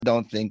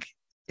don't think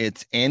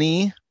it's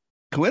any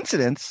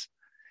coincidence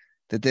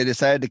that they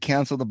decided to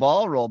cancel the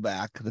ball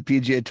rollback. The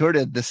PGA Tour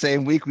did the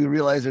same week we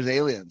realized there's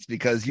aliens,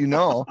 because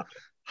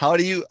how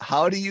do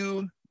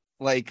you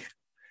like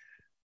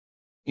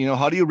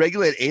how do you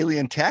regulate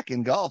alien tech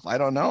in golf? I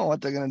don't know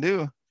what they're going to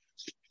do.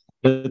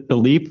 The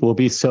leap will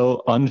be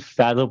so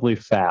unfathomably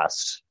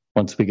fast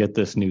once we get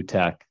this new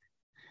tech.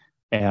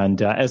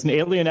 And as an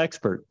alien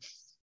expert,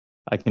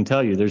 I can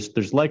tell you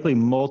there's likely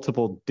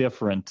multiple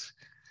different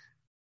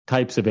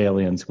types of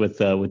aliens with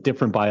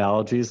different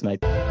biologies. And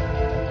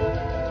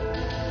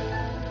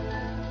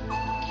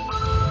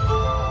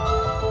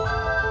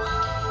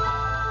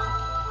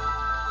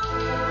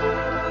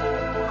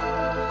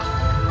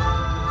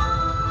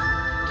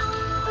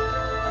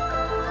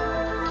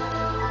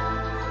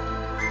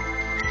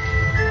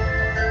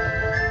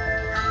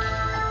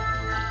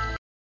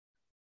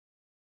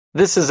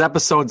This is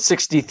episode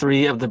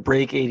 63 of the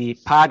Break 80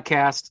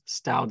 podcast.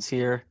 Stouds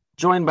here,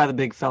 joined by the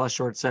big fella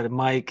short-sighted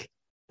Mike,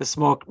 the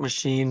smoke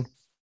machine,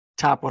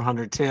 top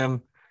 100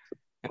 Tim.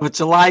 And with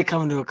July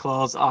coming to a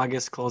close,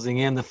 August closing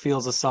in, the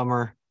fields of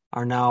summer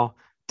are now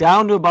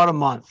down to about a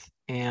month.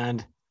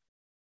 And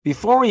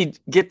before we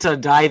get to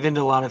dive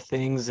into a lot of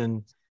things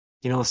and,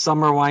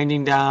 summer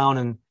winding down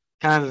and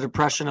kind of the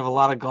depression of a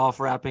lot of golf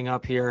wrapping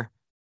up here,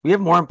 we have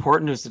more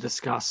important news to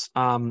discuss.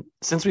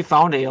 Since we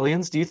found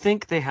aliens, do you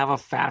think they have a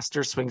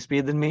faster swing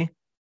speed than me?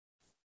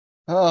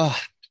 Oh,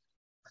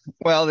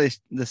 well,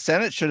 the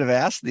Senate should have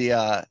asked the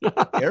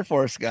Air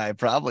Force guy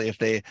probably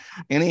if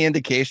any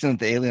indication that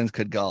the aliens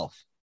could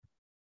golf.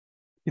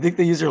 You think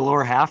they use their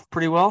lower half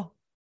pretty well?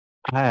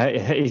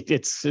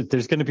 There's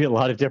going to be a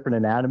lot of different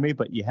anatomy,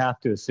 but you have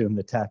to assume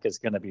the tech is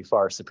going to be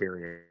far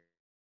superior.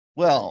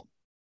 Well,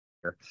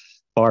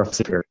 far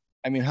superior.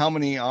 I mean, how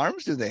many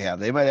arms do they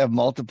have? They might have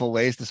multiple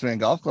ways to swing a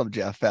golf club,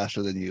 Jeff,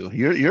 faster than you.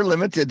 You're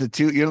limited to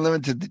two. You're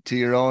limited to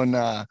your own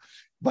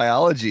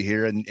biology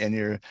here, and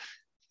your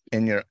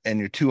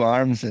two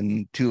arms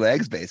and two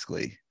legs,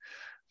 basically.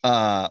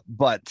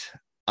 But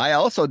I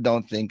also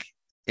don't think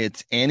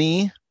it's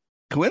any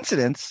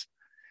coincidence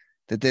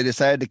that they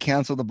decided to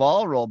cancel the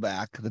ball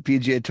rollback. The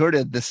PGA Tour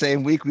did the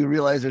same week we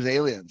realized there's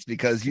aliens,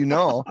 because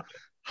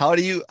how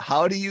do you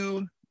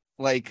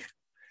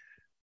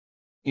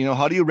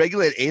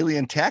regulate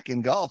alien tech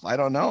in golf? I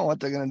don't know what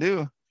they're going to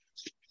do.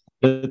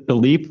 The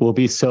leap will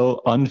be so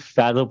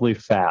unfathomably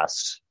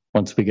fast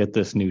once we get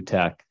this new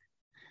tech.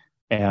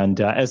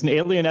 And as an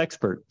alien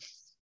expert,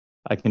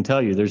 I can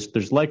tell you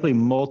there's likely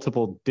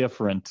multiple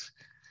different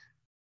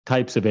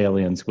types of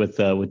aliens with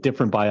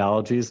different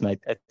biologies. And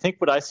I think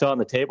what I saw on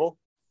the table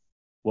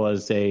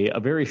was a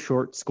very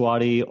short,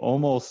 squatty,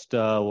 almost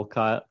we'll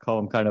call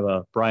him kind of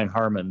a Brian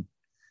Harmon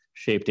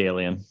shaped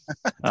alien.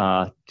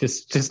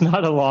 Just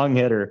not a long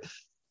hitter,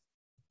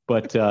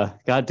 but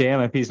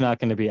goddamn if he's not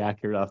going to be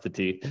accurate off the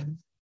tee.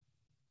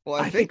 Well,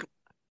 I think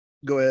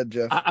go ahead,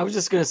 Jeff. I was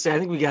just going to say, I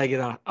think we got to get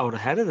out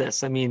ahead of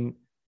this. I mean,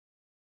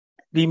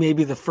 be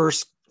maybe the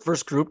first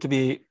group to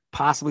be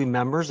possibly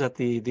members at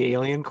the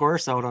alien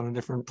course out on a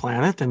different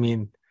planet. I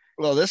mean,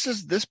 well,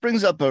 this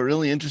brings up a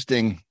really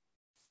interesting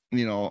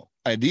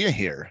idea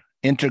here,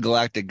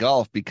 intergalactic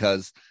golf,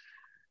 because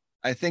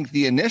I think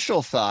the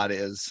initial thought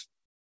is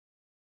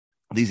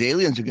these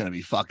aliens are going to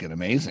be fucking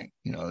amazing.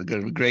 They're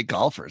going to be great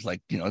golfers.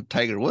 Like,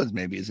 Tiger Woods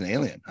maybe is an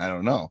alien. I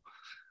don't know.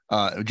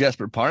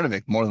 Jesper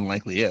Parnevik more than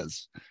likely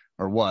is,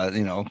 or was,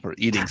 for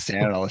eating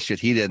sand and all the shit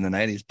he did in the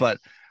 90s. But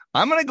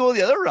I'm going to go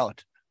the other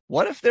route.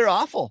 What if they're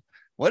awful?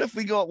 What if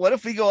we go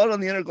out on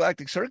the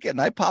intergalactic circuit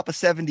and I pop a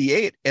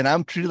 78 and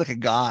I'm treated like a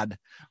god?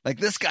 Like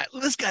this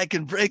guy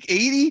can break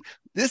 80.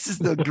 This is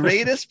the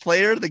greatest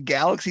player the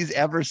galaxy's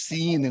ever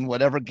seen in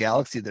whatever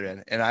galaxy they're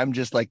in. And I'm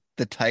just like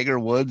the Tiger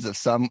Woods of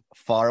some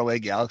faraway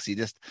galaxy,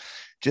 just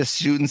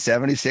shooting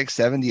 76,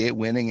 78,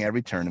 winning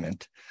every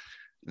tournament.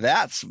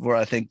 That's where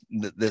I think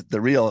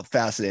the real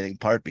fascinating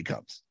part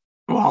becomes.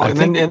 Well, and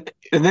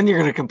then you're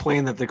going to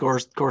complain that the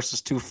course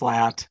is too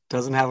flat,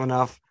 doesn't have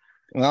enough.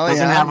 Well,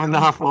 doesn't have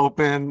enough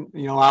open,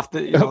 off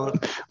the,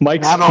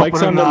 Mike's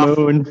on the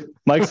moon.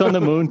 Mike's on the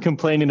moon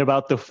complaining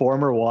about the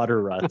former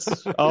water ruts.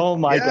 Oh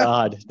my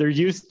God. There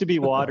used to be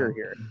water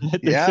here.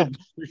 There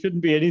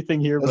shouldn't be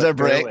anything here. Those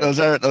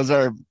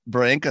are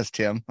barrancas,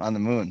 Tim, on the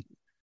moon.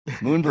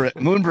 Moon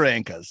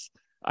barrancas.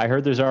 I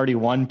heard there's already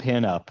one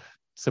pin up,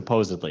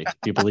 supposedly.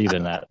 Do you believe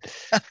in that?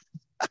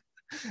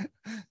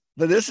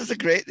 But this is a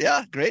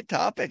great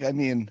topic. I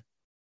mean,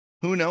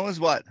 who knows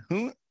what?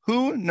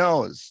 Who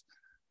knows?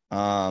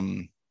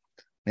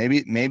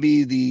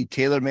 Maybe the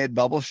tailor-made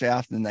bubble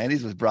shaft in the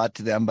 90s was brought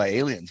to them by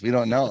aliens. We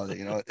don't know.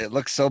 It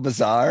looks so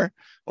bizarre.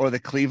 Or the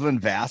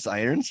Cleveland Vass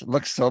irons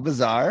look so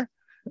bizarre.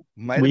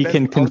 We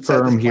can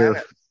confirm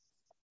here.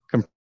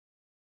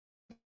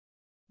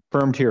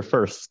 Confirmed here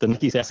first. The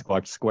Nike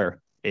Sasquatch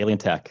Square alien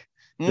tech.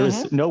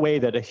 There's no way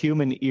that a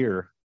human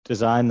ear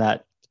designed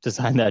that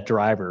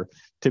driver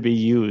to be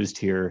used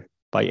here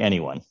by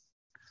anyone.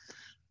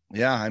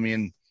 Yeah, I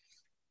mean,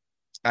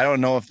 I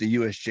don't know if the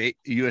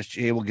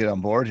USGA will get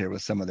on board here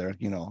with some of their,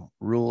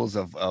 rules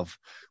of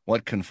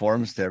what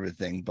conforms to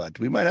everything, but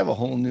we might have a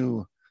whole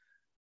new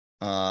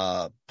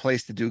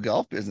place to do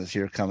golf business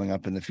here coming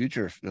up in the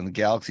future, and the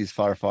galaxy's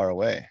far, far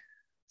away.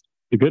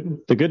 The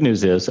good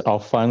news is I'll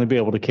finally be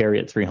able to carry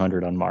at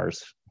 300 on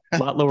Mars. A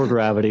lot lower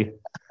gravity.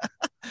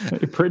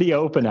 Pretty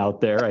open out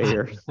there, I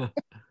hear.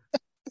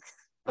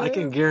 I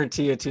can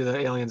guarantee you too, the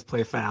aliens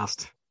play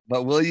fast.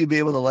 But will you be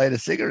able to light a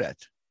cigarette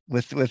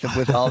with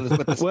all this,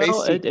 with the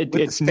well,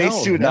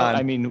 spacesuit on?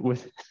 I mean,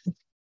 with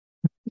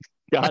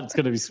God, it's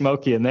going to be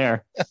smoky in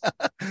there.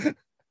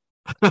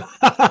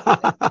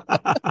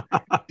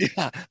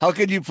 Yeah, how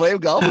could you play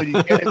golf when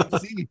you can't even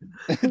see?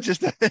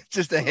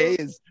 just a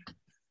haze.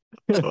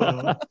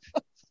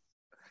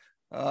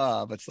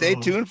 But stay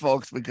tuned,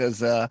 folks, because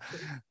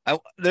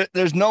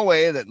there's no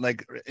way that,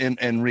 like,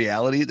 in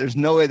reality, there's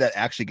no way that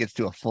actually gets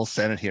to a full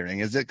Senate hearing,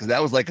 is it? Because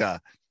that was like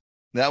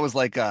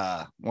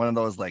one of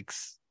those like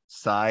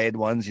side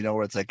ones,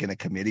 where it's like in a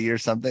committee or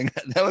something.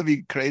 That would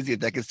be crazy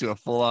if that gets to a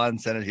full-on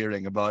Senate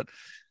hearing about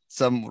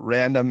some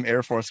random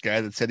Air Force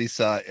guy that said he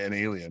saw an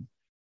alien.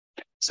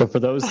 So for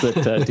those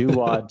that do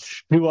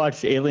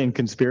watch Alien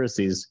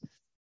Conspiracies,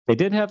 they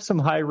did have some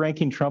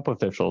high-ranking Trump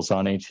officials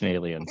on Ancient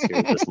Aliens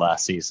here this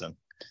last season.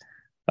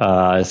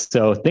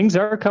 So things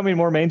are coming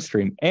more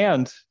mainstream.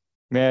 And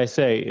may I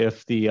say,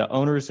 if the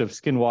owners of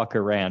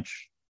Skinwalker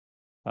Ranch,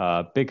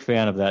 big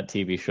fan of that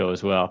TV show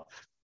as well,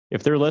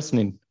 if they're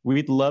listening,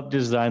 we'd love to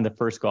design the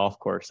first golf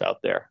course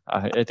out there.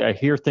 I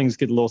hear things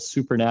get a little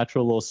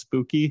supernatural, a little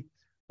spooky.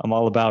 I'm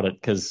all about it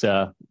because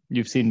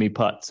you've seen me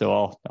putt,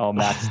 so I'll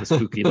match the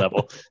spooky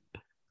level.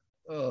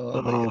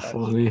 Oh,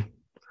 funny.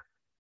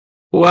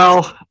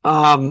 Well,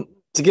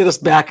 to get us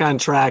back on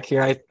track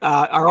here,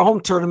 our home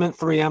tournament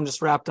 3M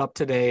just wrapped up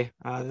today.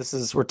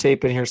 We're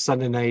taping here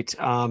Sunday night.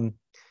 Back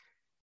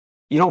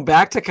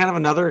to kind of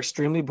another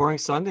extremely boring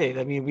Sunday.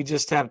 I mean, we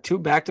just have 2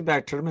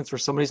 back-to-back tournaments where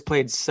somebody's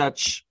played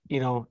such,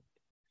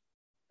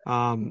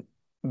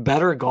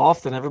 better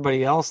golf than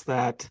everybody else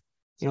that,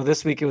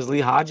 this week it was Lee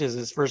Hodges,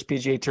 his first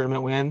PGA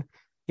tournament win,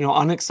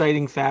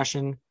 unexciting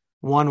fashion,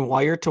 won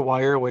wire to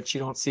wire, which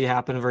you don't see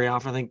happen very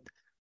often.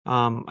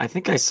 I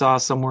think I saw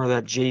somewhere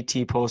that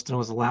JT Poston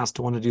was the last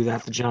one to do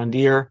that, the John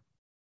Deere.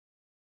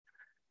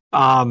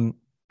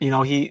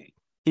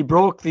 He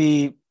broke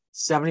the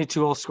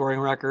 72-hole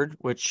scoring record,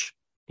 which,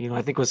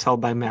 I think was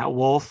held by Matt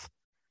Wolf.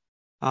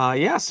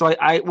 So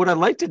what I'd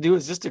like to do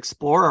is just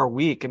explore our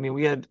week. I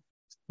mean,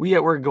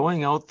 we're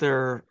going out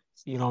there,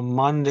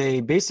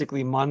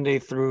 basically Monday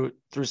through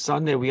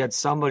Sunday. We had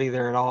somebody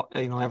there at all,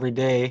 every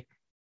day,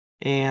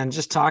 and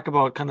just talk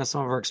about kind of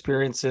some of our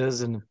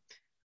experiences and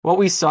what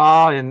we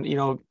saw. And,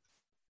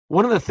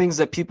 one of the things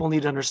that people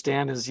need to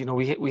understand is,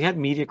 we had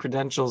media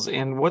credentials,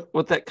 and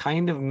what that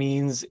kind of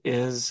means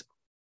is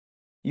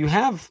you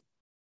have,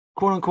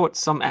 quote unquote,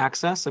 some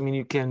access. I mean,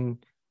 you can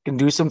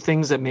do some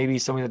things that maybe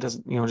somebody that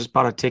doesn't, just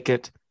bought a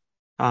ticket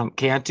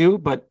can't do.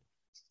 But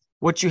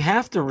what you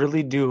have to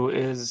really do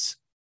is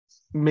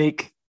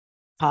make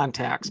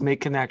contacts, make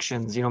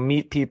connections,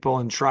 meet people,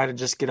 and try to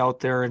just get out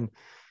there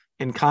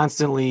and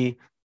constantly,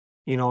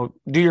 do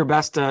your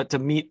best to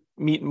meet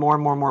more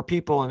and more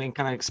people and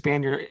kind of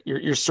expand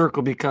your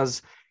circle.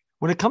 Because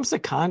when it comes to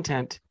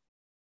content,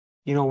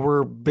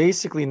 we're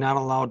basically not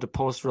allowed to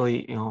post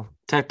really,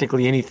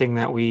 technically anything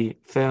that we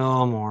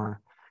film or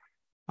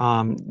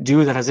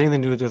do that has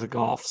anything to do with the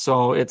golf.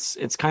 So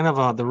it's kind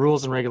of the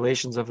rules and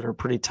regulations of it are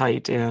pretty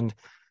tight. And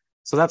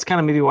so that's kind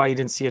of maybe why you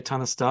didn't see a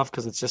ton of stuff,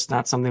 because it's just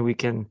not something we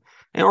can,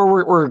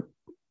 or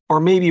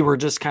maybe we're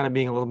just kind of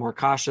being a little more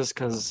cautious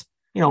because,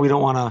 we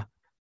don't want to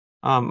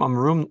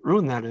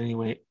ruin that in any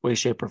way,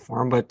 shape, or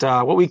form. But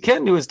what we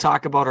can do is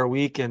talk about our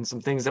week and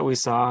some things that we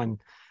saw and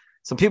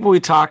some people we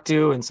talked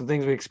to and some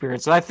things we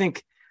experienced. So I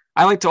think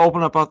I like to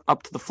open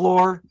up to the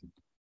floor,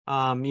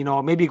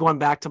 maybe going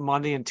back to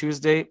Monday and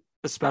Tuesday,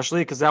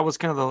 especially because that was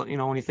kind of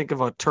the, when you think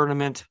of a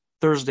tournament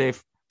Thursday,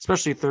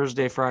 especially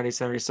Thursday, Friday,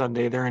 Saturday,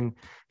 Sunday, they're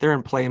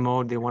in play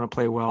mode. They want to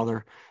play well.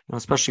 They're,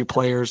 especially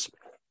players,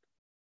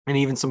 and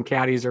even some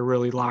caddies are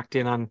really locked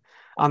in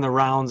on the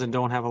rounds and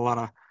don't have a lot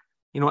of,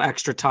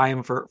 extra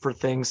time for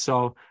things.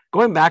 So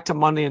going back to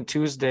Monday and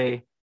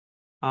Tuesday,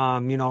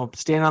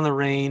 staying on the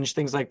range,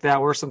 things like that.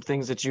 What were some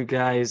things that you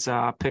guys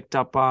picked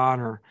up on,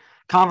 or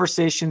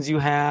conversations you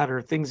had,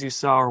 or things you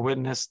saw or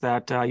witnessed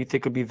that you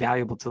think would be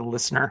valuable to the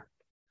listener?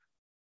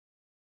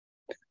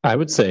 I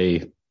would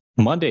say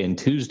Monday and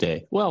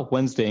Tuesday, well,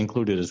 Wednesday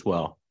included as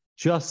well,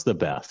 just the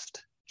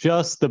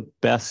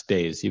best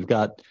days. You've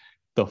got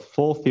the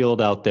full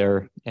field out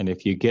there, and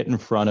if you get in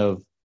front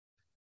of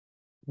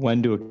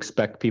when to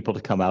expect people to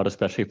come out,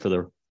 especially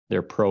for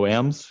their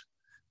pro-ams,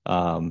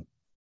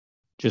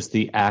 just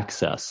the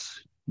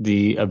access,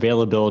 the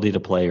availability to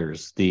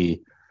players,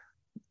 the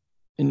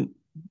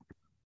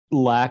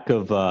lack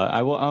of,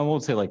 I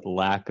won't say like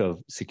lack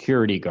of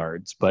security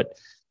guards, but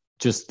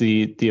just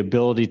the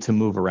ability to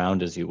move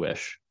around as you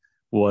wish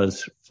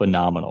was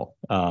phenomenal.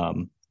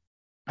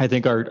 I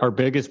think our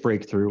biggest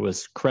breakthrough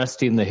was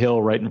cresting the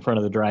hill right in front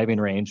of the driving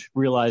range,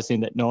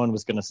 realizing that no one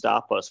was going to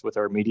stop us with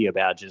our media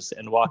badges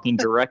and walking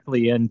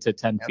directly into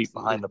 10 feet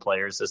behind the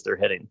players as they're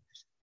hitting.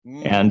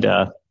 And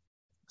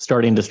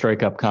starting to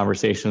strike up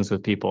conversations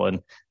with people.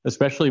 And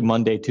especially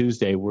Monday,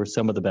 Tuesday were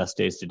some of the best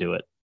days to do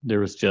it. There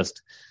was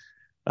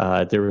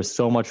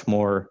so much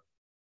more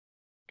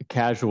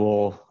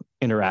casual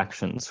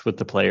interactions with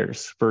the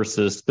players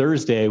versus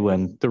Thursday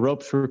when the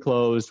ropes were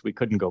closed. We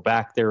couldn't go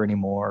back there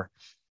anymore.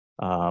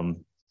 And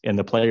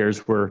the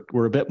players were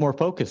a bit more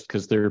focused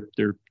because their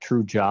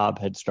true job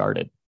had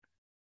started.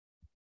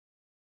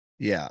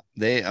 Yeah,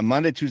 they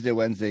Monday, Tuesday,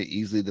 Wednesday,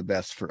 easily the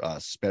best for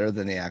us, better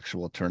than the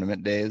actual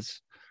tournament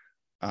days.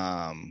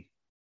 Yeah,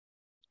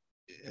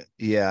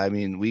 I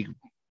mean,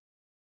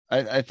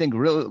 I think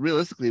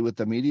realistically with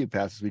the media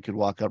passes, we could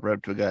walk up right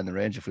up to a guy in the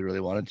range if we really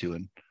wanted to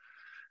and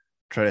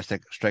try to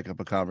strike up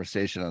a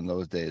conversation on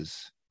those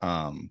days.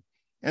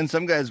 And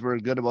some guys were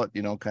good about,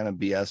 kind of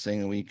BSing,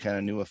 and we kind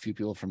of knew a few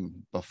people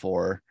from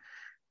before.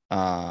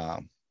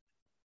 But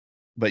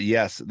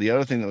yes, the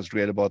other thing that was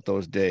great about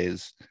those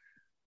days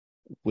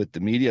with the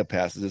media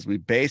passes is we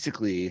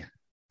basically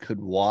could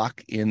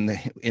walk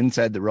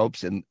inside the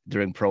ropes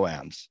during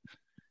pro-ams.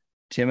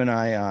 Tim and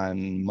I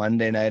on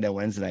Monday night and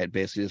Wednesday night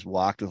basically just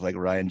walked with like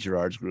Ryan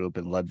Gerard's group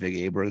and Ludwig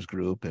Aberg's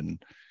group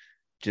and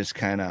just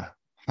kind of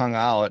hung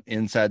out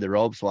inside the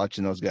ropes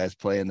watching those guys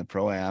play in the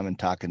pro-am and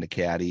talking to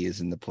caddies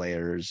and the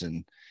players.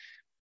 And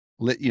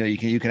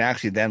you can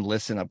actually then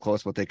listen up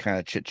close what they kind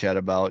of chit chat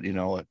about,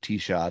 tee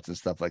shots and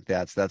stuff like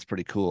that. So that's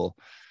pretty cool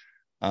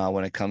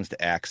when it comes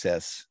to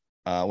access.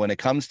 When it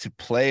comes to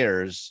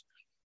players,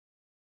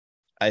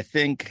 I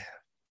think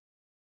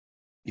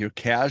your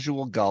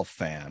casual golf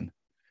fan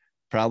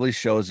probably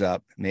shows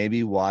up,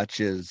 maybe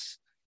watches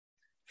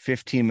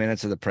 15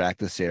 minutes of the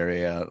practice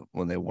area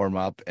when they warm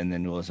up, and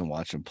then goes and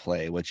watch them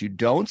play. What you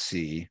don't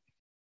see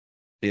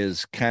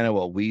is kind of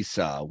what we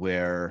saw,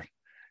 where,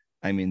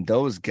 I mean,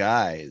 those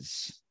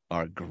guys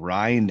are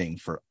grinding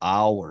for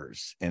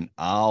hours and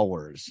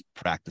hours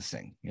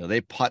practicing. They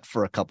putt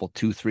for a couple,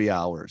 2-3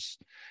 hours.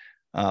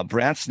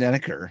 Brandt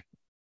Snedeker,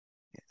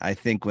 I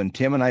think when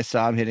Tim and I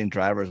saw him hitting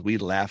drivers, we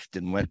left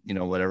and went,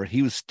 whatever.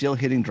 He was still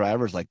hitting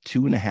drivers like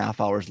 2.5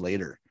 hours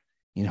later,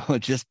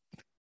 just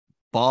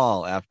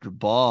ball after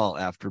ball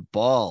after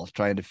ball,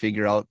 trying to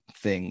figure out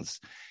things.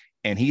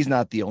 And he's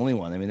not the only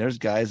one. I mean, there's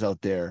guys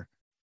out there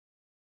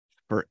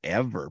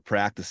forever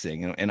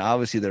practicing, and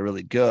obviously they're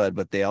really good,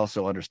 but they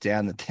also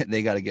understand that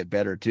they got to get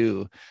better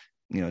too,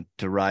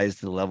 to rise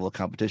to the level of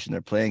competition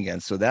they're playing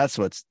against. So that's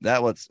what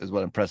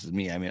impresses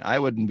me. I mean, I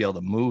wouldn't be able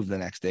to move the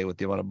next day with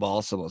the amount of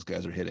balls some of those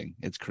guys are hitting.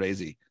 It's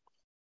crazy.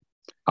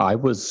 I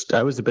was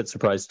a bit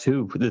surprised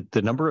too,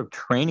 the number of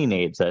training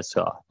aids I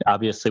saw.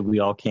 Obviously, we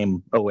all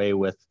came away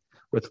with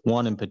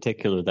one in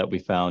particular that we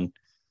found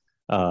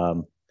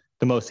the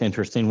most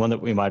interesting, one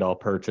that we might all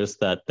purchase,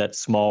 that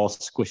small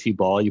squishy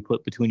ball you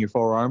put between your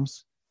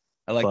forearms.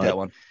 I like that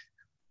one.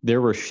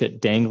 There were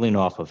shit dangling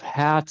off of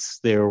hats.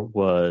 There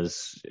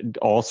was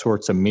all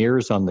sorts of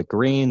mirrors on the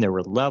green. There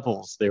were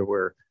levels. There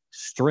were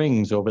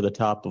strings over the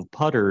top of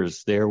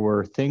putters. There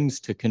were things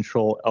to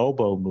control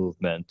elbow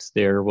movement.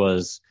 There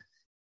was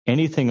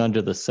anything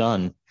under the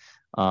sun,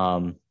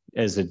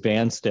 as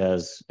advanced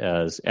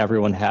as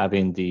everyone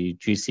having the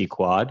GC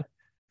quad,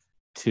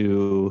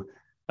 to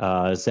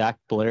Zach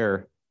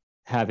Blair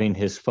having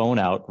his phone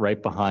out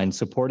right behind,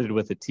 supported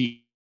with a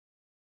tee,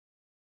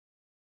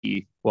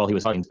 while he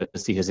was starting to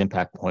see his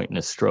impact point in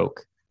his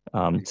stroke.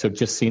 So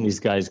just seeing these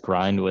guys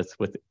grind with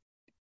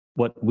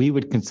what we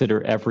would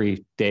consider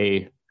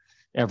everyday,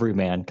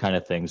 everyman kind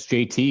of things.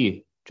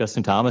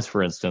 Justin Thomas,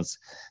 for instance,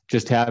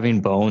 just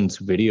having Bones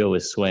video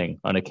his swing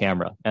on a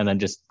camera and then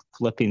just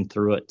flipping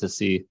through it to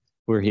see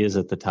where he is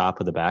at the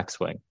top of the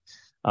backswing,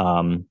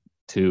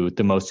 to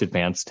the most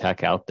advanced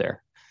tech out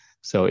there.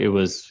 So it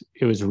was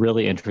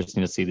really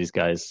interesting to see these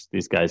guys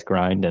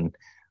grind. And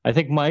I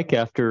think Mike,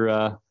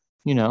 after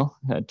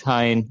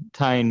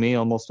tying me,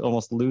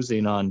 almost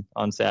losing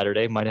on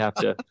Saturday, might have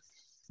to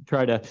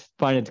try to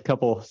find a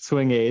couple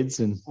swing aids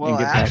and get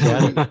back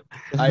at it.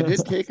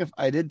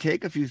 I did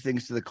take a few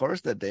things to the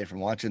course that day from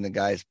watching the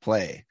guys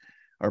play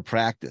or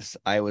practice.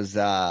 I was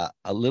a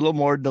little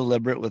more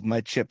deliberate with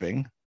my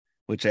chipping,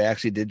 which I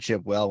actually did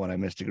chip well when I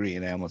missed a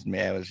green. I was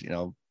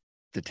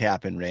the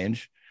tap in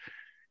range.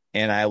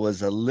 And I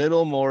was a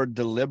little more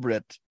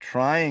deliberate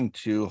trying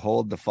to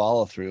hold the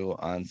follow through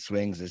on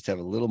swings, just to have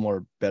a little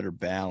more better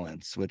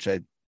balance, which I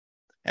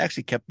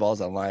actually kept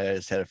balls online. I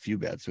just had a few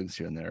bad swings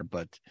here and there,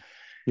 but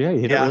yeah, you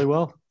hit it really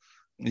well.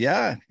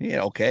 Yeah.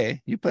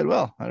 Okay. You played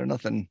well. I don't know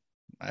nothing.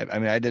 I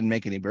mean, I didn't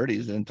make any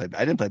birdies. I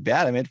didn't play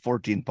bad. I made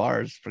 14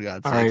 pars, for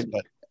God's sakes.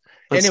 But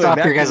let's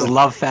stop your guys'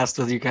 love fest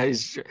with you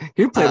guys.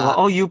 You played well.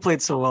 Oh, you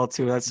played so well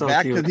too. That's so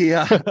back cute. To the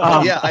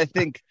I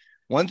think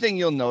one thing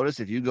you'll notice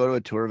if you go to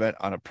a tour event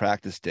on a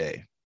practice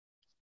day,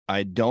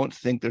 I don't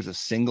think there's a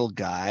single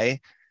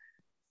guy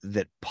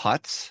that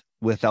putts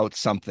without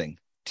something.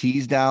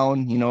 Tees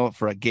down,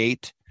 for a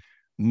gate,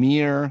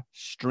 mirror,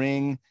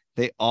 string.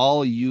 They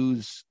all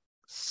use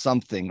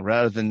something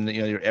rather than,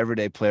 your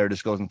everyday player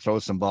just goes and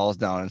throws some balls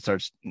down and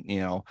starts,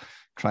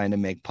 trying to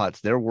make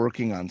putts. They're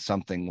working on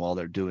something while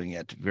they're doing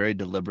it very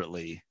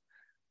deliberately.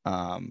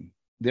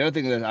 The other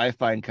thing that I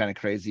find kind of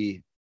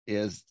crazy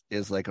is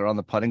like around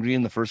the putting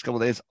green the first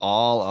couple of days,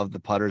 all of the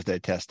putters they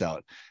test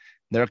out,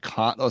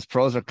 those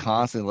pros are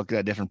constantly looking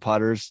at different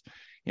putters.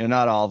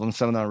 Not all of them.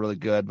 Some of them are really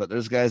good, but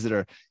there's guys that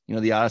are,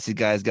 the Odyssey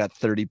guys got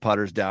 30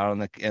 putters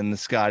down, and the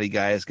Scotty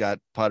guys got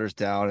putters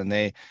down, and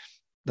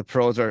the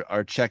pros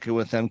are checking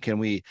with them. Can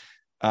we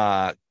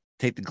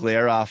take the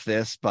glare off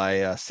this by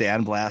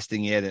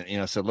sandblasting it?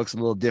 And, so it looks a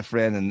little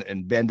different,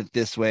 and bend it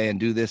this way and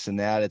do this and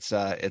that. It's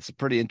a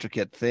pretty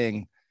intricate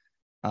thing.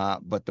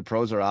 But the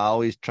pros are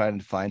always trying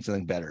to find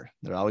something better.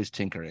 They're always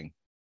tinkering.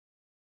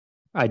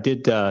 I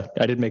did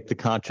make the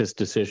conscious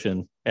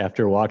decision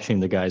after watching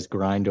the guys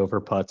grind over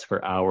putts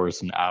for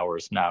hours and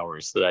hours and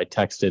hours that I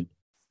texted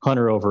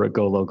Hunter over at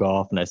Golo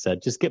Golf and I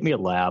said, just get me a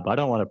lab. I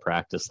don't want to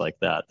practice like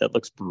that. That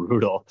looks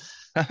brutal.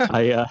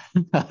 I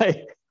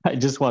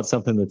just want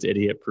something that's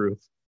idiot proof.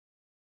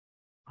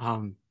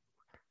 I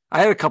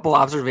had a couple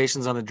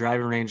observations on the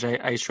driving range.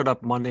 I showed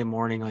up Monday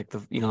morning, I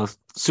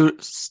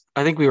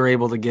think we were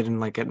able to get in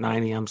like at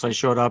 9 a.m. So I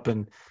showed up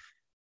and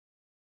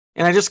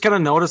I just kind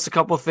of noticed a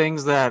couple of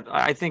things that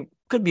I think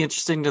could be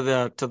interesting to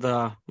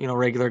the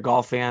regular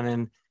golf fan.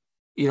 And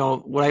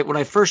when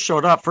I first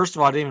showed up, first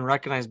of all, I didn't even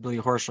recognize Billy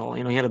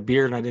Horschel. He had a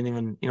beard, and I didn't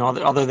even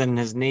other than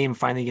his name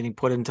finally getting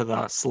put into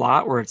the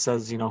slot where it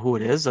says who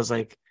it is. I was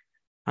like,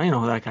 I don't know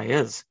who that guy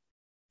is.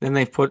 Then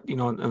they put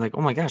like,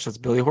 oh my gosh, that's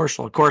Billy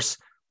Horschel. Of course,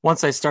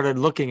 once I started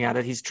looking at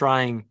it, he's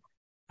trying.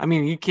 I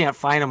mean, you can't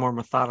find a more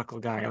methodical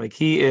guy. Like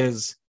he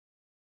is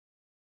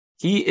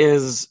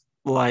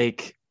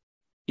like.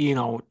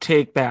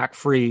 Take back,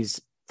 freeze,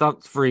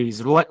 thump, freeze.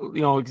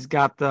 He's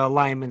got the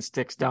alignment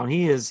sticks down.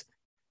 He is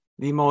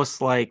the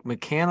most like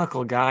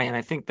mechanical guy, and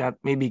I think that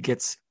maybe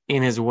gets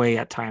in his way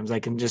at times.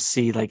 I can just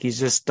see like he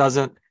just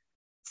doesn't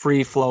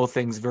free flow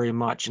things very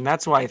much, and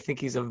that's why I think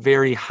he's a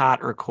very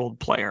hot or cold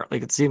player.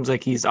 Like it seems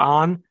like he's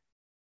on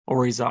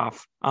or he's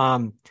off.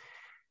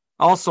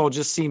 Also,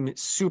 just seemed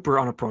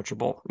super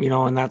unapproachable.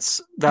 And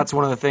that's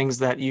one of the things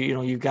that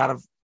you got to.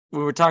 We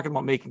were talking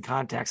about making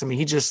contacts. I mean,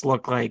 he just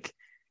looked like.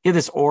 He had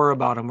this aura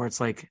about him where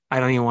it's like, I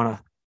don't even want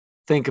to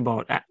think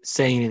about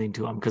saying anything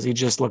to him because he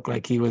just looked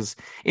like he was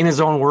in his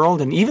own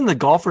world. And even the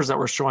golfers that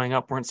were showing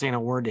up weren't saying a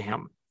word to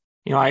him.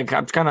 I'm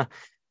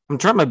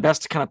trying my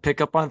best to kind of pick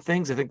up on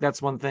things. I think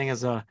that's one thing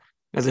as a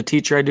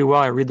teacher, I do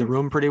well. I read the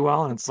room pretty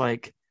well. And it's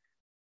like,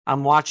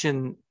 I'm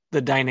watching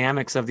the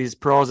dynamics of these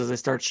pros as they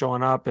start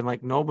showing up and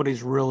like,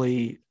 nobody's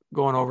really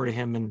going over to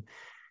him and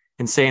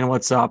saying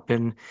what's up.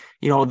 And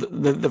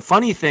the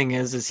funny thing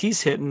is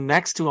he's hitting,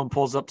 next to him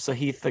pulls up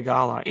Sahith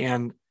Theegala,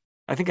 and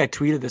I think I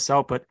tweeted this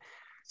out, but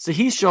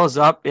Sahith shows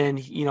up and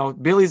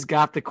Billy's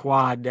got the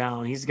quad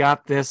down, he's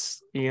got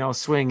this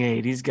swing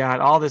aid, he's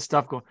got all this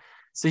stuff going.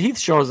 Sahith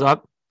shows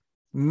up,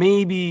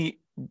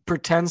 maybe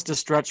pretends to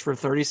stretch for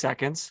 30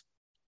 seconds,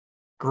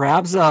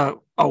 grabs a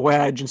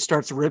wedge and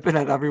starts ripping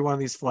at every one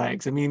of these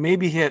flags. I mean,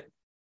 maybe hit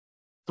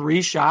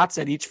 3 shots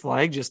at each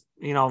flag, just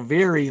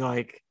very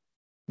like.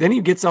 Then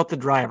he gets out the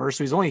driver,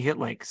 so he's only hit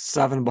like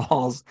 7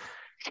 balls,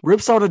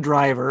 rips out a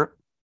driver,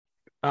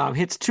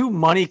 hits 2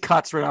 money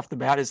cuts right off the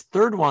bat. His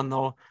third one,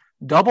 though,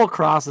 double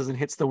crosses and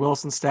hits the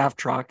Wilson staff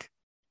truck.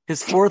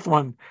 His fourth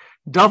one,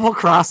 double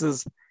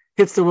crosses,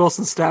 hits the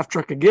Wilson staff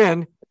truck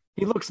again.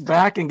 He looks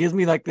back and gives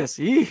me like this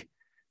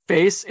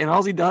face, and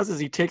all he does is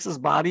he takes his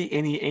body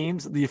and he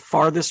aims the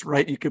farthest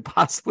right you could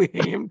possibly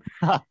aim.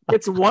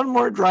 It's one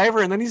more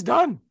driver, and then he's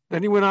done.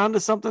 Then he went on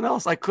to something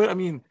else.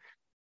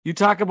 You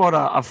talk about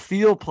a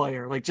feel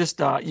player, like just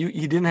he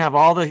didn't have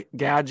all the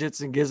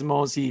gadgets and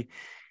gizmos.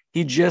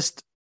 He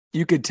just,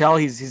 you could tell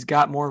he's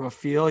got more of a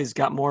feel. He's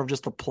got more of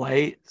just a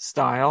play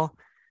style.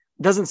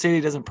 Doesn't say he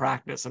doesn't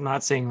practice. I'm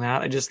not saying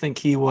that. I just think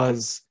he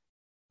was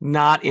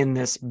not in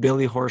this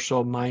Billy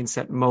Horschel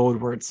mindset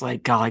mode where it's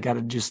like, God, I got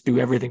to just do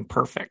everything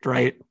perfect,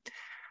 right?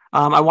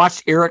 I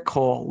watched Eric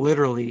Cole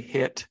literally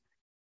hit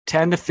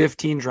 10 to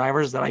 15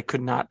 drivers that I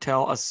could not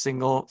tell a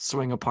single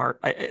swing apart.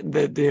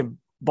 The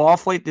ball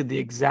flight did the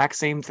exact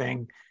same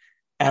thing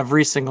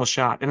every single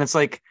shot. And it's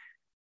like,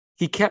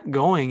 he kept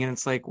going and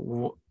it's like,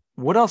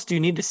 what else do you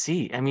need to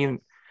see? I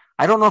mean,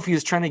 I don't know if he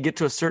was trying to get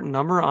to a certain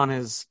number on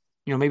his,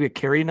 maybe a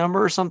carry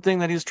number or something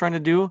that he was trying to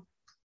do,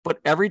 but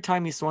every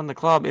time he swung the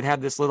club, it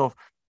had this little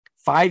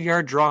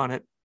 5-yard draw on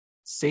it,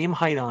 same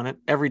height on it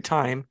every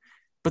time,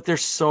 but they're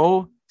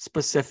so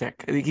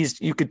specific.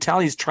 You could tell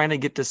he's trying to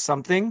get to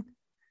something.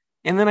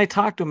 And then I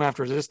talked to him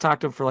afterwards. I just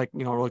talked to him for like, a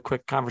really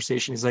quick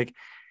conversation. He's like,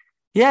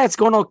 yeah, it's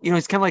going,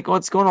 he's kind of like, oh,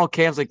 it's going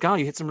okay. I was like, oh,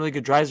 you hit some really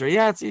good drives, right?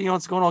 Yeah, it's,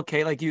 it's going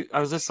okay. Like I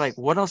was just like,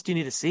 what else do you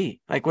need to see?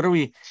 Like, what are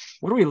we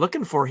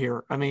looking for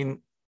here? I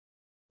mean,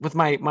 with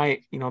my,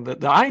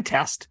 the eye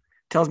test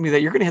tells me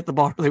that you're going to hit the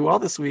ball really well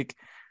this week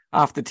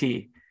off the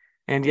tee.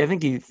 And I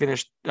think he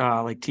finished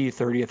like T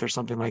 30th or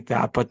something like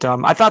that. But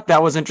I thought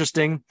that was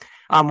interesting.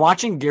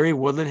 Watching Gary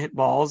Woodland hit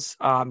balls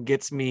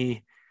gets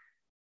me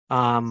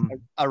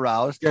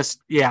Aroused.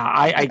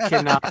 I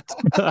cannot.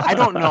 I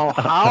don't know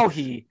how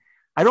he.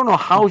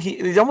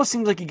 It almost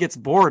seems like he gets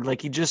bored.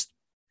 Like he just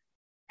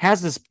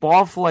has this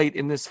ball flight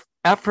in this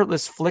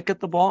effortless flick at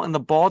the ball, and the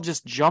ball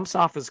just jumps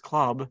off his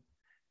club,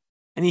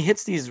 and he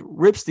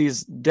rips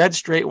these dead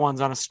straight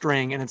ones on a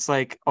string, and it's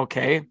like,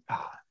 okay,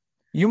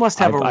 you must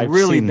have I've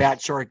really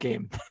bad short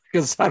game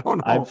because I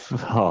don't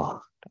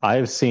know.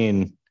 I've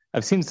seen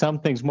some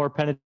things more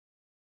penetrating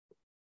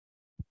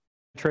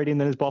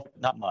than his ball.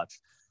 Not much.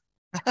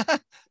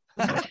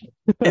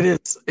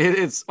 It's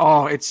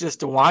just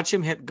to watch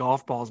him hit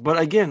golf balls. But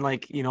again,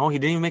 like, he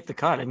didn't even make the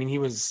cut. I mean, he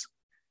was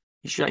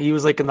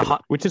like in the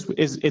hot, which is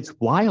it's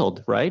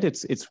wild, right?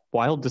 It's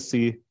wild to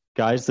see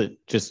guys that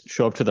just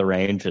show up to the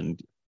range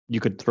and you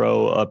could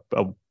throw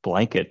a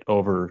blanket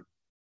over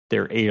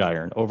their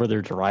 8-iron, over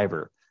their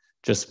driver,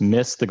 just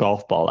miss the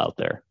golf ball out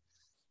there.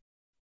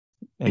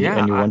 And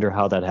you wonder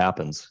how that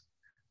happens.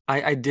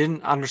 I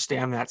didn't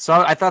understand that. So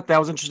I thought that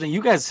was interesting.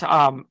 You guys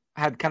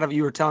had kind of,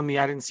 you were telling me,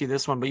 I didn't see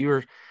this one, but you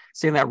were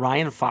saying that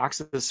Ryan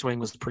Fox's swing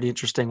was pretty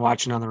interesting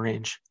watching on the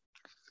range.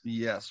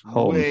 Yes.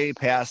 Way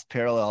past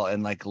parallel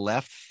and like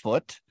left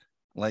foot,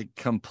 like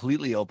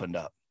completely opened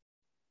up.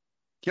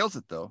 Kills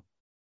it though.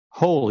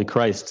 Holy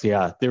Christ.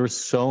 Yeah. There was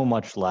so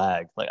much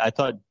lag. Like I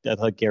thought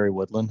Gary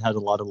Woodland had a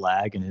lot of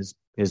lag in his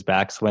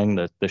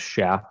backswing, the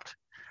shaft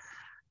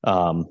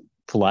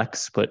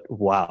flex, but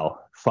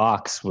wow,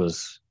 Fox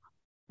was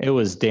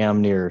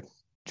damn near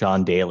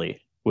John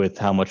Daly with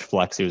how much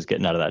flex he was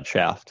getting out of that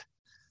shaft.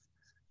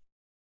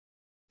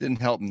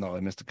 Didn't help him though. I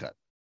missed a cut.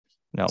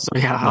 No. So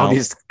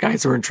these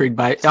guys were intrigued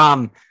by it.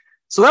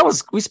 So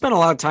we spent a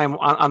lot of time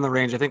on the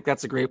range. I think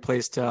that's a great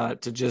place to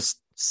just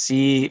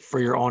see for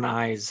your own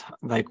eyes,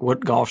 like what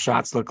golf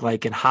shots look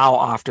like and how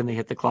often they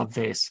hit the club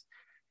face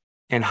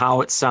and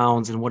how it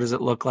sounds and what does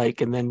it look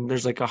like. And then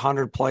there's like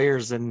 100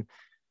 players and,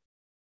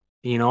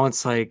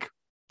 it's like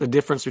the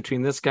difference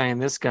between this guy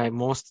and this guy,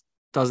 most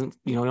doesn't,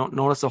 don't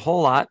notice a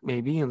whole lot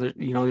maybe. And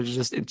there's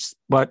just,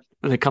 but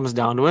when it comes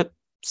down to it,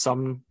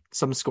 some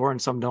score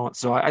and some don't.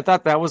 So I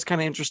thought that was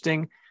kind of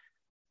interesting.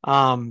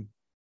 Moving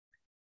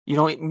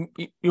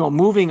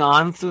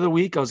on through the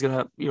week, I was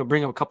going to,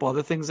 bring up a couple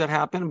other things that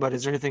happened, but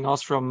is there anything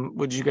else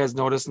would you guys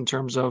notice in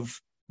terms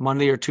of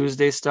Monday or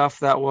Tuesday stuff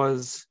that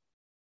was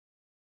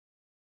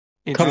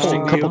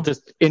interesting? Couple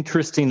just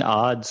interesting,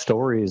 odd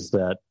stories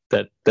that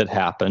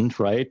happened,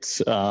 right?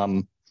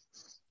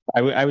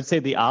 I would say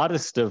the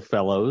oddest of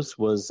fellows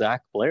was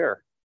Zach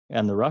Blair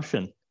and the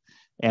Russian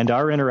and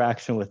our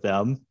interaction with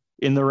them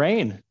in the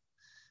rain.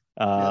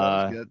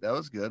 That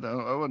was good.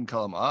 I wouldn't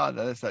call him odd.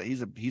 I just thought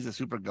he's a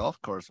super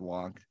golf course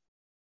wonk.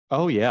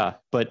 Oh yeah,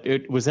 but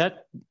was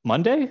that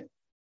Monday?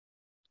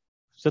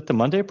 Was that the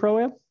Monday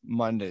Pro-Am?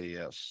 Monday,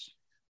 yes.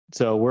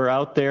 So we're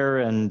out there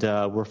and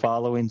we're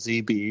following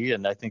ZB,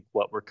 and I think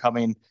we're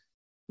coming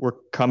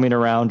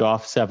around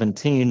off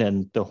 17,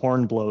 and the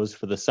horn blows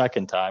for the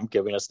second time,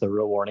 giving us the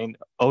real warning.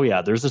 Oh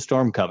yeah, there's a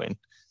storm coming.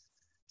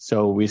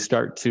 So we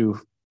start to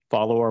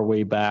follow our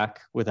way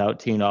back without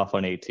teeing off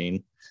on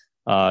 18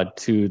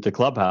 to the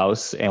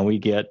clubhouse, and we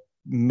get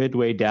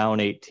midway down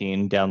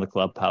 18 down the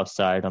clubhouse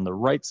side on the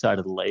right side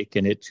of the lake,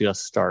 and it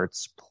just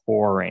starts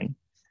pouring.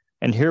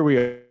 And here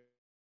we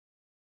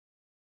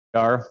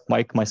are,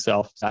 Mike,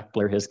 myself, Zach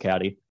Blair, his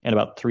caddy, and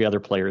about 3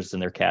 other players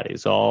and their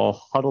caddies,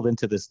 all huddled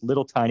into this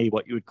little tiny,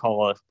 what you would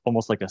call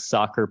almost like a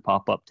soccer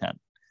pop-up tent.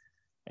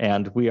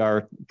 And we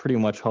are pretty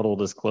much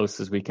huddled as close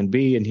as we can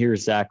be. And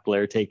here's Zach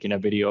Blair taking a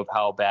video of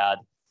how bad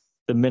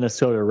the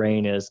Minnesota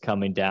rain is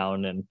coming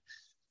down. And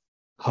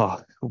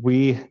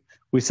we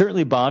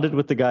certainly bonded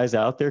with the guys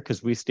out there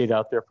because we stayed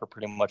out there for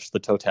pretty much the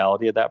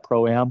totality of that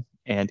Pro-Am.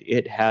 And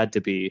it had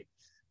to be,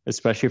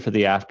 especially for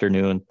the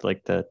afternoon,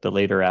 like the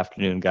later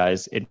afternoon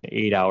guys, an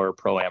 8-hour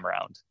Pro-Am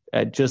round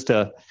at just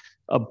a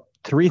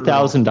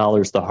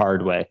 $3,000 the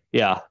hard way.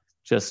 Yeah.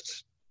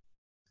 Just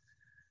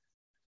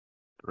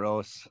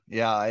gross.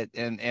 Yeah.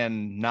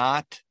 And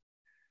not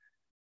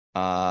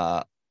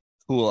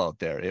cool out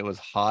there. It was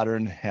hotter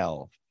than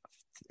hell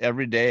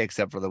every day,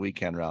 except for the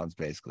weekend rounds,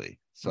 basically.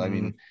 So, I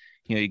mean,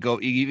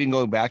 even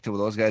going back to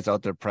those guys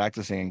out there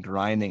practicing and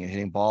grinding and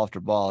hitting ball after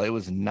ball, it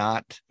was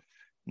not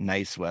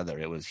nice weather.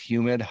 It was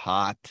humid,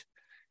 hot,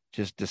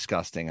 just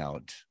disgusting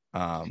out.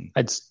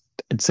 I'd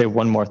say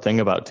one more thing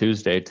about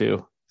Tuesday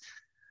too.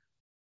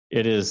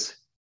 It is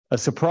a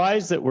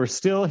surprise that we're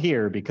still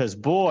here because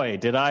boy,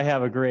 did I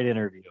have a great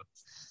interview.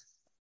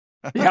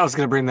 Yeah, I was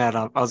going to bring that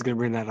up.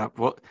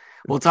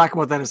 We'll talk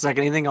about that in a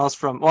second. Anything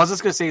else I was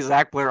just going to say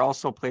Zach Blair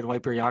also played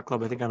White Bear Yacht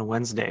Club, I think on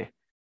Wednesday.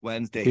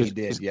 He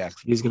did, yeah.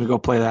 He's going to go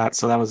play that,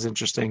 so that was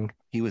interesting.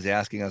 He was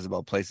asking us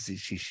about places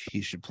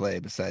he should play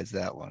besides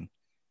that one.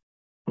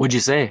 What'd you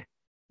say?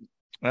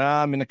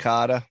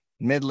 Minnesota,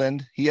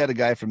 Midland. He had a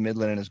guy from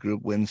Midland in his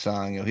group,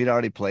 Winsong. He'd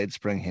already played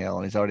Spring Hill,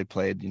 and he's already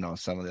played,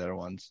 some of the other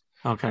ones.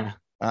 Okay.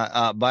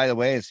 By the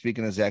way,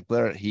 speaking of Zach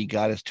Blair, he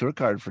got his tour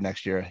card for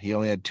next year. He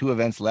only had 2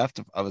 events left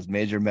of his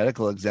major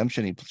medical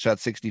exemption. He shot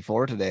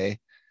 64 today.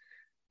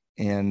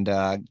 And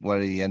what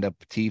did he end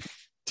up?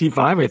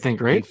 T5, I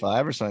think, right?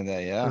 T5 or something like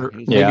that. Yeah. Or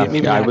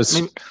maybe I was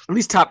maybe at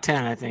least top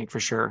 10, I think, for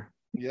sure.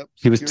 Yep.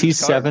 He was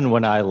T7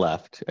 when I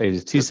left. He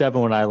was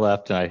T7 when I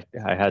left, and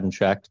I hadn't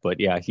checked, but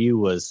yeah, he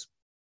was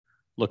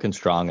looking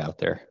strong out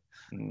there.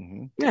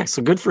 Mm-hmm. Yeah,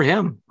 so good for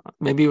him.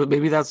 Maybe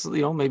that's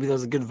maybe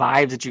those are good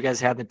vibes that you guys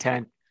had in the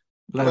tent.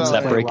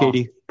 That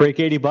break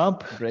 80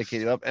 bump. Break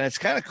 80 up. And it's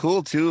kind of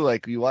cool too.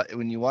 Like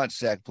when you watch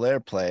Zach Blair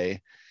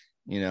play,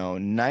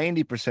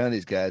 90% of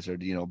these guys are,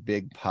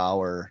 big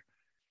power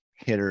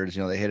hitters.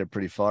 They hit it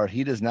pretty far.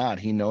 He does not.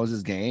 He knows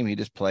his game. He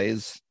just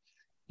plays,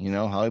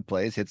 how he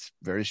plays. Hits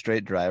very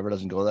straight driver,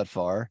 doesn't go that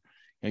far.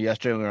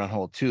 Yesterday we were on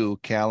hole 2.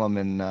 Callum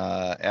and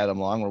Adam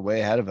Long were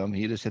way ahead of him.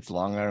 He just hits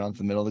long iron onto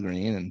the middle of the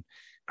green and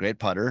great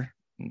putter.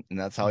 And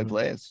that's how he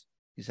plays.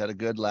 He's had a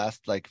good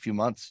last few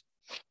months.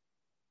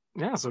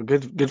 Yeah, so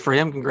good for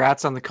him.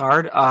 Congrats on the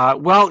card.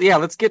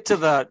 Let's get to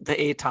the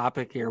A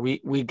topic here.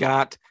 We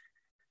got,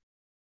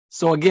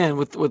 so again,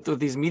 with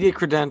these media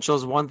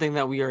credentials, one thing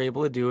that we are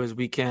able to do is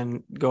we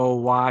can go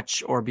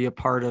watch or be a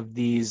part of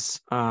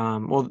these.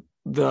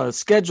 The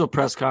scheduled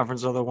press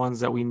conference are the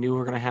ones that we knew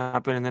were going to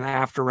happen, and then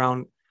after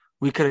round,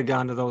 we could have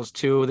gone to those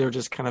too. They were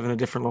just kind of in a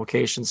different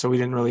location, so we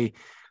didn't really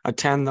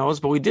attend those.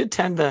 But we did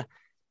attend the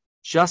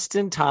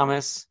Justin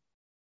Thomas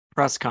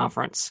press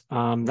conference.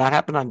 That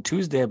happened on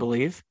Tuesday, I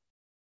believe.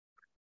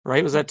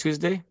 Right? Was that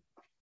Tuesday?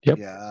 Yep.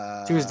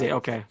 Yeah. Tuesday.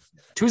 Okay.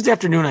 Tuesday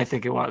afternoon, I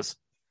think it was.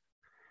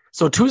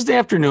 So Tuesday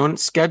afternoon,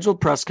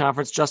 scheduled press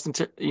conference, Justin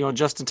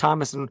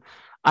Thomas, and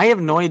I have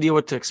no idea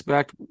what to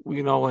expect.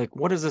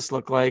 What does this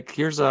look like?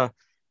 Here's a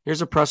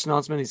press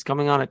announcement. He's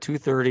coming on at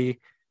 2:30.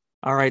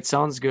 All right,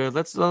 sounds good.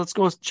 Let's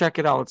go check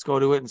it out. Let's go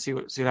to it and see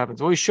what happens.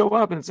 Well, we show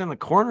up and it's in the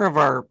corner of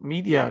our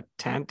media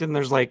tent, and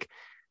there's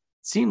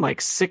seemed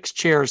like 6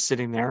 chairs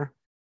sitting there,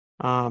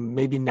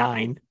 maybe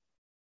 9.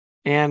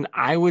 And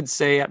I would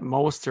say at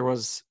most there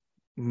was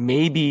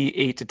maybe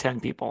 8 to 10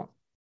 people,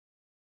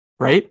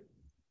 right?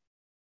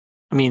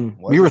 I mean,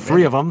 we were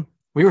 3 of them.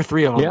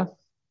 Yeah.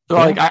 So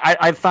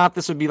I thought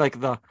this would be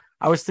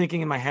I was thinking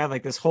in my head,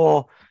 this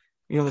whole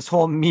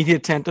media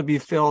tent to be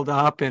filled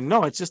up, and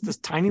no, it's just this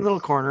tiny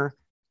little corner,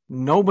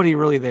 nobody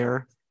really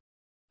there.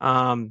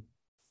 And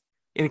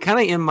kind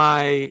of in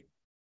my,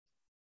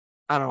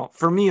 I don't know,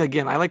 for me,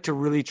 again, I like to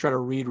really try to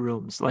read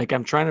rooms.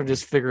 I'm trying to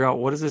just figure out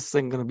what is this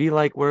thing going to be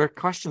like? What are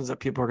questions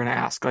that people are going to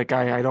ask? I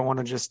don't want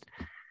to just,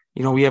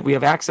 we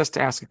have access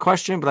to ask a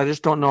question, but I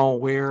just don't know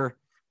where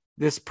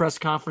this press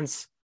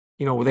conference,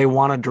 they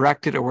want to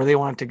direct it or where they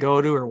want it to go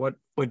to or what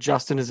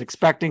Justin is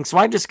expecting. So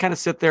I just kind of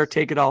sit there,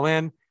 take it all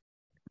in.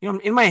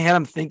 In my head,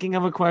 I'm thinking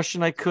of a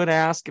question I could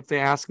ask if they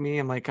ask me.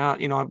 I'm like,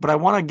 but I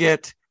want to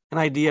get an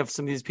idea of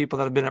some of these people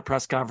that have been at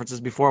press conferences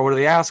before. What do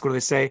they ask? What do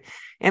they say?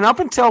 And up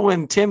until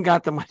when Tim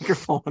got the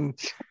microphone,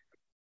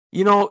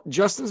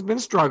 Justin's been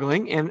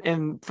struggling,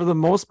 and for the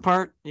most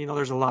part,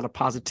 there's a lot of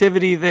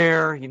positivity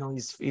there.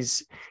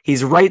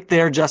 He's right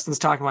there. Justin's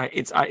talking about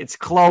it's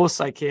close.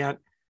 I can't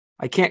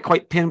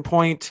quite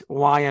pinpoint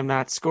why I'm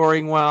not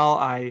scoring well.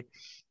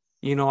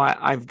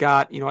 I've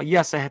got,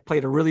 yes, I had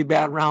played a really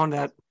bad round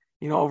at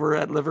over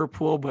at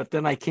Liverpool, but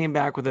then I came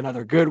back with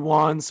another good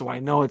one. So I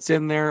know it's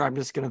in there. I'm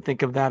just going to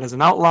think of that as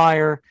an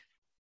outlier.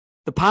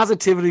 The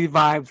positivity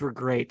vibes were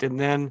great. And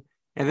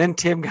then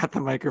Tim got the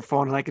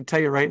microphone, and I can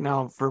tell you right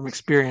now from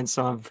experience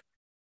of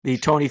the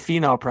Tony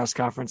Finau press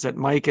conference that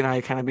Mike and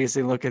I kind of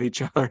basically look at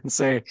each other and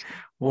say,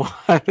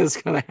 what is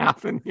going to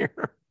happen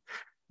here?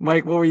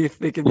 Mike, what were you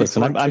thinking?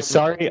 Listen, I'm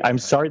sorry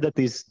that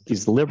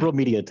these liberal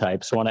media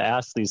types want to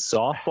ask these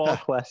softball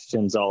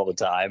questions all the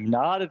time,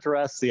 not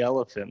address the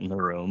elephant in the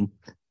room,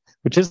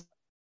 which is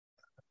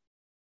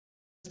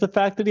the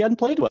fact that he hadn't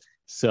played well.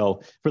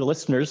 So for the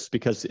listeners,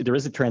 because there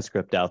is a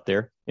transcript out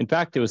there, in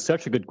fact, it was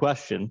such a good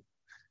question,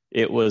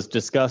 it was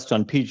discussed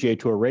on PGA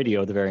Tour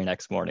radio the very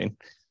next morning.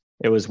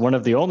 It was one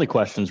of the only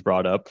questions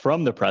brought up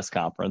from the press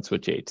conference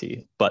with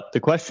JT, but the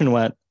question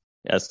went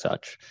as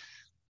such: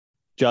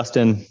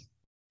 Justin,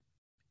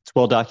 it's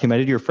well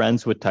documented you're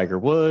friends with Tiger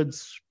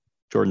Woods,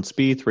 Jordan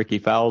Spieth, Ricky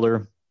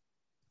Fowler,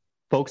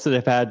 folks that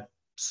have had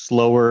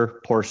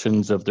slower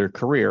portions of their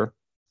career.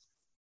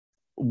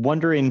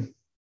 Wondering,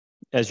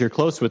 as you're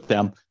close with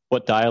them,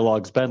 what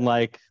dialogue's been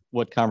like,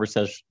 what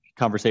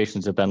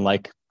conversations have been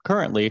like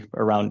currently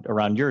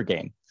around your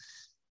game.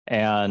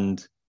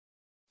 And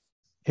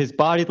his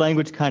body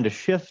language kind of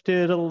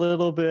shifted a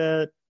little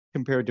bit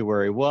compared to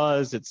where he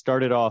was. It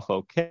started off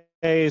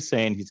okay,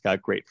 saying he's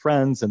got great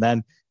friends, and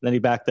then he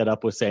backed that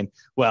up with saying,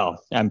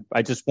 well,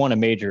 I just won a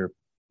major,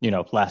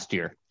 last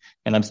year,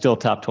 and I'm still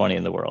top 20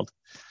 in the world.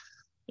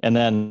 And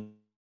then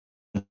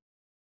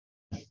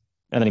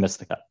he missed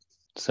the cut.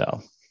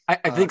 So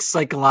I think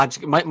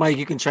psychologically, Mike,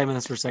 you can chime in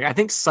this for a second. I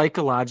think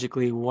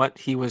psychologically what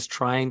he was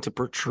trying to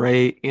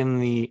portray in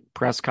the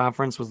press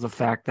conference was the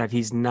fact that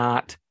he's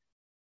not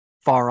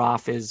far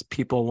off as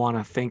people want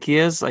to think he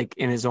is,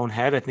 in his own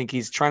head. I think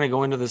he's trying to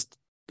go into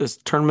this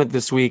tournament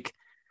this week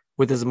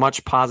with as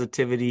much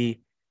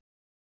positivity,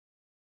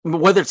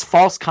 whether it's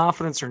false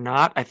confidence or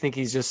not. I think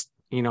he's just,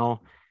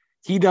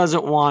 he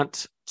doesn't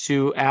want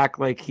to act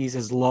like he's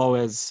as low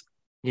as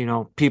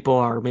people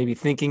are maybe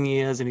thinking he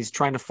is, and he's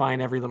trying to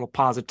find every little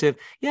positive.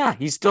 Yeah,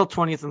 he's still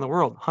 20th in the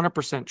world,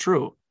 100%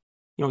 true.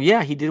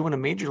 Yeah, he did win a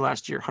major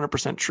last year,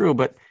 100% true.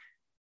 But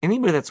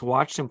anybody that's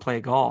watched him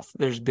play golf,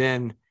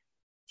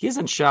 he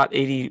hasn't shot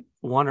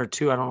 81 or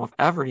 2. I don't know if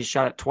ever he's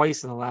shot it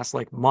twice in the last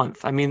like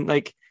month. I mean,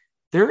 like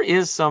there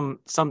is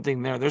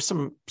something there. There's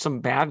some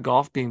bad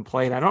golf being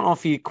played. I don't know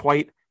if he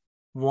quite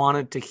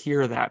wanted to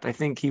hear that. I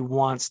think he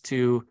wanted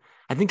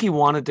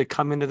to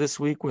come into this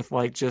week with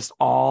like just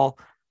all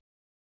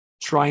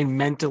trying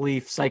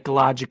mentally,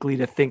 psychologically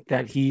to think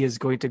that he is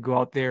going to go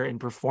out there and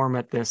perform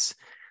at this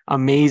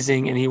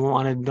amazing. And he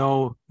wanted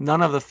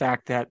none of the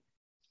fact that,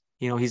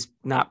 he's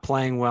not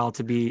playing well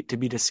to be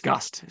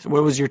discussed. So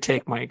what was your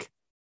take, Mike?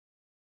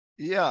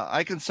 Yeah,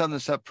 I can sum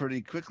this up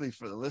pretty quickly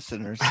for the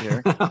listeners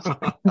here.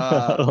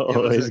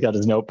 He's got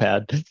his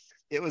notepad.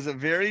 It was a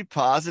very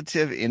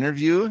positive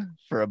interview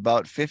for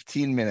about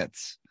 15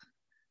 minutes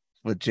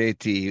with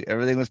JT.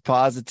 Everything was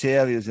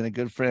positive. He was a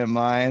good friend of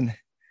mine.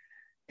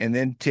 And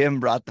then Tim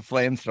brought the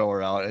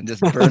flamethrower out and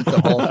just burnt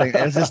the whole thing.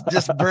 It was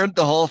just burnt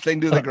the whole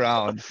thing to the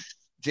ground.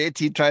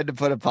 JT tried to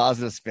put a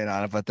positive spin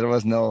on it, but there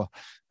was no,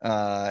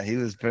 he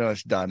was pretty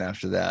much done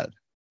after that.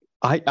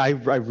 I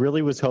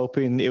really was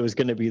hoping it was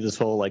going to be this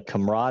whole like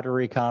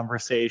camaraderie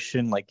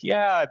conversation. Like,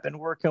 yeah, I've been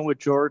working with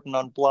Jordan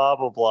on blah,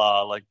 blah,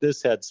 blah, like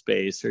this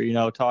headspace,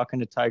 or,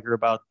 talking to Tiger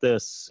about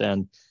this.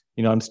 And,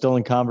 I'm still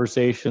in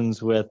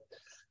conversations with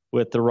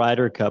the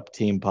Ryder Cup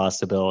team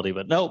possibility,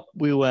 but nope,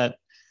 we went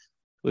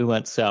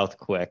south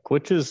quick,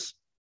 which is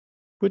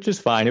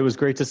fine. It was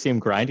great to see him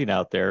grinding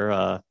out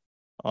there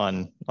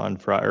on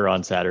Friday or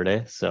on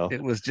Saturday. So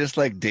it was just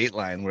like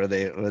Dateline where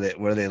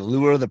they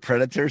lure the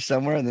predator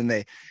somewhere and then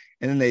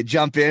they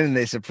jump in and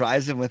they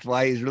surprise him with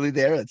why he's really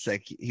there. It's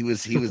like he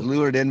was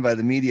lured in by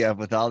the media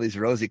with all these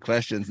rosy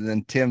questions, and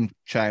then Tim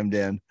chimed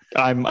in.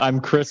 I'm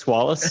Chris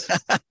Wallace.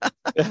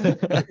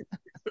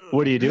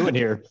 What are you doing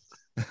here?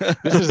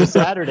 This is a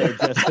Saturday,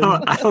 Justin.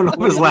 I don't know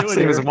if his last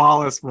name is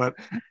Wallace, but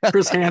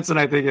Chris Hansen,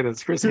 I think it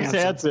is. Chris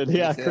Hansen.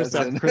 Yeah, Chris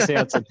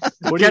Hansen.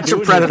 What Catch are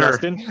you a predator.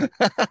 Here,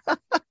 Justin?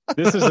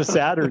 This is a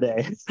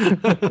Saturday.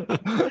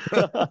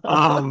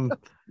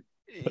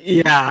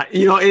 Yeah,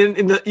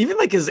 in even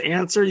like his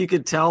answer, you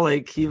could tell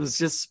like he was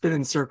just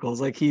spinning circles.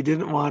 Like he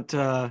didn't want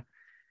to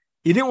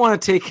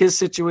take his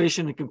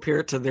situation and compare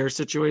it to their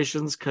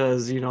situations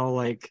because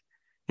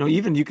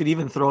even you could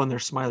even throw in there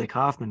Smiley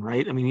Kaufman,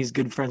 right? I mean, he's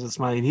good friends with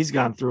Smiley, and he's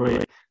gone through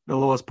it. The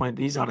lowest point,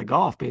 he's out of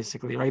golf,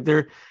 basically, right?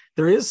 There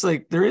is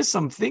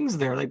some things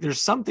there. Like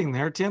there's something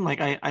there, Tim. Like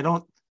I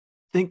don't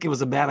think it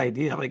was a bad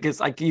idea. Like it's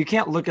like you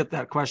can't look at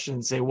that question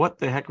and say, what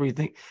the heck were you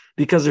think?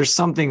 Because there's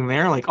something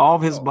there. Like all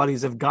of his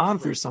buddies have gone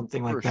through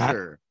something like that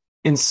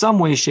in some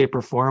way, shape,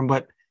 or form.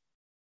 But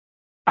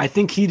I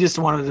think he just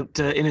wanted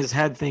to in his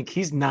head think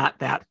he's not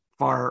that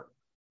far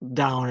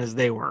down as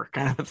they were,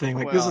 kind of thing.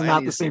 Like this is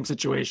not the same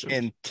situation.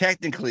 And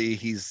technically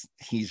he's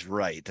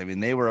right. I mean,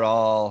 they were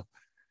all,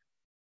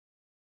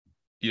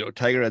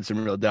 Tiger had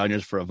some real down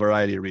years for a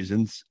variety of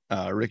reasons.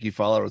 Ricky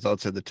Fowler was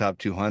outside the top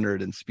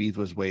 200 and Spieth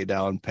was way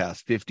down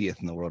past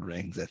 50th in the world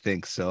rankings, I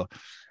think. So,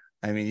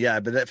 I mean, yeah,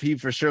 but he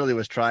for surely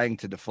was trying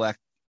to deflect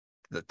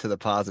to the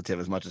positive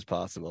as much as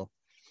possible.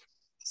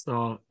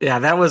 So yeah,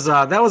 that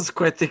was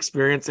quite the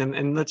experience.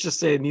 And let's just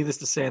say, needless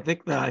to say, I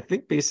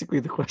think basically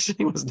the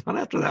questioning was done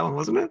after that one,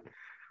 wasn't it?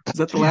 Was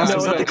that the last?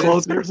 Was that the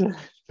closer?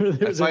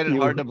 I find it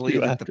hard to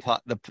believe that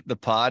the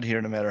pod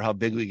here, no matter how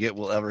big we get,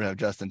 will ever have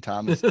Justin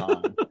Thomas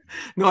on.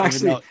 No,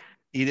 actually,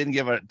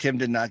 Tim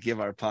did not give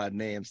our pod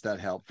names. That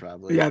helped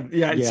probably. Yeah.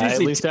 It's at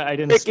usually least I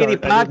didn't pick any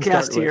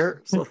podcast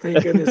here. So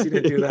thank goodness he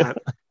didn't do that.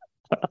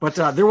 But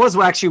there was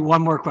actually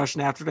one more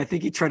question after it. I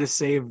think he tried to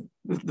save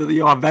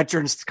the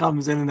veterans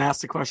comes in and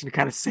asks the question to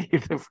kind of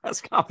save the press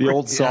conference. The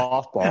old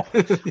softball.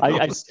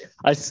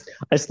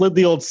 I slid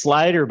the old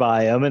slider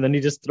by him, and then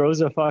he just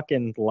throws a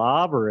fucking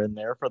lobber in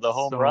there for the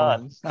home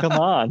run. Come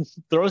on,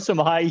 throw some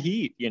high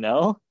heat,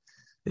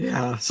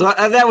 Yeah. So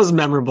that was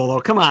memorable,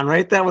 though. Come on,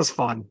 right? That was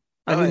fun.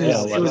 I mean,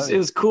 it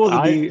was cool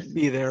to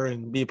be there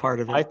and be part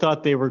of it. I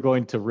thought they were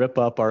going to rip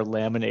up our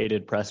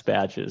laminated press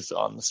badges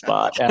on the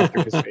spot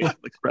after his facial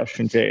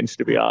expression changed,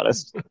 to be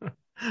honest.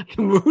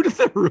 He moved to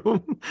the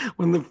room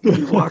when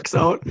he walks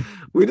out.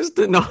 We just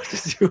didn't know what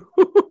to do.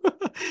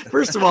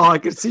 First of all, I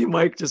could see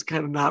Mike just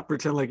kind of not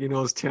pretend like he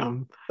knows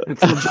Tim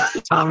until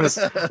Justin Thomas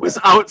was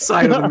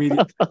outside of the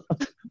media.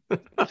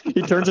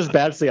 He turns his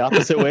badge the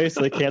opposite way so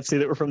they can't see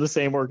that we're from the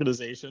same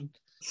organization.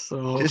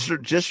 So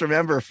just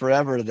remember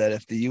forever that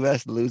if the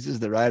U.S. loses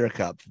the Ryder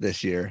Cup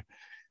this year,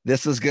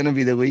 this was going to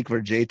be the week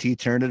where JT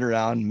turned it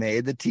around,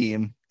 made the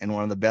team, and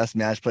one of the best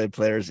match play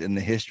players in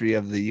the history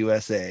of the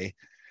USA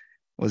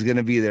was going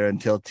to be there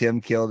until Tim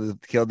killed the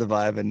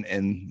vibe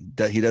and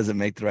he doesn't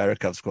make the Ryder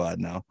Cup squad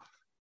now.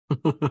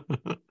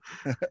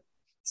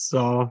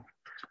 So,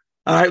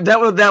 all right,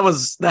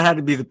 that had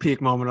to be the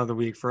peak moment of the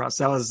week for us.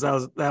 That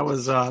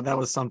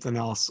was something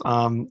else.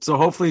 So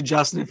hopefully,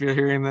 Justin, if you're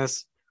hearing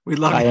this, we'd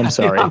love. I am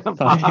sorry.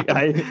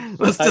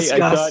 Let's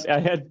discuss. I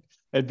had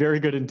very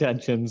good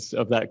intentions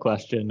of that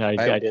question.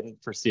 I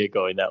didn't foresee it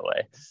going that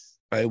way.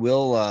 I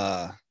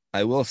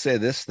will say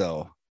this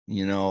though,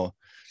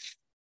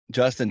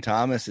 Justin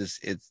Thomas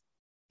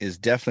is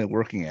definitely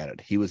working at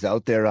it. He was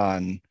out there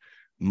on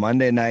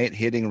Monday night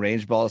hitting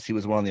range balls. He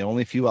was one of the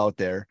only few out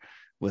there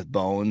with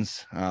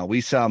Bones.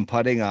 We saw him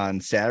putting on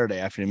Saturday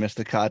after he missed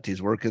the cut.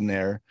 He's working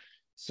there.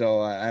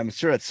 So I'm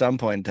sure at some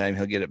point in time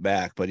he'll get it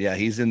back. But yeah,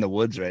 he's in the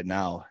woods right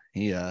now.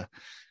 He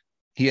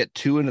hit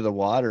 2 into the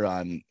water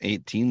on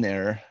 18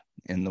 there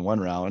in the one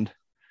round.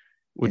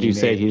 Would you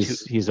say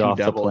he's off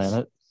the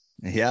planet?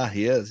 Yeah,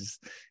 he is.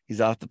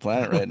 He's off the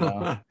planet right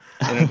now.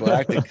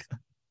 Intergalactic.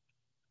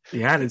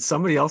 Yeah, did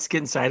somebody else get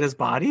inside his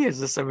body? Is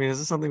this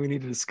something we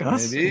need to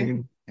discuss?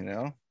 Maybe,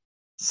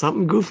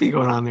 something goofy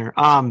going on there.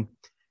 I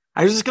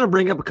was just going to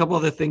bring up a couple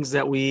other things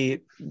that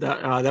we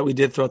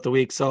did throughout the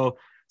week. So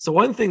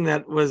one thing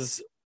that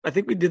was, I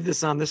think we did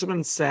this one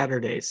on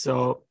Saturday.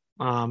 So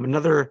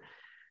another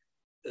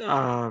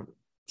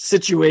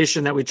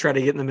situation that we try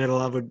to get in the middle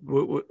of,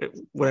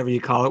 whatever you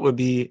call it, would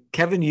be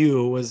Kevin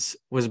Yu was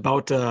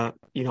about to,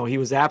 he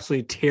was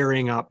absolutely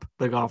tearing up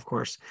the golf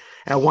course.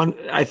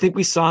 I think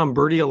we saw him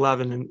birdie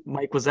 11, and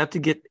Mike, was that to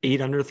get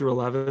 8 under through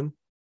 11?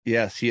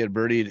 Yes, he had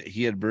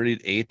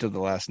birdied 8 of the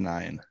last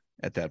 9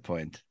 at that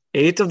point.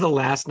 8 of the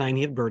last 9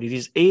 he had birdied.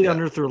 He's 8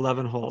 under through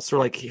 11 holes. So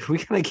we're like, we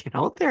gotta get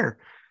out there.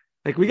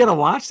 Like, we gotta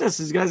watch this.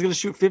 This guy's gonna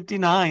shoot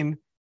 59,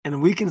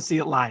 and we can see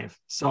it live.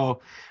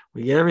 So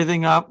we get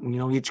everything up,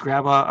 we each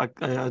grab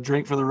a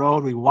drink for the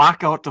road. We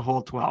walk out to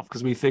hole 12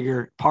 because we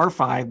figure par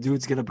 5,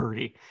 dudes get a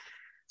birdie.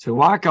 So we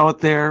walk out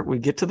there, we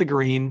get to the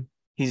green.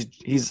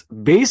 He's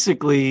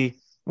basically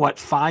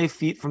 5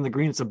 feet from the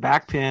green. It's a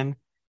back pin.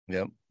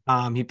 Yep.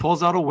 He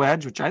pulls out a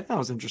wedge, which I thought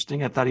was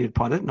interesting. I thought he would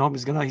putt it. No,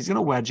 he's gonna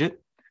wedge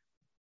it.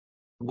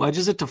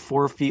 Wedges it to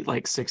 4 feet,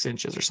 like 6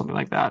 inches or something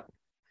like that.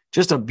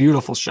 Just a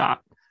beautiful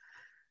shot.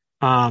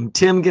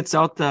 Tim gets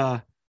out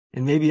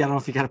and maybe, I don't know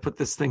if you got to put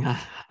this thing on,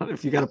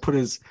 if you got to put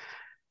his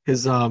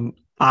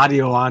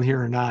audio on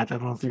here or not. I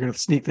don't know if you're going to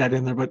sneak that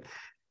in there, but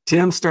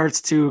Tim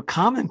starts to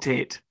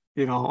commentate,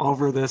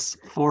 over this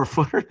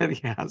 4-footer that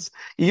he has.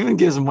 He even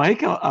gives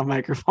Mike a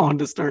microphone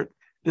to start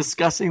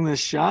discussing this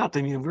shot.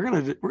 I mean, we're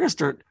going to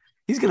start,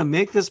 he's going to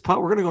make this putt.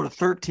 We're going to go to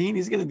 13.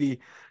 He's going to be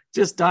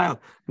just dialed.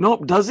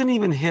 Nope. Doesn't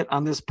even hit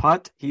on this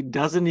putt. He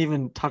doesn't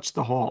even touch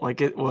the hole.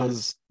 Like, it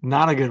was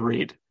not a good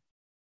read.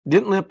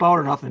 Didn't lip out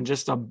or nothing.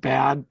 Just a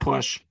bad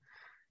push.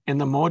 And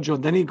the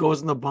mojo, then he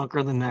goes in the bunker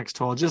in the next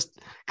hole, just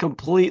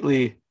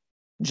completely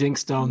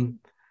jinxed him.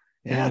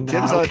 Yeah, and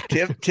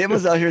Tim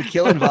was out here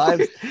killing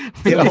vibes.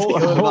 Tim was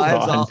killing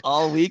vibes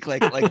all week,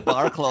 like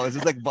bar close.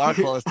 It's like bar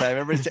close time.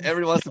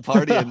 Everybody wants to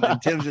party, and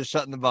Tim's just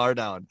shutting the bar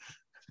down.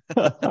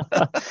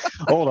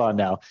 Hold on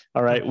now.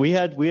 All right, we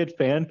had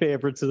fan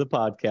favorites of the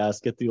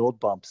podcast get the old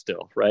bump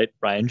still, right?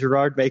 Ryan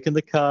Gerard making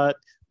the cut.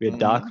 We had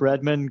Doc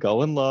Redman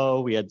going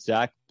low. We had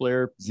Zach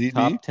Blair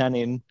top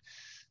 10ing.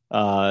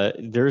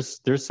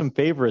 There's some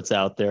favorites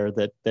out there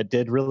that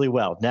did really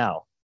well.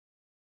 Now,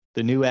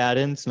 the new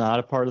add-ins,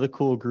 not a part of the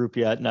cool group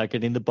yet, not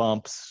getting the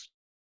bumps.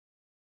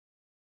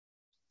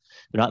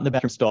 They're not in the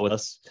bathroom stall with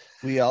us.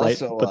 We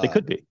also, right? But they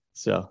could be.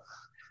 So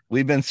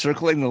we've been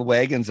circling the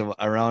wagons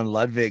around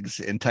Ludwig's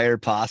entire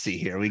posse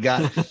here.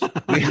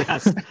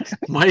 Yes.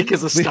 Mike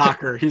is a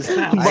stalker. He's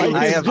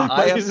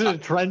Mike is in a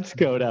trench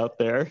coat out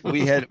there.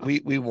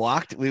 We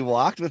walked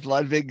with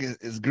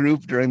Ludwig's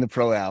group during the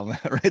pro-am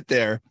right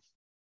there.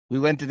 We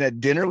went and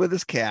had dinner with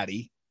his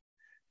caddy,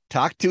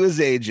 talked to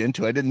his agent,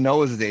 who I didn't know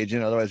was his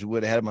agent. Otherwise, we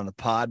would have had him on the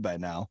pod by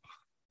now.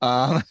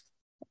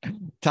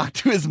 Talked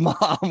to his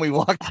mom. We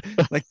walked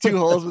like 2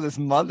 holes with his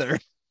mother.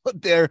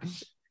 But there,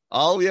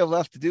 all we have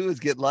left to do is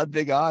get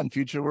Ludwig on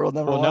future world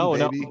number 1,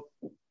 baby.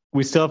 No.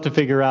 We still have to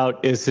figure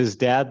out, is his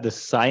dad the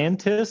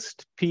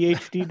scientist,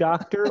 PhD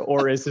doctor,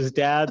 or is his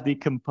dad the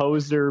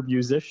composer,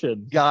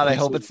 musician? God, I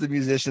hope it's the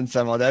musician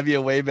somehow. That'd be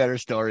a way better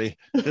story.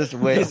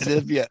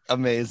 It'd be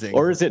amazing.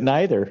 Or is it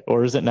neither?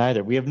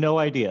 We have no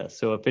idea.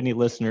 So if any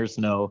listeners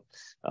know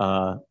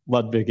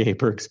Ludwig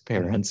Aberg's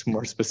parents,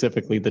 more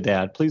specifically the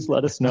dad, please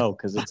let us know,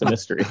 because it's a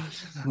mystery.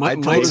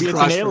 Mike's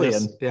crush for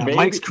this. Yeah,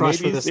 Mike's crush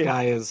for this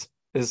guy is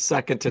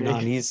second to none.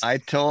 He's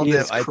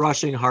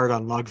crushing hard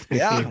on Ludwig.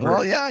 Yeah,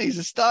 well, yeah, he's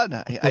a stud.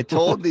 I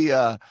told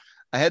I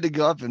had to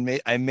go up and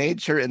I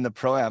made sure in the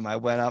pro-am I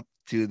went up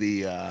to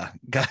the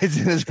guys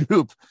in his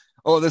group.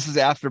 Oh, this is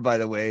after, by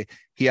the way,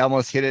 he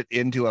almost hit it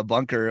into a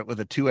bunker with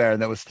a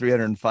 2-iron that was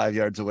 305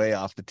 yards away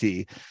off the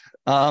tee.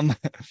 I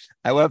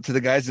went up to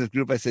the guys in his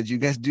group. I said, "You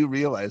guys do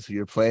realize who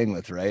you're playing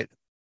with, right?"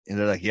 And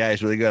they're like, "Yeah,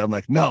 he's really good." I'm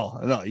like,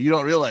 No, you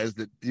don't realize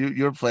that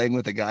you're playing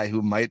with a guy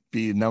who might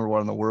be number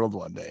 1 in the world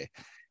one day.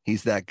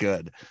 He's that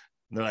good."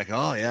 And they're like,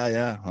 "Oh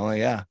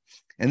yeah."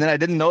 And then I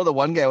didn't know the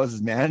one guy was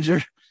his manager.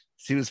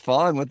 So he was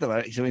following with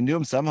him. So we knew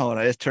him somehow. And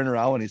I just turned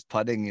around when he's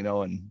putting,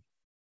 and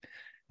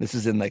this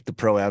is in like the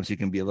pro-am, so you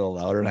can be a little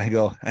louder. And I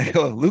go,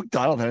 "Luke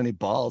Donald had any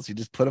balls? You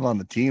just put him on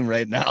the team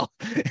right now."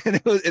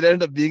 And it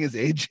ended up being his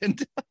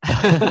agent.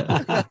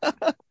 Yeah.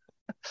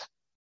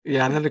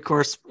 And then of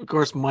course,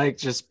 Mike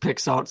just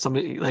picks out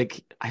somebody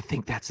like, I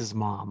think that's his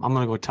mom. I'm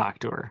going to go talk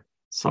to her.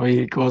 So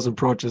he goes,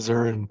 approaches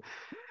her, and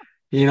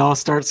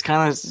starts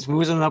kind of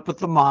smoozing up with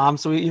the mom.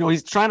 So,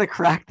 he's trying to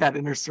crack that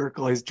inner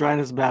circle. He's trying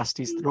his best.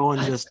 He's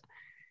throwing just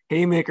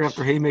haymaker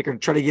after haymaker to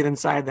try to get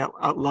inside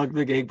that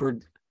Ludwig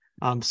Egbert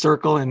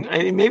circle. And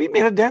maybe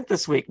made a dent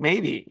this week.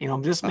 Maybe,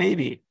 just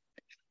maybe.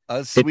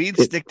 Us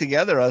Swedes stick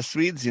together. Us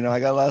Swedes, I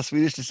got a lot of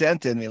Swedish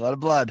descent in me, a lot of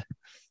blood.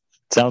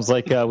 Sounds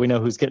like we know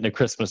who's getting a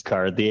Christmas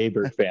card, the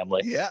Ebert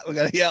family. Yeah,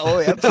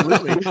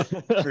 absolutely.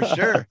 For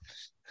sure.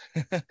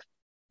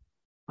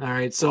 All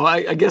right, so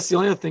I guess the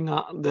only other thing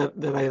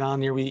that I had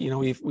on here,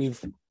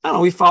 we've I don't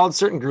know, we followed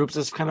certain groups.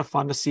 It's kind of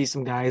fun to see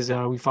some guys.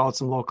 We followed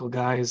some local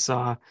guys.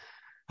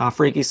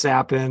 Frankie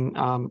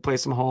Sappin played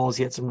some holes.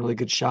 He had some really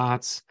good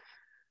shots.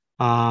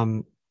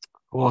 Who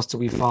else did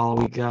we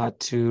follow?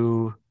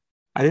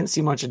 I didn't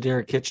see much of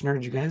Derek Kitchener.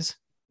 Did you guys?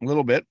 A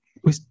little bit.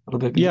 A little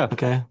bit. Yeah.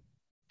 Okay.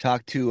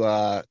 Talked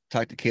to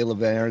Caleb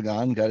Van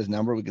Aragon, got his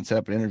number. We can set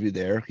up an interview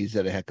there. He's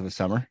had a heck of a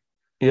summer.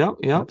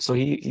 Yep. So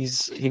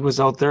he was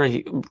out there.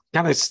 He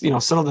kind of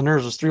settled the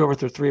nerves. Was 3 over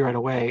through 3 right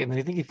away, and then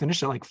I think he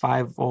finished at like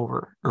 5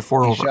 over or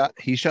 4 over.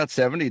 He shot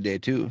 70 day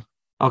too.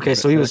 Okay,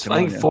 so he was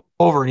I think 4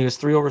 over, and he was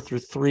 3 over through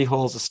 3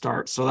 holes to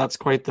start. So that's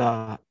quite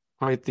the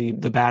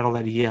battle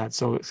that he had.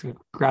 So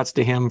congrats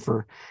to him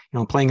for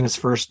playing in his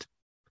first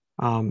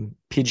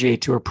PGA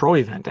Tour Pro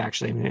event,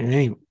 actually,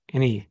 in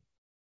any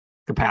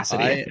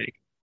capacity. I think.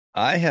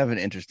 I have an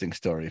interesting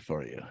story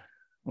for you.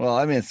 Well,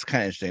 I mean, it's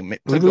kind of interesting.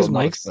 Did we lose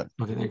mics?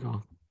 Okay, there you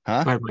go.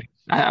 Huh?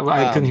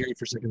 I couldn't hear you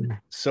for a second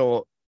there.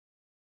 So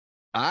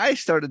I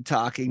started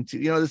talking to,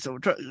 we're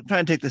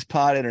trying to take this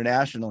pod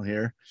international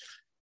here.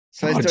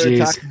 So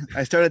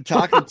I started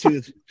talking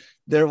to,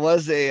 there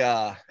was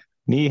a,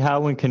 Ni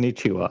hao and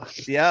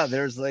konnichiwa. Yeah,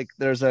 there's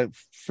a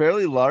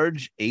fairly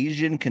large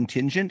Asian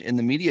contingent in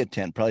the media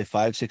tent, probably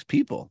 5-6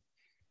 people.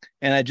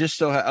 And I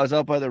was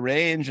out by the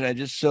range, and I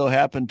just so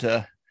happened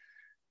to,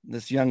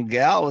 this young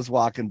gal was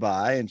walking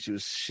by, and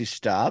she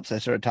stops. I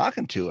started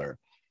talking to her,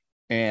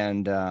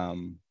 and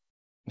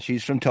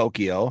she's from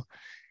Tokyo.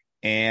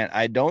 And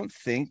I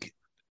think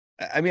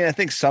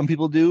some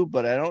people do,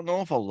 but I don't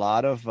know if a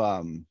lot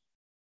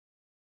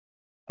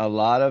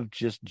of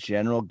just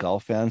general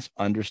golf fans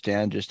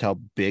understand just how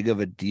big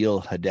of a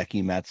deal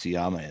Hideki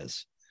Matsuyama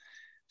is.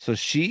 So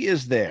she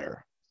is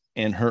there,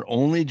 and her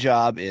only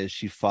job is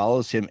she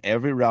follows him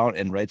every round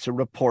and writes a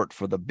report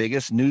for the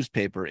biggest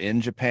newspaper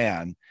in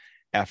Japan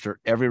after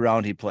every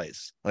round he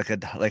plays,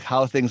 like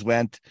how things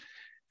went.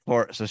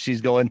 So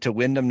she's going to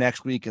Wyndham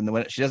next week,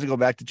 and she doesn't go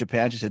back to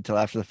Japan, she said, until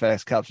after the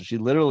FedEx Cup. So she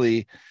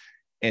literally,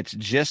 it's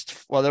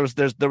just, well,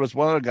 there was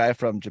one other guy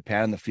from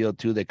Japan in the field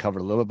too. They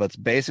covered a little bit, but it's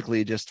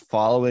basically just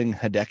following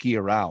Hideki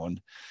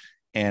around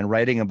and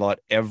writing about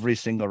every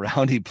single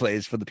round he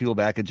plays for the people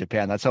back in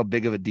Japan. That's how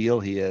big of a deal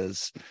he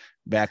is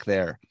back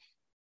there.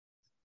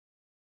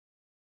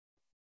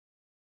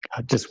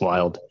 Just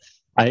wild.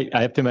 I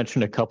have to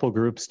mention a couple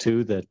groups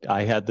too that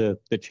I had the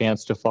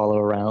chance to follow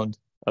around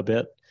a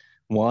bit.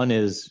 One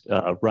is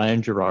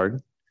Ryan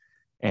Gerard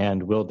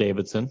and Will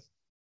Davidson,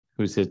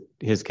 who's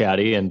his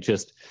caddy, and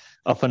just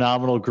a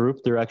phenomenal group.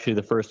 They're actually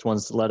the first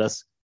ones to let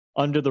us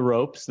under the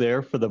ropes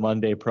there for the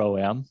Monday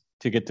Pro-Am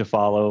to get to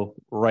follow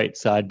right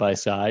side by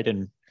side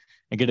and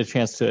get a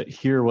chance to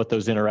hear what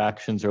those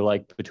interactions are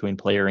like between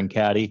player and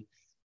caddy,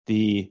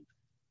 the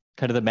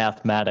kind of the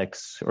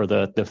mathematics or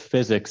the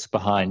physics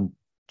behind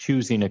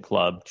choosing a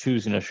club,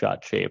 choosing a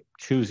shot shape,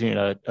 choosing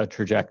a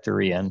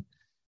trajectory, and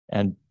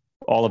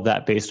all of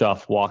that based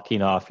off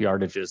walking off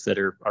yardages that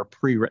are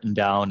pre-written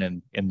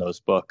down in those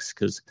books.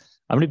 Because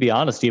I'm going to be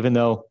honest, even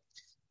though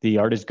the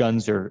yardage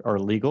guns are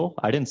legal,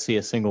 I didn't see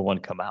a single one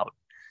come out.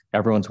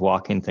 Everyone's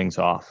walking things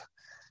off.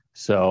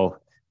 So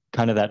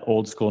kind of that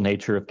old school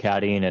nature of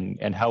caddying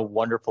and how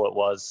wonderful it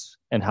was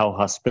and how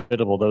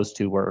hospitable those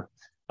two were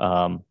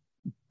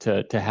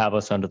to have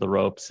us under the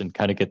ropes and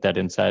kind of get that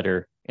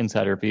insider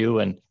view.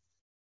 And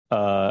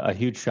a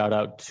huge shout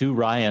out to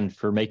Ryan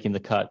for making the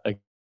cut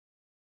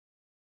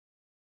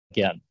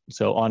again.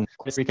 So on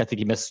this week, I think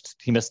he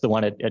missed the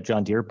one at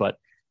John Deere, but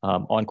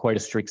on quite a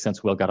streak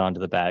since Will got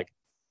onto the bag.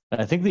 And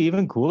I think the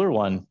even cooler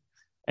one,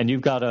 and you've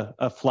got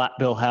a flat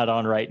bill hat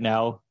on right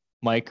now,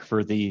 Mike,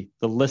 for the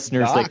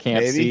listeners that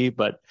can't see,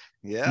 but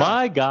yeah.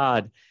 My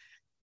God,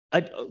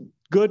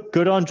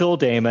 good on Joel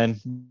Damon.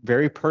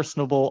 Very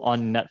personable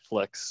on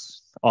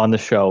Netflix on the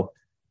show.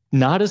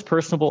 Not as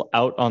personable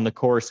out on the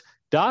course.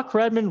 Doc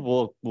Redmond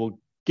will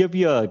give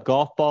you a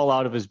golf ball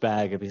out of his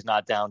bag if he's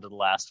not down to the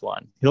last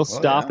one. He'll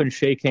stop and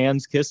shake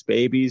hands, kiss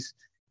babies,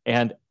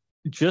 and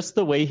just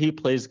the way he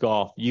plays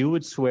golf, you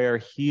would swear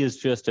he is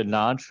just a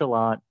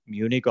nonchalant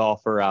Muni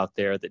golfer out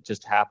there that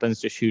just happens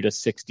to shoot a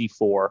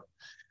 64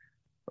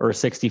 or a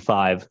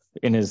 65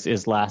 in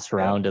his last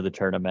round of the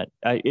tournament.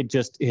 It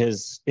just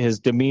his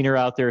demeanor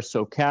out there is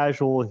so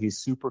casual. He's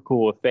super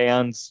cool with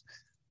fans.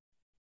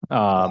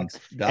 That's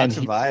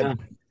a vibe.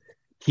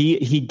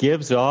 He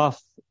gives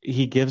off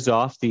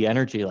the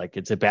energy like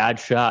it's a bad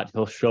shot.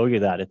 He'll show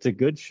you that. It's a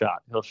good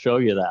shot. He'll show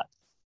you that.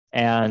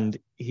 And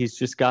he's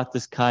just got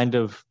this kind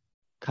of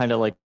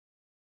like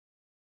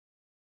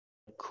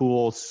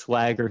cool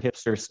swagger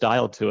hipster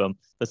style to him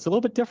that's a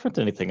little bit different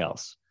than anything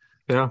else.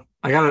 Yeah.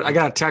 I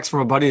got a text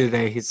from a buddy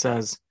today. He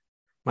says,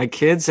 my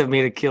kids have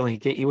made a killing.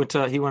 He went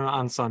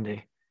on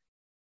Sunday.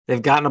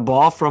 They've gotten a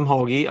ball from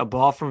Hoagie, a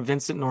ball from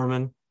Vincent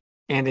Norman,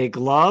 and a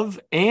glove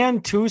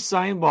and 2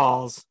 signed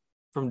balls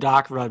from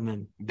Doc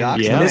Rudman.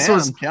 Doc's and this man,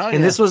 was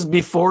this was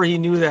before he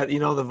knew that, the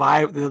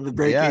vibe, the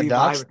break 80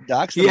 vibe.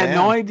 Doc's he had man.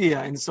 no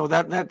idea. And so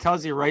that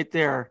tells you right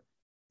there,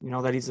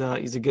 that he's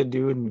a good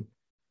dude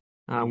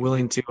and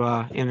willing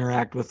to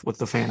interact with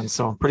the fans.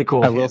 So pretty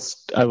cool. I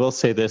will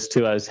say this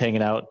too. I was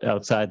hanging out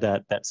outside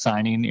that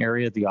signing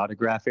area, the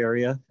autograph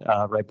area,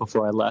 right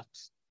before I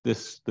left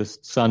this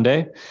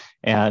Sunday,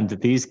 and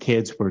these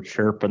kids were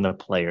chirping the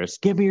players,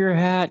 give me your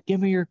hat,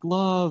 give me your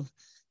glove,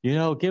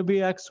 give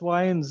me X,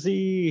 Y, and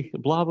Z,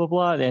 blah blah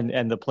blah.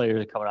 And the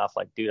players are coming off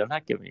like, dude, I'm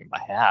not giving you my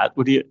hat.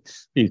 Are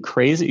you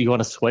crazy? You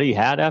want a sweaty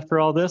hat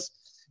after all this?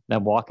 And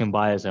I'm walking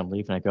by as I'm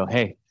leaving. I go,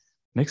 hey,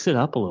 mix it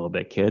up a little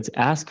bit, kids.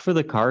 Ask for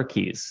the car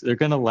keys. They're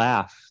gonna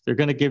laugh. They're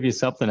gonna give you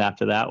something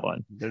after that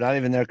one. They're not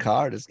even their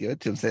car. Just give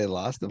it to them. Say they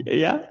lost them.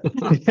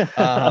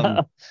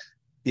 Yeah.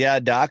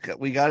 Yeah, Doc,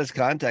 we got his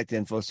contact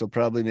info, so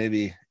probably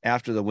maybe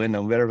after the win,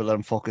 we better let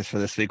him focus for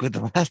this week with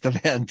the last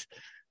event.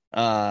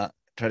 Try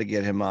to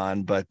get him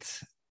on.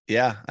 But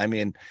yeah, I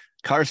mean,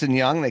 Carson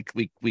Young,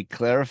 we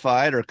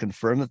clarified or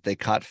confirmed that they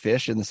caught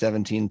fish in the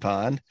 17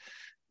 pond.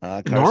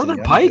 Northern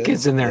Young pike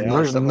is in there. Yeah,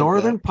 There's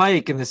northern like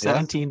pike in the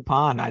 17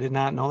 pond. I did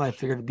not know that. I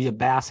figured it'd be a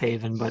bass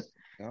haven, but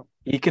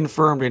he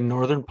confirmed a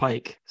northern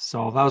pike.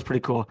 So that was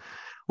pretty cool.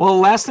 Well,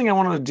 the last thing I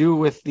wanted to do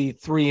with the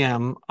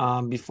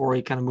 3M before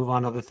we kind of move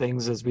on to other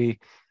things as we,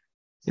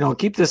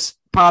 keep this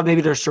pod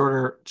maybe they're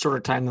shorter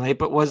time than late,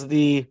 but was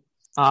the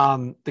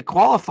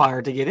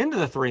qualifier to get into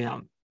the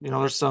 3M.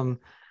 There's some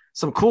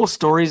cool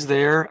stories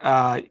there.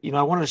 I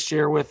want to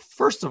share with,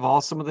 first of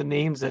all, some of the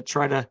names that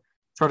try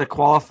to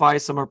qualify.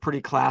 Some are pretty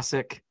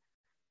classic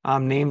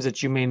names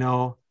that you may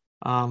know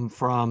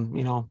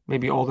from,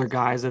 maybe older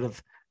guys that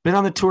have been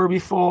on the tour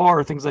before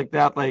or things like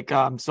that. Like,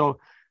 so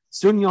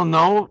soon you'll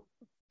know.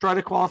 Try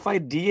to qualify.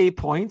 DA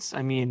Points.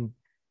 I mean,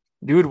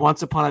 dude,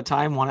 once upon a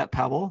time won at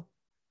Pebble.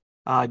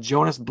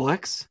 Jonas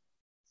Blix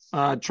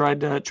tried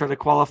to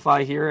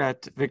qualify here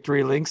at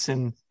Victory Links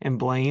in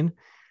Blaine.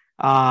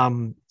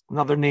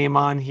 Another name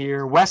on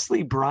here,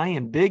 Wesley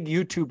Bryan, big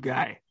YouTube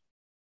guy.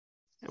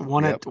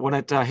 Won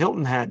at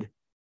Hilton Head.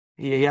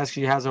 He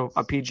actually has a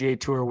PGA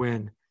Tour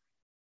win.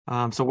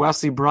 So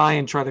Wesley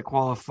Bryan tried to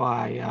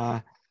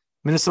qualify.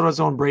 Minnesota's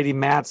own Brady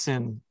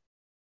Matson.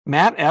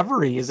 Matt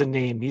Every is a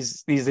name.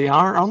 He's the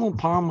Arnold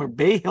Palmer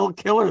Bay Hill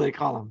Killer, they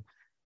call him.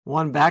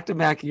 Won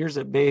back-to-back years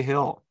at Bay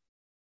Hill.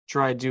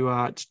 Tried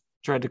to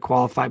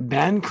qualify.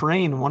 Ben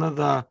Crane, one of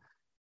the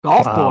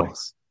golf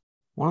boys.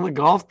 One of the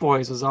golf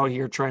boys was out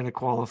here trying to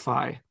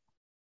qualify.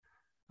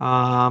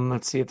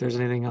 Let's see if there's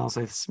anything else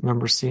I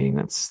remember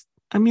seeing.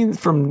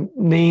 From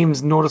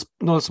names,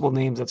 noticeable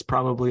names, that's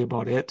probably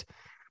about it.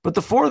 But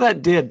the 4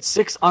 that did,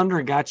 6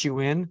 under got you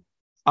in.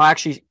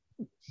 Actually,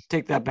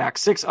 take that back.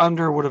 6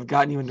 under would have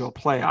gotten you into a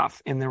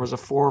playoff, and there was a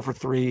 4 for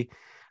 3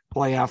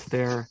 playoff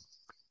there.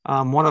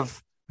 One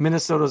of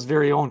Minnesota's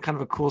very own, kind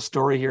of a cool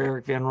story here.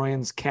 Eric Van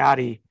Rooyen's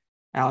caddy,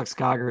 Alex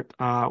Goggert,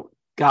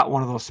 got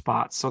one of those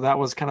spots. So that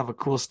was kind of a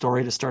cool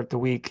story to start the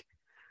week.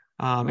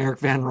 Eric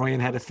Van Rooyen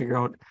had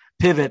to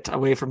pivot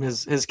away from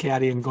his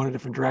caddy and go in a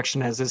different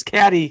direction as his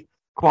caddy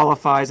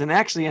qualifies and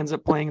actually ends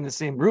up playing in the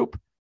same group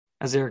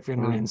as Eric Van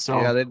Rooyen.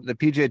 So yeah, the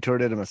PGA Tour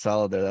did him a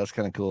solid there. That was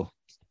kind of cool.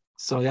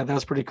 So yeah, that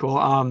was pretty cool.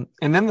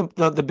 And then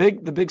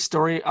the big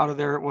story out of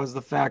there was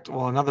the fact.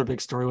 Well, another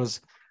big story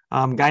was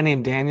a guy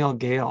named Daniel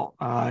Gale.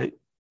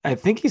 I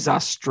think he's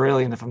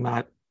Australian, if I'm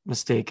not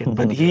mistaken,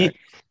 but he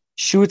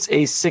shoots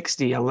a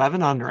 60,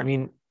 11 under. I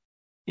mean,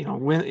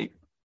 when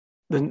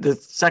the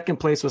second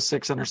place was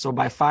 6 under, so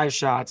by 5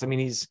 shots. I mean,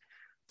 he's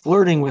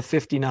flirting with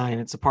 59.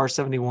 It's a par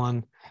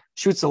 71.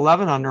 Shoots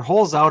 11 under.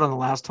 Holes out on the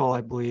last hole,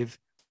 I believe,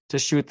 to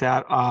shoot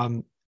that.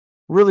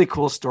 Really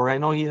cool story. I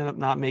know he ended up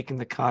not making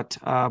the cut,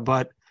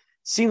 but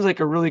seems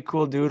like a really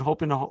cool dude.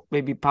 Hoping to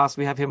maybe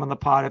possibly have him on the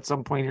pod at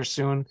some point here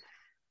soon.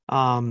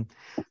 So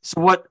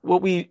what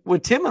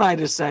Tim and I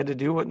decided to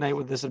do, what night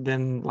would this have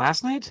been?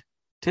 Last night,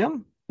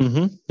 Tim?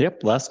 Mm-hmm.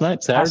 Yep, last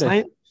night, Saturday. Last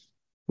night,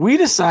 we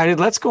decided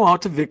let's go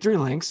out to Victory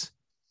Links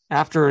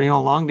after a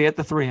long day at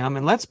the 3M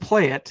and let's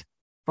play it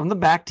from the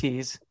back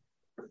tees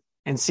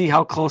and see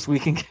how close we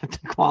can get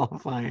to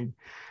qualifying.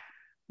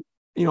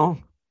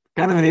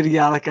 Kind of an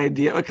idiotic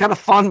idea, kind of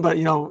fun, but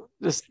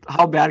just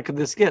how bad could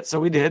this get? So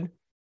we did.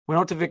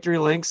 Went out to Victory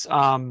Links,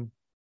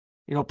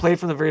 played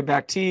from the very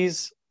back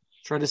tees,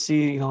 tried to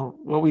see,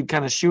 what we'd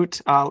kind of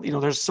shoot.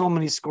 There's so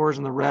many scores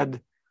in the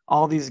red,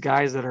 all these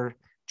guys that are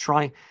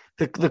trying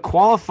the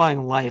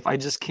qualifying life. I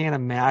just can't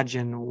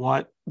imagine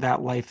what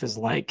that life is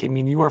like. I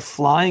mean, you are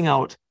flying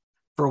out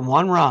for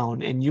one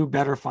round and you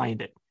better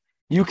find it.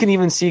 You can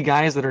even see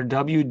guys that are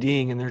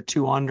WDing and they're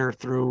 2 under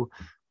through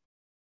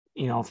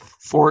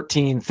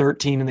 14,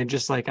 13, and they're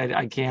just like,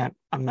 I can't,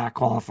 I'm not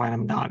qualified,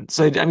 I'm done.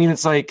 So, I mean,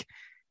 it's like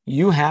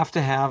you have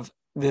to have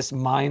this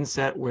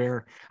mindset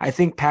where I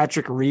think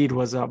Patrick Reed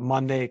was a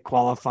Monday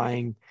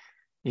qualifying,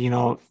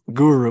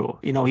 guru.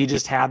 He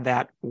just had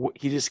that.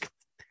 He just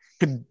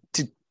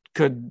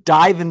could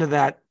dive into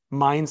that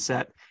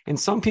mindset. And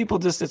some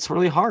people it's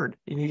really hard.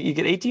 You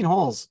get 18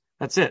 holes.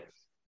 That's it.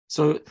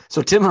 So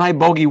Tim and I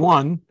bogey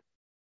one,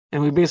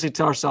 and we basically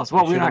tell ourselves,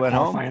 well, we're not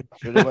qualifying.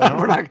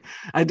 We're not.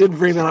 I did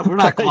bring that up. We're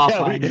not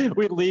qualifying. Yeah,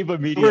 we leave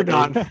immediately. We're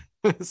done.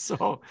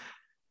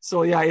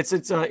 So yeah, it's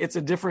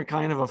a different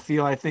kind of a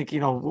feel. I think,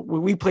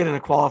 we played in a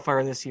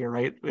qualifier this year,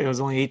 right? It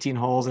was only 18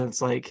 holes, and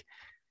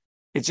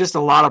it's just a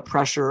lot of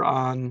pressure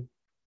on,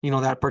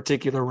 that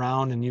particular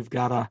round, and you've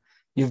got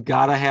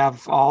to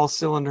have all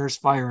cylinders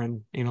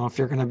firing, if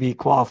you're going to be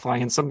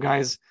qualifying. And some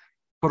guys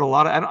put a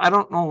lot of, I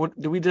don't know,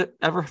 did we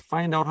ever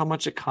find out how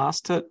much it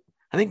cost to?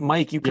 I think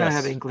Mike, you kind of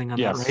had an inkling on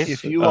that, right?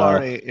 If you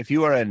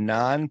are a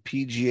non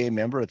PGA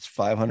member, it's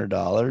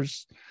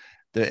 $500.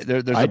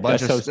 There's a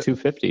bunch of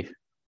 $250.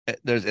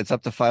 It's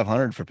up to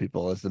 500 for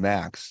people as the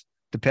max,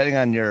 depending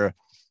on your.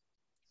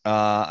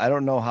 I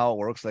don't know how it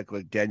works. Like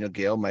Daniel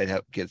Gale might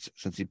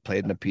since he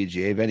played in a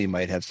PGA event, he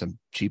might have some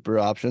cheaper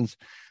options.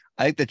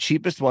 I think the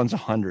cheapest one's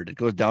 $100. It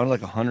goes down to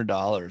like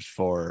 $100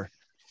 for.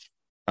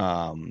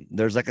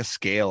 There's like a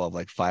scale of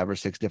like 5 or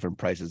 6 different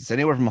prices. It's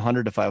anywhere from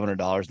 $100 to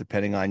 $500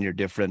 depending on your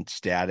different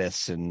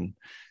status. And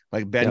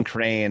like Ben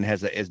Crane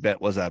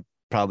was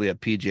probably a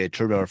PGA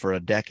Tour member for a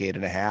decade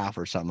and a half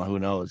or something. Who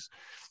knows?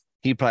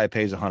 He probably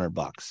pays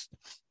 $100,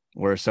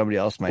 where somebody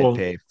else might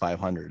pay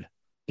 $500.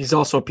 He's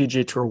also a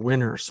PGA Tour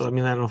winner, so I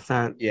mean, I don't know if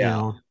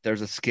that.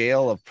 There's a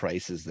scale of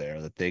prices there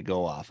that they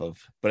go off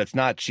of, but it's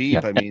not cheap.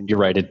 Yeah, I mean, you're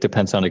right. It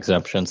depends on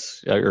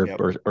exemptions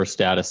or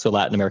status. So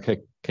Latin America,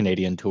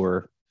 Canadian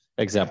Tour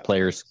exempt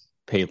players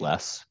pay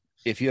less.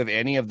 If you have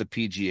any of the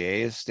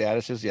PGA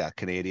statuses,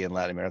 Canadian,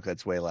 Latin America,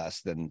 it's way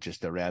less than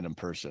just a random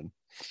person.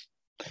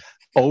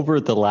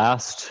 Over the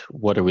last,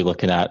 what are we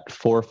looking at?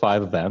 4 or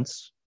 5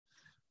 events.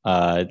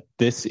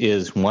 This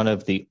is one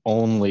of the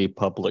only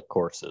public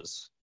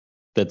courses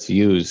that's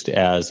used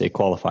as a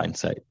qualifying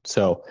site.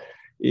 So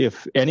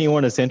if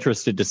anyone is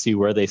interested to see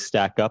where they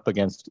stack up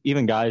against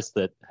even guys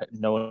that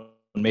no one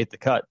made the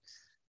cut,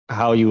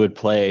 how you would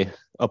play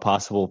a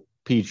possible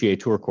PGA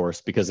Tour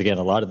course, because again,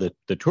 a lot of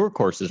the tour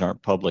courses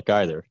aren't public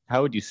either.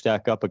 How would you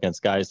stack up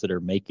against guys that are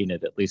making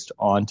it at least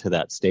onto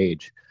that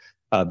stage?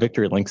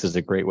 Victory Links is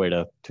a great way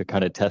to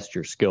kind of test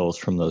your skills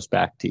from those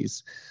back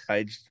tees.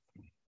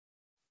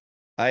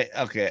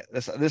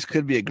 This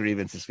could be a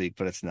grievance this week,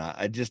 but it's not.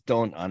 I just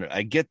don't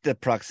I get the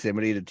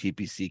proximity to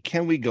TPC.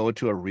 Can we go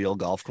to a real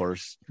golf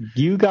course?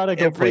 You got to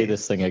go play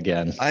this thing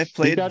again. I've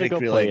played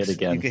Victory Links. It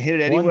again. You can hit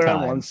it anywhere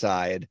on one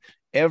side.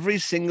 Every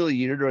single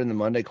year during the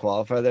Monday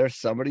qualifier there,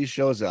 somebody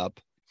shows up.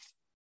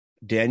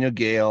 Daniel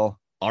Gale,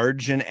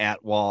 Arjun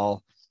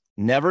Atwal,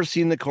 never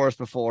seen the course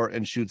before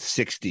and shoots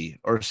 60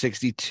 or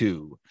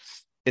 62.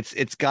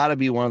 It's got to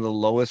be one of the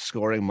lowest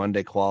scoring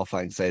Monday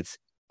qualifying sites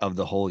of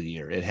the whole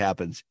year. It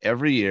happens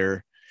every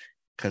year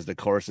because the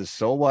course is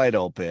so wide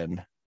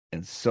open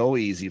and so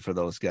easy for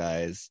those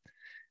guys.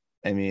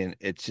 I mean,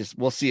 it's just,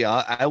 we'll see.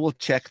 I will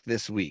check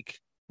this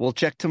week. We'll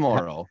check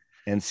tomorrow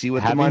and see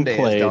what the Monday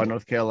is down in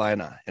North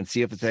Carolina and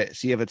see if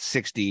it's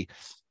 60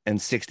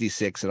 and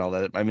 66 and all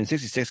that. I mean,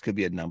 66 could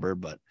be a number,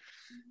 but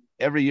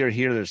every year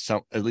here, there's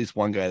at least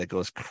one guy that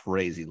goes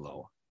crazy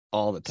low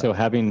all the time. So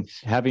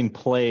having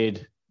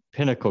played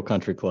Pinnacle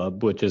Country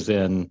Club, which is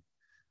in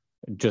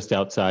just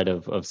outside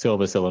of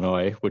Silvis,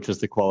 Illinois, which is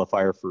the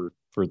qualifier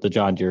for the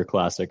John Deere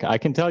Classic, I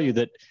can tell you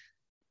that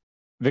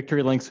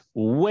Victory Link's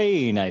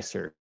way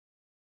nicer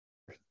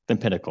than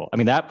Pinnacle. I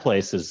mean, that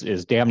place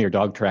is damn near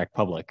dog track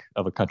public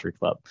of a country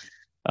club.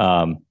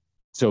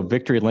 So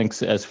Victory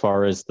Links, as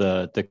far as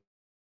the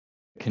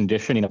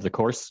conditioning of the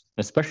course,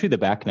 especially the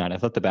back nine, I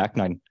thought the back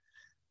nine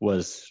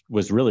was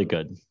really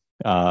good.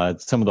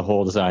 Some of the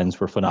hole designs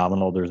were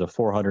phenomenal. There's a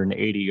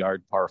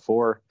 480-yard par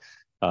 4.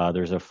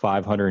 There's a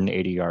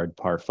 580-yard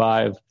par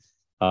 5.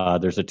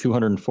 There's a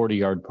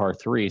 240-yard par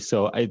 3.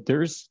 So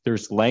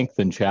there's length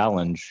and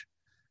challenge.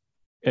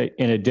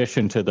 In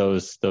addition to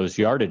those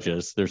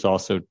yardages, there's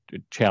also a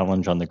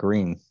challenge on the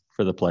green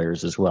for the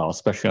players as well,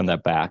 especially on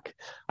that back.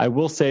 I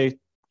will say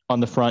on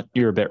the front,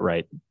 you're a bit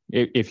right.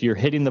 If you're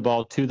hitting the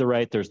ball to the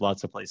right, there's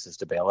lots of places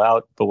to bail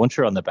out. But once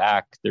you're on the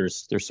back,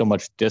 there's so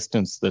much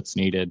distance that's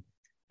needed,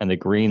 and the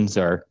greens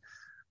are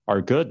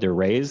good. They're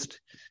raised.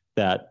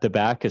 That the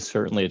back is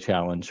certainly a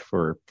challenge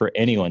for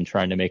anyone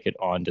trying to make it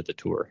onto the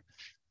tour.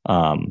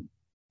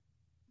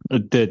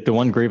 The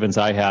one grievance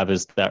I have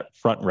is that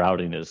front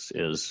routing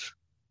is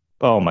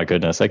oh my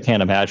goodness, I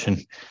can't imagine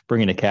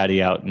bringing a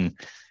caddy out and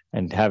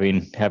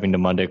having to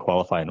Monday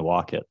qualify and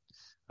walk it.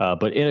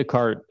 But in a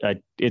cart,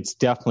 it's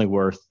definitely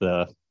worth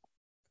the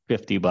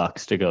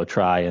 $50 to go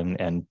try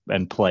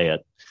and play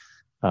it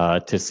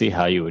to see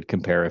how you would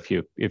compare if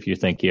you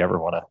think you ever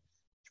want to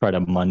try to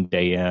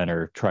Monday in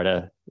or try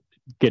to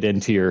get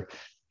into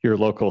your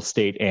local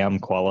state AM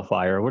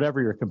qualifier or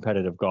whatever your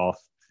competitive golf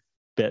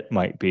bit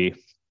might be,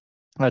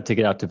 to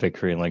get out to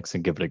Victory Links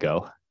and give it a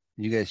go.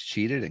 You guys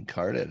cheated and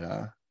carded,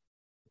 huh?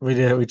 We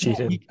did. We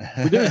cheated.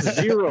 There was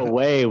zero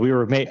way we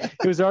were made.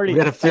 It was already. We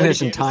got to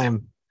finish in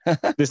time.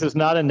 This is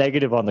not a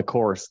negative on the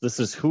course. This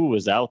is who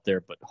was out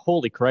there. But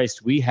holy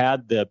Christ, we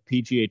had the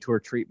PGA Tour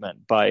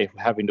treatment by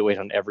having to wait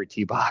on every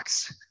tee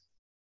box.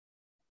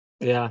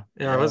 Yeah.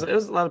 It was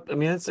a lot of, I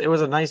mean, it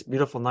was a nice,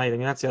 beautiful night. I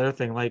mean, that's the other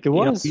thing. Like, It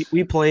was.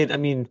 we played, I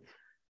mean,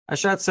 I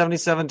shot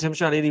 77, Tim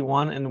shot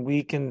 81, and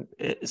we can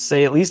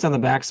say, at least on the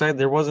backside,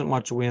 there wasn't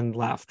much wind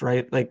left,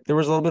 right? Like, there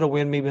was a little bit of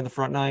wind maybe in the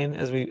front nine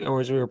as we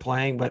were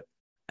playing, but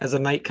as the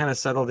night kind of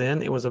settled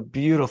in, it was a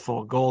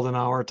beautiful golden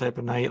hour type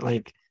of night.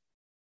 Like,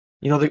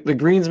 the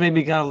greens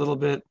maybe got a little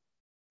bit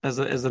as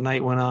the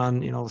night went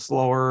on,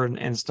 slower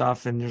and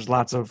stuff, and there's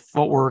lots of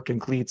footwork and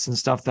cleats and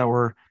stuff that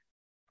were,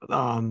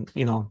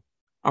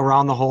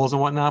 around the holes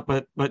and whatnot.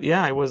 But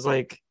yeah, it was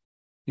like,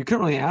 you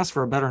couldn't really ask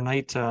for a better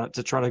night to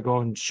try to go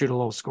and shoot a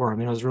low score. I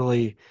mean, it was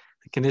really,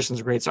 the conditions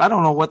were great. So I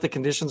don't know what the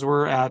conditions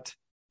were at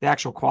the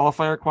actual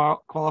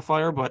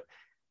qualifier, but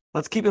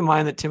let's keep in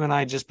mind that Tim and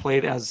I just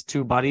played as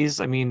two buddies.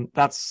 I mean,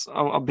 that's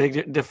a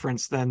big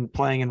difference than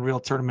playing in real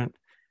tournament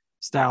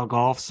style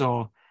golf.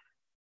 So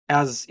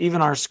as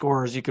even our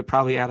scores, you could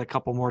probably add a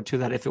couple more to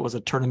that if it was a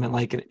tournament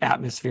like an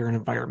atmosphere and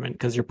environment,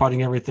 because you're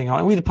putting everything out.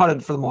 And we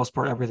putted for the most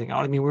part everything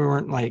out. I mean, we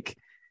weren't like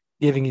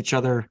giving each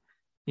other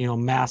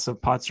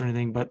massive putts or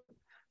anything, but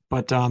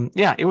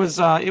yeah, it was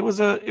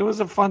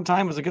a fun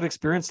time. It was a good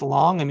experience.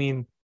 Long, I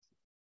mean,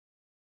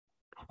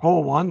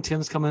 hole one,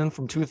 Tim's coming in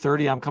from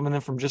 230. I'm coming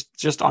in from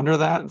just under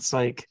that. It's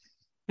like,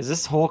 is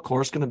this whole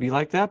course going to be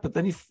like that? But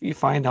then you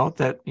find out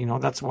that,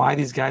 that's why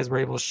these guys were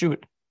able to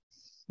shoot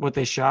what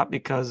they shot,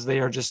 because they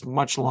are just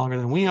much longer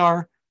than we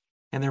are,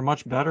 and they're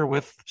much better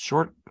with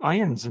short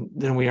irons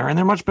than we are, and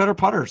they're much better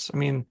putters. I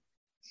mean,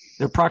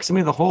 their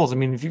proximity to the holes. I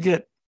mean, if you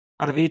get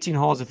out of 18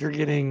 holes, if you're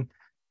getting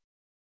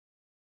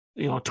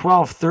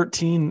 12,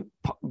 13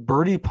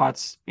 birdie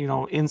putts,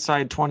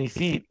 inside 20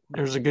 feet,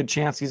 there's a good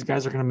chance these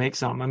guys are going to make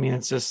some. I mean,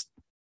 it's just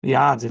the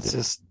odds. It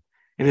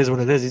is what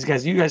it is. These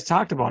guys, you guys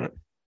talked about it.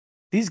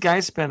 These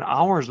guys spend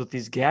hours with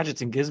these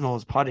gadgets and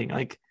gizmos putting.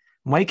 Like,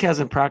 Mike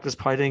hasn't practiced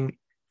putting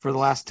for the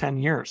last 10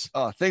 years.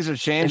 Oh, things are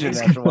changing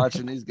after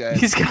watching these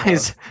guys.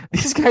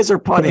 These guys are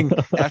putting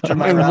after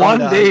my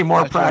day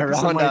more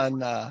practice.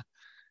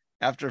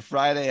 After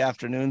Friday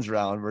afternoon's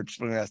round, we're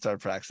going to start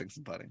practicing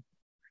some putting.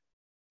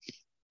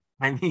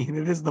 I mean,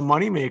 it is the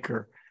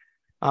moneymaker.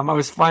 I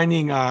was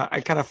finding, I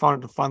kind of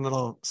found a fun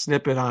little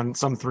snippet on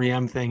some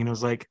 3M thing, and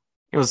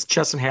it was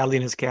Chesson Hadley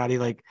and his caddy,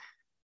 like,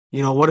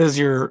 what is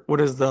your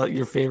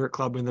favorite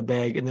club in the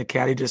bag? And the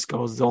caddy just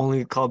goes, the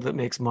only club that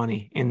makes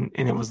money, and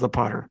it was the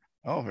putter.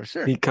 Oh, for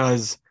sure.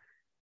 Because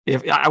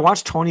if I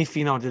watched Tony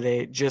Finau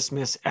today just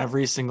miss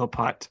every single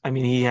putt. I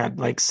mean, he had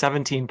like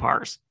 17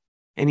 pars,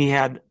 and he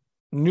had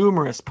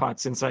numerous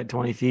putts inside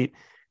 20 feet,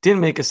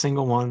 didn't make a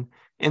single one.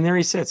 And there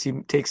he sits. He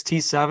takes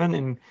T7,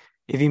 and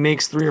if he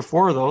makes 3 or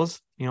 4 of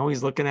those,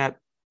 he's looking at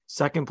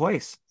second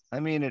place. I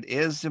mean, it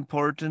is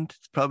important.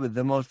 It's probably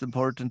the most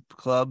important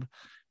club.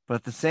 But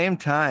at the same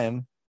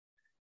time,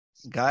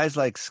 guys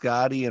like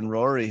Scotty and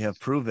Rory have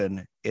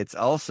proven it's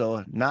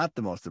also not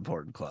the most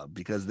important club,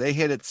 because they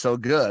hit it so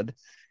good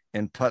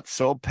and putt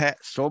so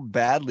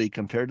badly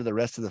compared to the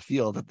rest of the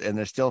field, and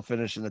they're still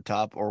finishing the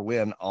top or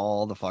win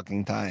all the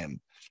fucking time.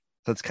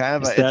 So it's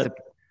kind of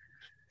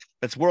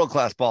it's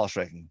world-class ball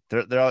striking.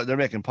 They're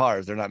making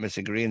pars. They're not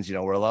missing greens,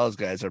 where a lot of those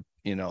guys are,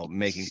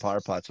 making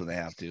par putts when they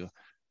have to.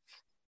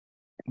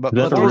 But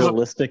that's a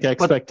realistic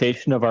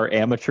expectation of our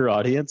amateur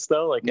audience,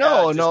 though. Like,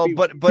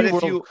 but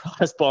if you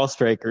class ball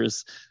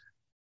strikers,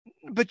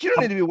 but you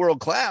don't need to be world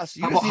class.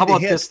 How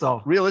about this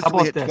though?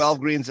 Realistically, hit 12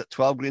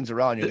 greens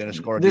around, you're going to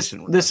score. This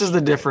is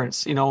the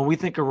difference. When we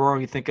think of Rory,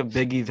 we think of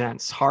big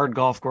events, hard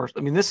golf course. I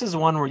mean, this is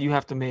one where you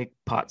have to make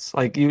putts.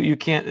 Like you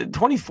can't.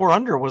 24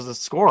 under was the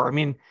score. I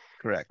mean,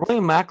 correct.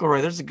 William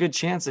McIlroy, there's a good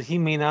chance that he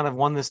may not have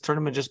won this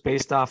tournament just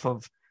based off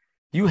of.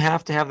 You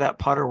have to have that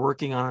putter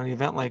working on an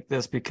event like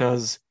this,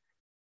 because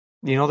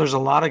there's a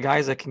lot of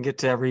guys that can get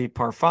to every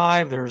par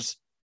 5. There's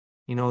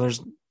not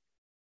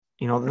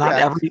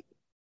every.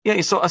 Yeah,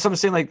 so I'm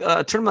saying, like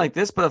a tournament like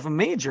this, but if a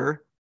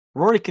major,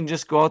 Rory can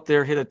just go out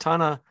there, hit a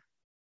ton of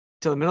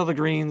to the middle of the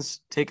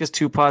greens, take his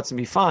 2 putts, and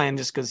be fine,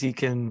 just because he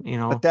can,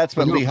 But that's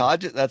what Lee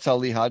Hodges. That's how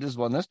Lee Hodges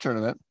won this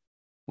tournament,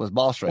 was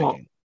ball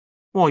striking.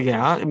 Well,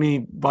 yeah, I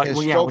mean, but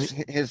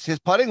his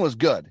putting was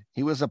good.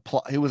 He was a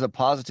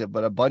positive,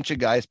 but a bunch of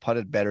guys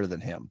putted better than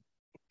him.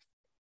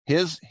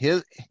 His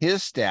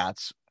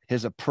stats,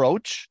 his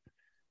approach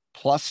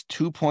plus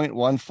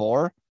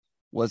 2.14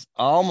 was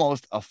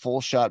almost a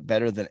full shot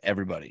better than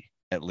everybody,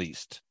 at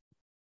least.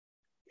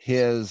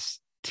 His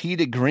tee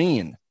to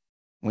green,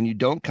 when you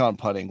don't count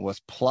putting,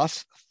 was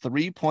plus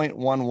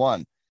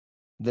 3.11.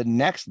 The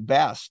next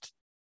best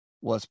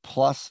was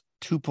plus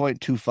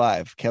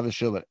 2.25, Kevin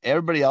Shulman.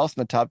 Everybody else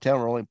in the top 10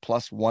 were only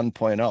plus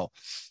 1.0.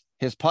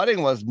 His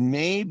putting was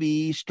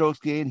maybe strokes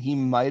gained. He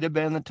might have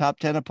been in the top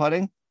 10 of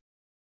putting.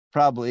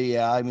 Probably,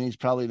 yeah. I mean, he's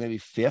probably maybe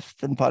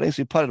 5th in putting,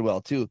 so he putted well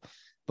too.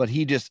 But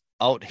he just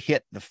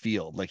out-hit the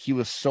field. Like, he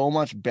was so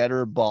much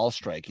better ball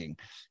striking.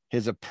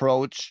 His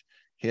approach,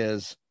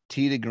 his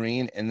tee to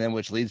green, and then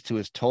which leads to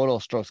his total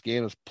strokes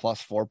gained was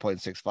plus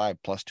 4.65,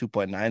 plus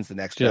 2.9 is the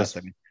next just best.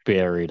 I mean,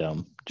 buried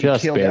him. he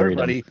Just killed buried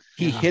everybody. him.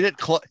 He hit it.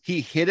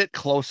 He hit it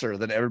closer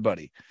than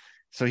everybody,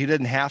 so he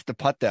didn't have to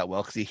putt that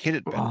well because he hit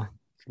it better.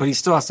 But he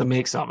still has to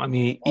make something. I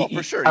mean,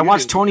 for sure. I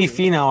watched Tony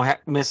Finau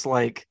miss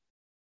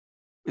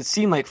it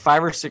seemed like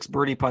 5 or 6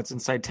 birdie putts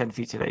inside 10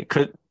 feet today.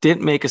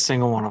 Didn't make a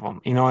single one of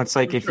them. It's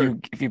like if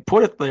you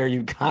put it there,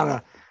 you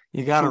gotta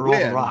roll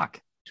the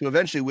rock. To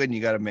eventually win,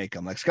 you got to make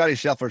them. Like Scotty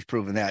Scheffler's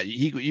proven that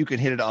you can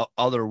hit it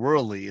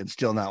otherworldly and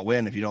still not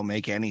win if you don't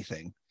make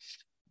anything.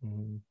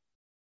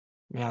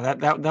 Yeah,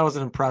 that was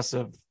an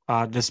impressive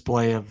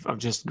display of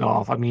just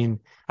golf. I mean,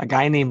 a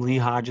guy named Lee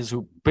Hodges,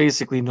 who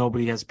basically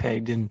nobody has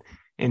pegged in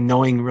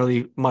knowing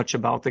really much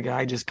about the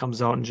guy, just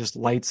comes out and just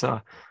lights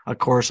a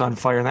course on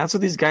fire. And that's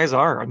what these guys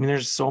are. I mean,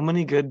 there's so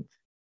many good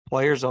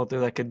players out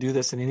there that could do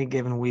this in any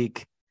given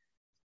week.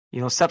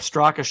 Sepp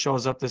Straka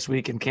shows up this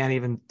week and can't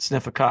even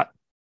sniff a cut,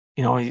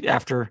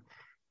 after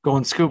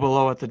going scuba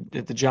low at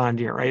the John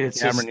Deere, right?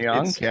 It's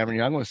Cameron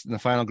Young was in the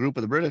final group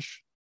of the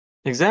British.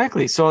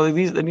 Exactly. So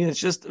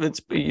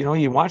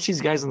you watch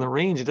these guys on the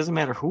range. It doesn't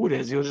matter who it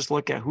is. You'll just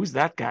look at who's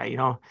that guy,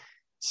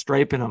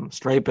 striping them.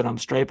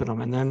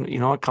 And then,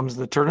 it comes to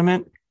the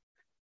tournament,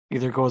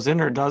 either goes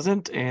in or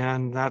doesn't.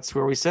 And that's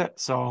where we sit.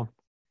 So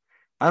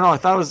I don't know.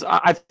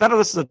 I thought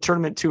this was a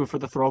tournament too for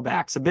the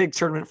throwbacks, a big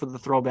tournament for the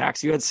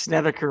throwbacks. You had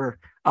Snedeker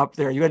up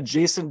there. You had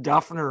Jason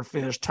Duffner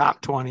finish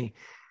top 20.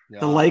 Yeah.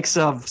 The likes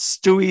of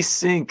Stewie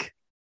Sink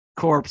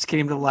corpse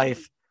came to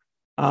life.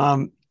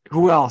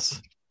 Who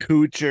else?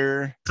 Cooch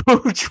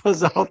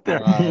was out there.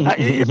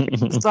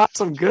 Saw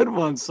some good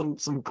ones,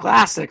 some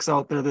classics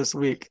out there this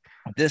week.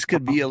 This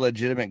could be a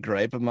legitimate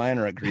gripe of mine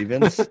or a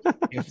grievance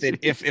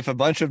if a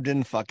bunch of them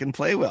didn't fucking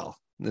play well.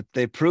 If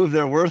they prove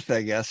their worth,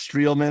 I guess.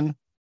 Streelman.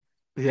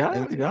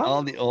 Yeah.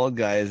 All the old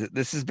guys.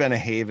 This has been a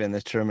haven.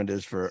 This tournament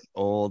is for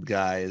old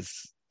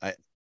guys.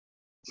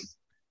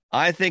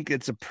 I think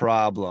it's a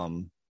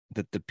problem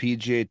that the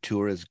PGA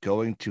Tour is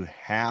going to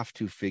have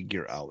to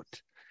figure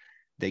out.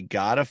 They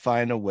got to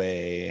find a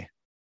way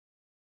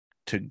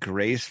to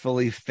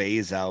gracefully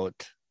phase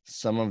out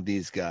some of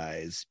these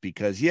guys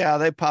because,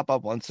 they pop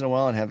up once in a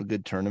while and have a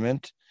good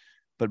tournament.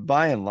 But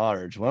by and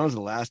large, when was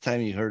the last time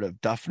you heard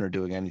of Duffner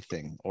doing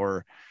anything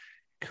or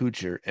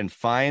Kuchar, and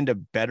find a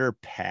better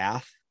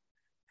path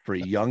for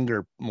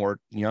younger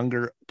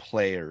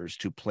players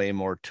to play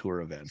more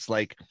tour events?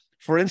 Like,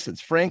 for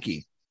instance,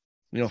 Frankie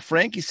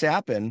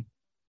Sappin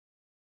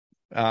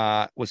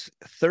was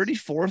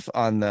 34th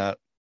on the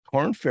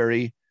Korn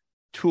Ferry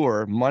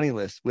Tour money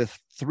list with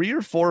 3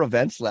 or 4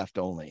 events left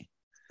only.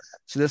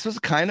 So this was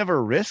kind of a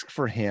risk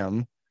for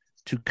him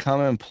to come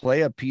and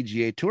play a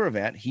PGA Tour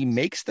event. He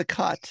makes the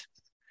cut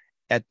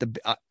at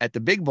the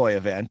big boy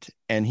event,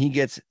 and he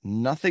gets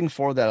nothing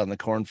for that on the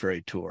Korn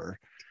Ferry Tour,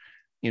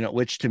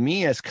 which to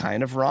me is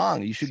kind of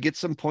wrong. You should get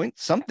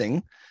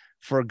something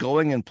for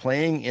going and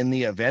playing in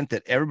the event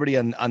that everybody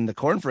on the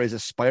Korn Ferry is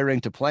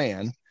aspiring to play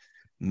in,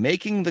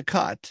 making the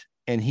cut,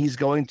 and he's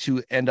going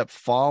to end up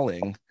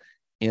falling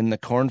in the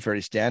Korn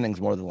Ferry standings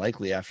more than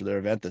likely after their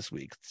event this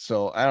week.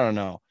 So I don't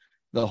know.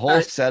 The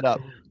whole setup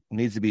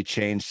needs to be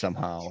changed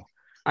somehow.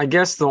 I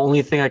guess the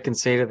only thing I can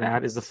say to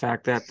that is the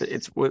fact that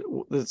it's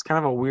kind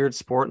of a weird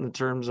sport in the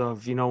terms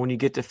of, when you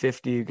get to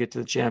 50, you get to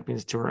the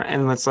Champions Tour.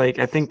 And it's like,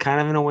 I think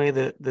kind of in a way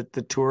that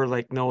the tour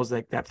knows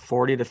that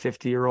 40 to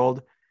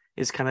 50-year-old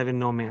is kind of in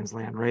no man's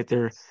land,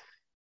 right?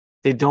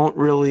 They don't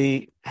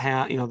really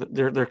have,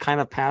 they're kind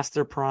of past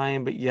their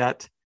prime, but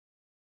yet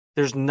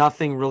there's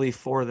nothing really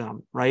for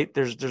them, right?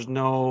 There's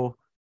no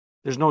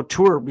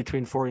tour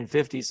between 40 and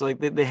 50. So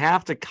they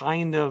have to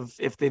kind of,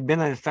 if they've been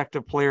an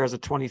effective player as a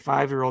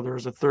 25-year-old or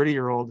as a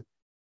 30-year-old,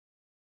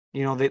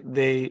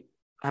 they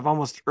have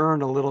almost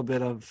earned a little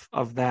bit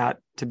of that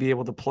to be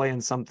able to play in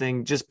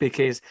something just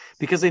because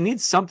they need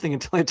something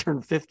until they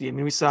turn 50. I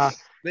mean, we saw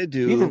they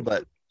do,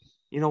 but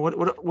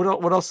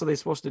what else are they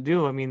supposed to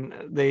do? I mean,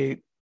 they're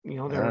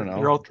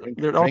out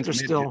there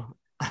still.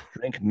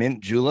 Drink mint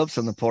juleps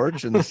on the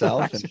porch in the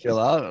South and chill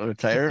out and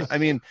retire. I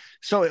mean,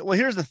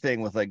 here's the thing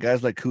with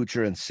guys like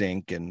Kuchar and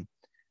Sink, and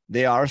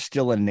they are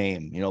still a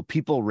name.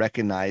 People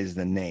recognize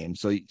the name.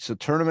 So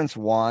tournaments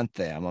want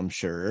them, I'm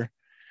sure.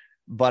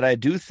 But I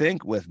do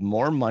think with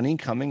more money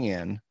coming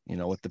in,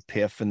 with the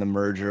PIF and the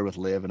merger with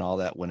Liv and all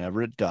that,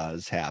 whenever it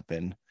does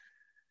happen,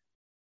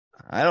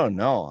 I don't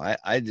know.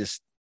 I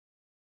just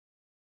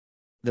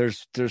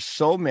there's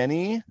so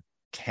many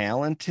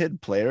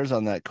talented players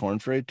on that Korn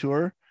Ferry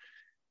Tour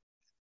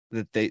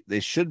that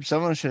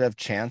someone should have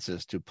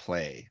chances to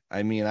play.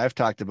 I mean, I've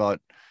talked about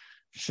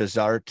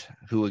Shazart,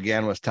 who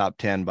again was top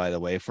 10, by the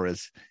way, for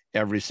his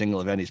every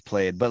single event he's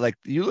played. But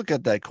you look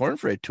at that Korn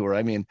Ferry Tour,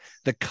 I mean,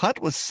 the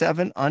cut was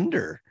 7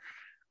 under.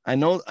 I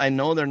know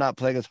they're not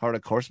playing as hard a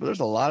course, but there's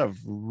a lot of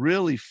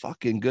really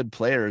fucking good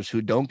players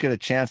who don't get a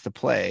chance to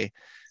play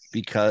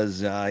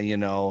because,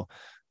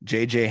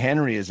 JJ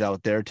Henry is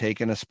out there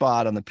taking a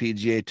spot on the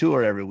PGA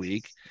Tour every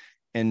week,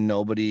 and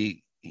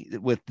nobody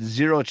with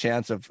zero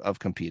chance of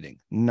competing.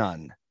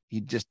 None.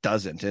 He just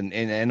doesn't. And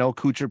I know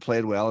Kuchar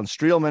played well, and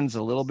Streelman's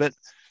a little bit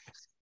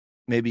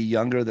maybe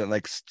younger than,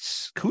 like,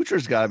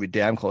 Kuchar's got to be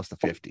damn close to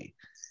 50.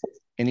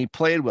 And he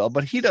played well,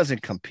 but he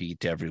doesn't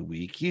compete every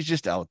week. He's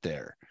just out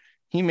there.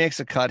 He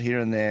makes a cut here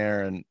and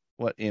there, and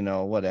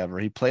whatever.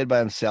 He played by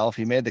himself.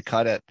 He made the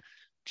cut at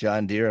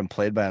John Deere and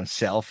played by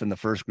himself in the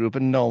first group,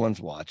 and no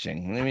one's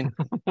watching. I mean,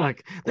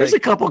 there's a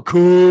couple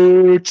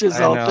coaches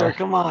out there.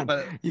 Come on,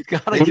 you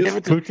gotta give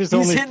it to him. He's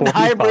hitting 45.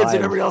 Hybrids,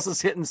 and everybody else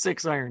is hitting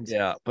 6 irons.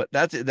 Yeah, but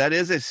that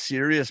is a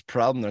serious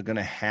problem. They're going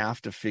to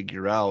have to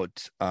figure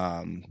out,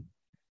 how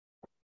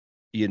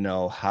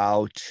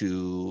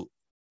to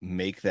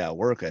make that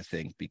work. I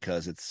think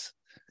because it's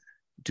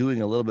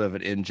doing a little bit of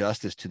an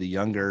injustice to the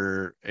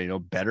younger,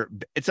 better.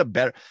 It's a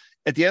better.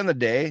 At the end of the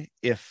day,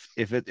 if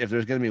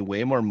there's going to be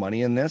way more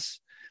money in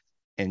this,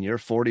 and you're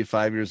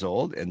 45 years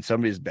old and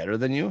somebody's better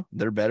than you,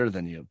 they're better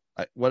than you.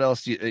 What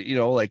else? You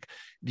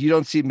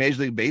don't see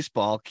Major League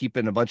Baseball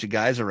keeping a bunch of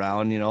guys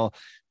around,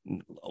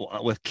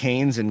 with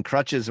canes and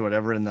crutches or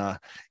whatever, and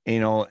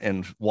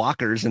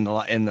walkers in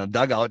the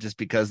dugout just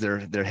because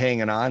they're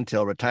hanging on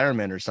till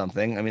retirement or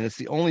something. I mean, it's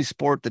the only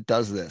sport that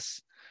does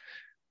this,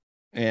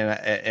 and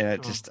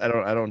it just I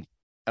don't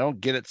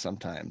get it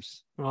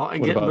sometimes. Well,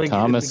 again,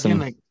 Thomas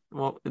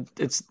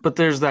but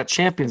there's that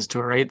Champions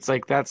Tour, right? It's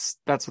like that's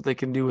what they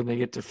can do when they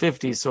get to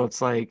 50. So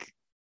it's like,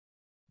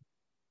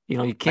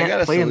 you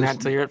can't play in that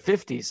until you're at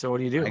 50. So what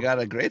do you do? I got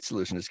a great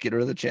solution. Just get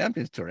rid of the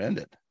Champions Tour, end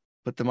it.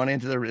 Put the money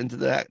into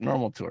the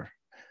normal tour.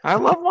 I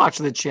love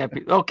watching the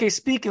champion. Okay,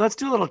 let's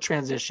do a little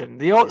transition.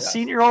 The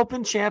Senior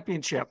Open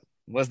Championship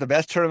was the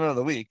best tournament of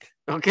the week.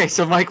 Okay,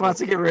 so Mike wants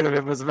to get rid of it.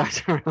 It was the best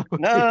tournament.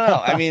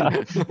 No. I mean,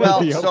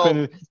 well,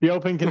 the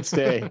Open can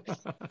stay.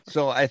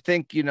 So I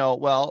think,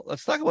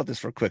 let's talk about this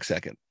for a quick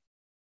second.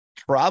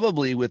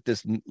 Probably with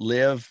this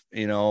live,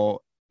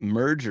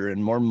 merger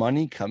and more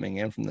money coming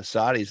in from the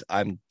Saudis,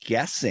 I'm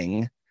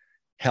guessing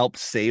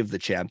helps save the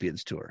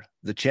Champions Tour.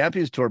 The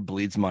Champions Tour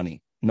bleeds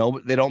money. No,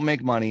 they don't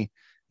make money.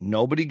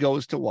 Nobody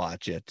goes to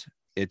watch it.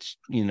 It's,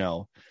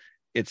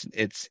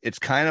 it's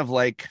kind of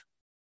like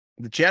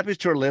the Champions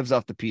Tour lives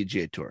off the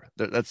PGA Tour.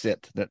 That's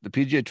it. The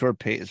PGA Tour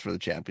pays for the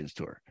Champions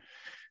Tour.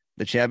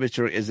 The Champions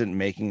Tour isn't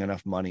making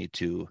enough money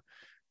to,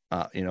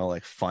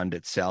 fund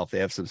itself. They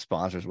have some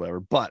sponsors,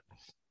 whatever. But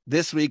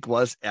this week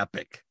was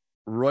epic.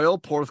 Royal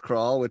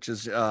Porthcawl, which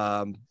is,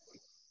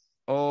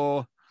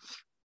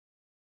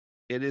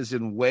 it is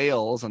in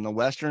Wales, on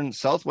the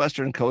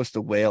southwestern coast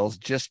of Wales,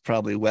 just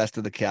probably west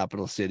of the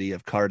capital city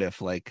of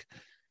Cardiff, like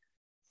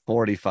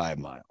 45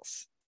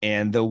 miles.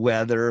 And the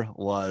weather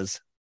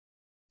was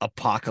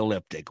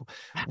apocalyptic.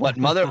 What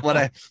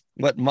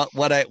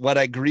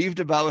I grieved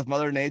about with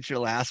Mother Nature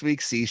last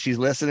week. See, she's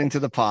listening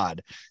to the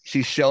pod.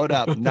 She showed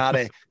up. Not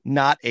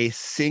a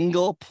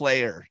single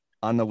player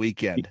on the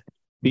weekend.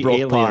 The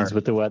aliens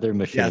with the weather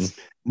machine. Yes.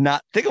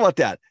 Think about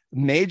that.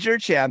 Major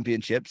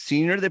championship,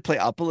 senior, they play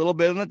up a little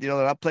bit on it. They're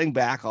not playing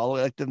back all the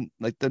way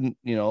like the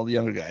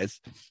younger guys.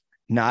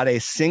 Not a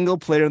single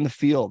player in the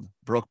field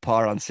broke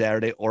par on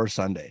Saturday or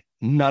Sunday.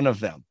 None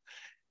of them.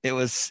 It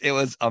was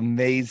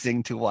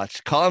amazing to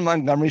watch. Colin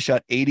Montgomery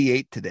shot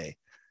 88 today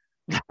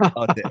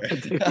out there.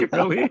 Did you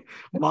really?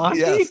 Monty?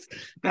 Yes.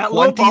 That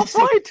low ball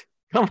flight?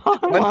 Come on,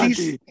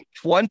 Monty.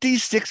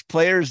 26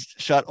 players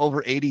shot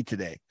over 80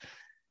 today.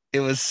 It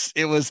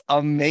was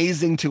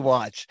amazing to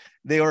watch.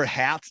 They were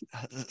hats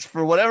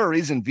for whatever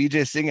reason.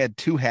 Vijay Singh had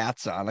 2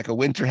 hats on, like a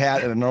winter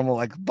hat and a normal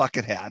like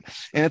bucket hat,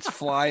 and it's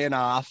flying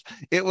off.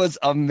 It was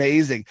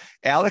amazing.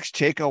 Alex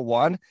Cheka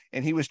won,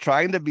 and he was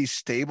trying to be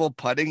stable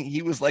putting.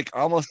 He was like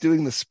almost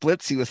doing the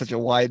splits. He was such a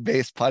wide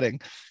base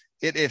putting.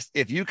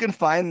 If you can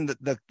find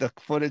the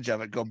footage of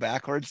it, go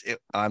backwards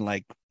on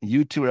like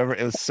YouTube or whatever.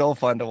 It was so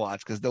fun to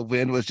watch because the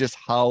wind was just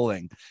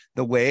howling.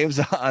 The waves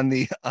on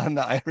the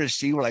Irish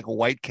Sea were like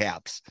white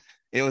caps.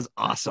 It was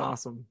awesome.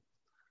 That's awesome.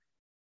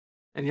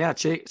 And yeah,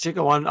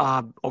 Chica won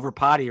over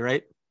Potty,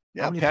 right?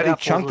 Yeah, Patty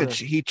chunked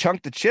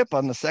the chip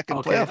on the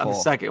second playoff hole. On the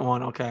second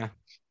one, okay.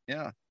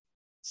 Yeah.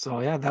 So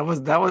yeah, that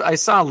was. I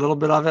saw a little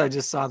bit of it. I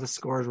just saw the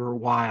scores were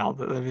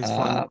wild. It was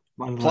fun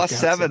plus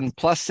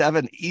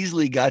seven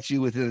easily got you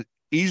with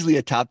easily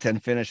a top 10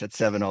 finish at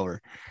 7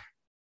 over.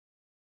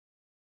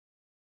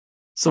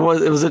 So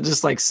was it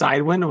just like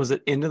side wind, or was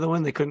it into the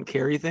wind? They couldn't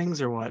carry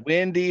things, or what?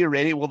 Windy,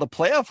 rainy. Well, the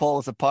playoff hole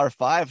was a par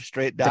 5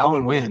 straight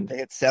downwind. They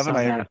hit 7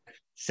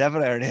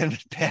 iron in.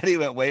 Patty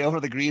went way over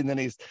the green. Then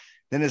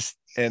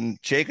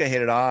and Cheka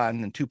hit it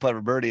on and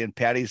 2-putt birdie, and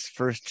Patty's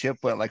first chip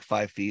went like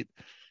 5 feet.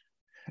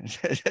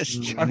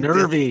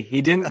 Nervy.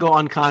 He didn't go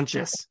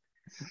unconscious.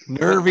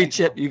 Nervy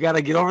chip. You got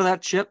to get over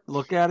that chip,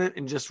 look at it,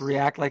 and just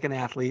react like an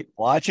athlete.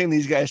 Watching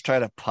these guys try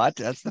to putt,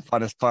 that's the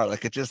funnest part.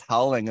 Like it's just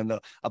howling, and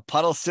a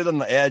putt will sit on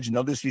the edge, and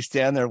they'll just be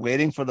standing there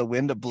waiting for the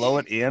wind to blow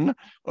it in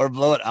or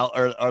blow it out,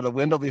 or the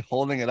wind will be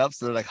holding it up.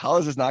 So they're like, how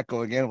is this not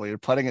going in? Well, you're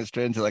putting it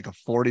straight into like a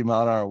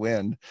 40-mile-an-hour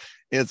wind.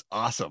 It's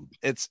awesome.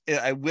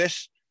 I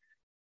wish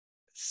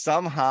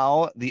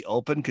somehow the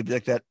Open could be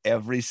like that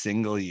every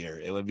single year.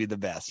 It would be the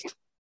best.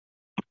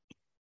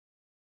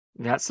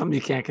 That's something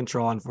you can't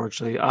control,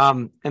 unfortunately.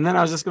 And then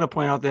I was just going to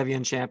point out the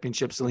Evian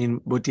Championship, Celine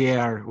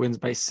Boutier wins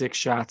by 6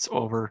 shots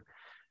over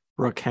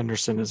Brooke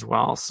Henderson as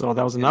well. So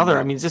that was another.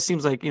 I mean, it just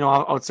seems like,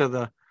 outside of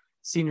the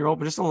Senior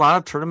Open, just a lot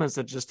of tournaments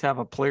that just have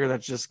a player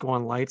that's just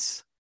going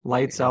lights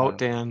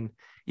out. And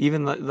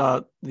even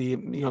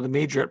the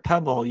major at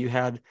Pebble, you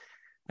had,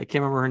 I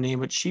can't remember her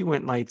name, but she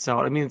went lights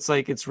out. I mean, it's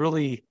like, it's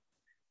really,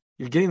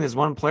 you're getting this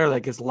one player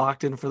that gets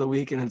locked in for the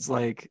week, and it's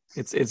like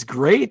it's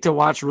great to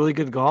watch really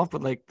good golf,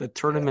 but like the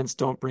tournaments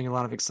don't bring a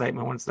lot of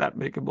excitement when it's that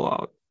big a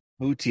blowout.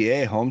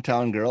 Boutier,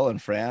 hometown girl in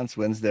France,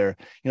 wins their,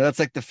 that's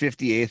like the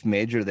 58th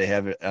major they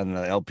have on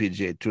the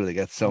LPGA Tour. They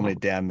got so many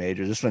damn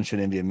majors. This one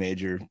shouldn't be a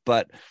major,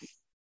 but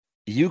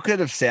you could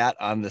have sat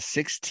on the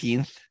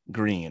 16th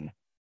green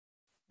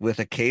with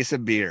a case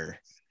of beer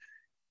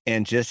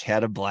and just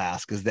had a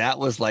blast, because that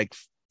was like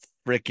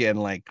freaking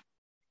like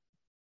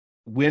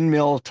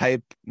windmill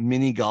type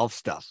mini golf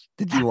stuff.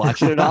 Did you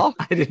watch it at all?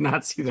 I did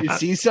not see that. You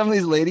see some of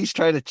these ladies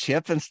try to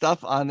chip and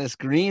stuff on this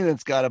green.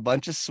 It's got a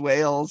bunch of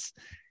swales.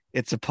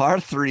 It's a par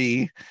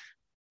 3.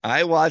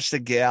 I watched a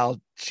gal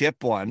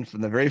chip one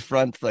from the very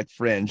front like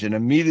fringe and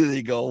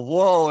immediately go,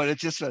 whoa. And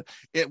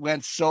it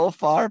went so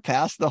far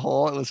past the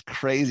hole. It was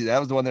crazy. That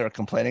was the one they were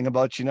complaining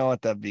about,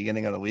 at the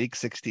beginning of the week,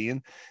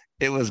 16.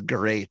 It was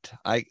great.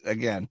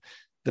 The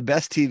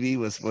best TV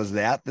was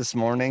that this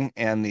morning,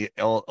 and the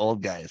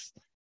old guys.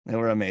 They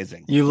were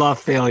amazing. You love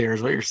failure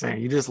is what you're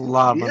saying. You just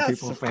love when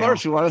people fail. Of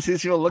course, we want to see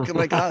these people looking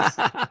like us.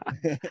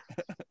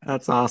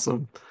 That's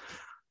awesome.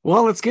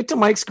 Well, let's get to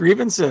Mike's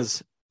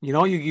grievances.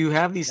 You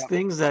have these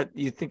things that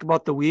you think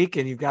about the week,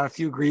 and you've got a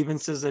few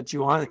grievances that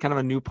you want. Kind of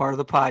a new part of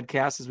the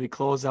podcast as we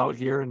close out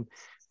here. And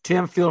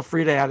Tim, feel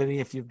free to add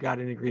any if you've got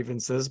any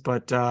grievances.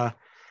 But I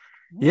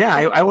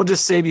will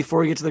just say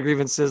before we get to the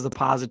grievances, the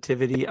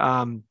positivity.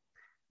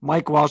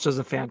 Mike Welch does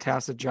a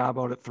fantastic job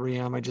out at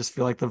 3M. I just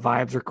feel like the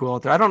vibes are cool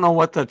out there. I don't know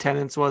what the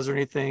attendance was or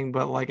anything,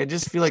 but like I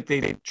just feel like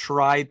they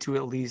tried to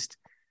at least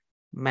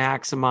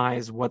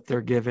maximize what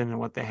they're given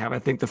and what they have. I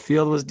think the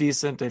field was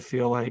decent. I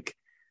feel like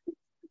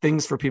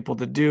things for people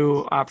to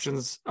do,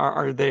 options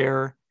are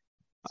there.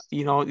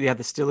 You had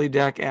the Stilly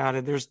deck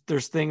added.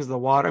 There's things, the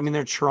water. I mean,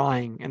 they're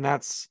trying, and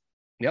that's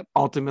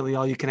ultimately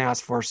all you can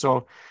ask for.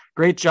 So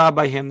great job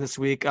by him this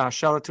week.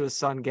 Shout out to his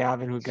son,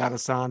 Gavin, who got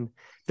us on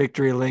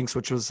Victory Links,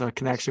 which was a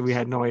connection we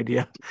had no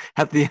idea.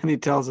 At the end, he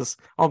tells us,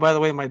 oh, by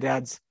the way, my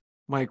dad's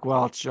Mike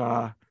Welch.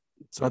 So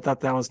I thought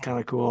that was kind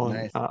of cool.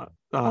 Nice.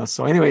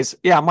 So anyways,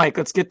 Mike,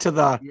 let's get to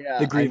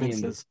the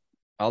grievances.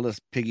 I'll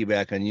just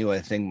piggyback on you. I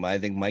think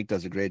Mike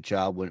does a great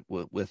job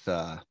with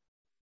a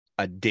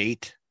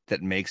date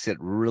that makes it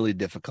really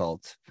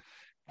difficult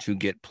to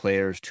get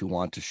players to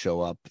want to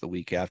show up the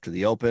week after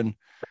the Open.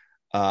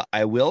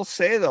 I will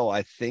say, though,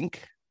 I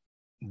think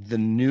the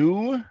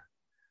new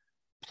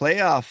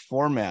playoff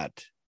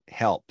format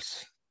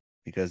helps,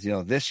 because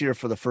this year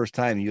for the first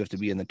time you have to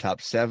be in the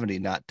top 70,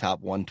 not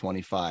top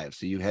 125.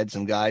 So you had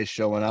some guys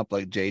showing up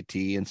like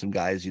JT and some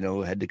guys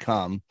who had to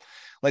come,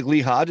 like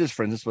Lee Hodges,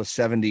 for instance, was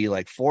 70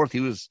 like fourth.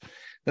 This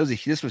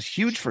was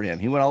huge for him.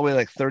 He went all the way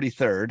like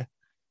 33rd.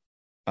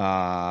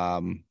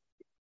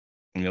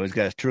 He's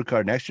got his tour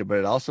card next year, but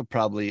it also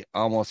probably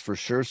almost for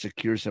sure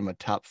secures him a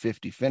top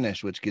 50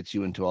 finish, which gets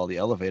you into all the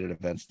elevated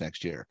events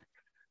next year.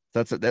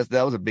 That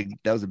was a big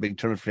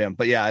tournament for him.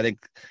 But yeah, I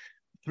think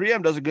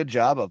 3M does a good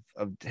job of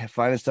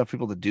finding stuff for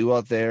people to do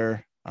out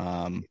there.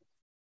 The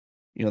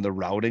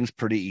routing's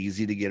pretty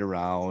easy to get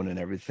around and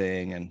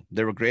everything, and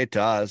they were great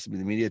to us. I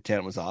mean, the media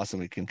tent was awesome.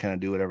 We can kind of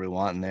do whatever we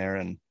want in there,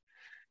 and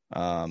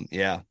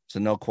so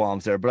no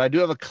qualms there. But I do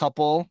have a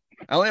couple.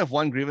 I only have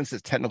one grievance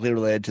that's technically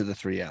related to the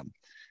 3M,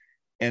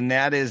 and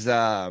that is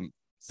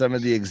some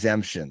of the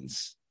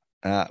exemptions.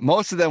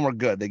 Most of them were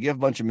good. They give a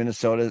bunch of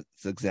Minnesota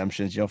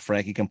exemptions.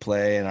 Frankie can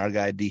play, and our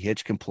guy D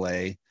Hitch can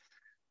play.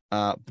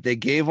 But they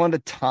gave one to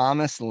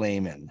Thomas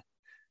Lehman.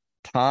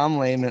 Tom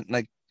Lehman,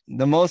 like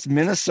the most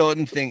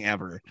Minnesotan thing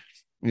ever.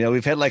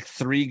 We've had like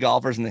 3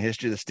 golfers in the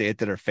history of the state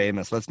that are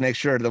famous. Let's make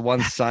sure the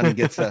one son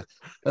gets an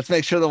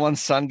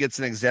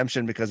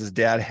exemption because his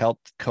dad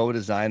helped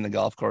co-design the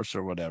golf course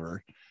or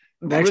whatever.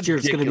 Next year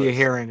it's going to be a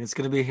Heron. We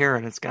got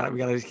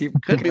to keep.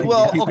 Could be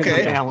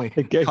okay. Family.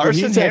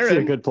 Carson Heron,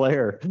 a good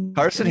player.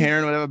 Carson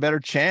Heron would have a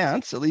better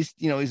chance. At least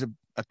he's an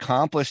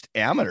accomplished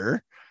amateur.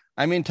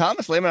 I mean,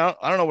 Thomas Lehman,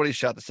 I don't know what he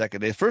shot the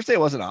second day. First day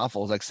wasn't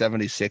awful. It was like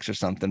 76 or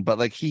something, but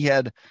like he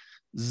had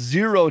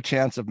 0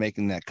 chance of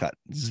making that cut.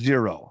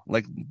 0,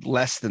 like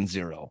less than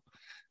 0.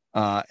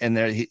 And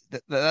there,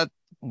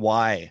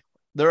 why?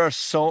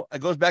 It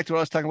goes back to what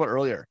I was talking about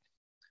earlier.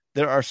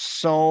 There are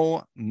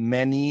so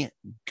many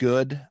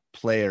good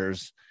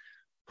players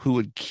who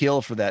would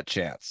kill for that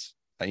chance.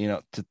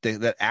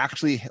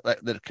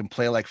 That can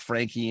play like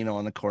Frankie,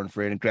 on the Corn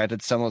Ferry. And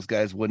granted, some of those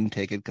guys wouldn't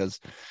take it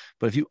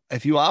but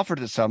if you offered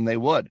it to some, they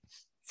would.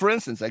 For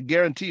instance, I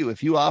guarantee you,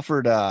 if you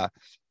offered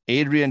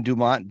Adrian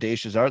Dumont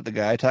Deschazart, the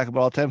guy I talk about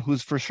all the time,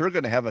 who's for sure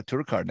going to have a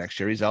tour card next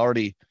year, he's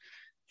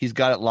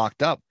got it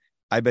locked up.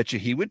 I bet you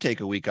he would take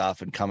a week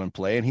off and come and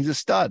play, and he's a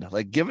stud.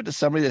 Like, give it to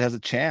somebody that has a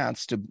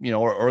chance to,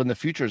 or in the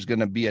future is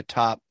going to be a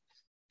top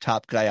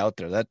top guy out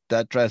there.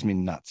 That drives me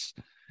nuts.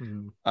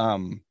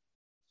 Mm-hmm.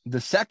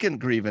 The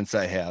second grievance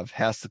I have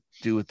has to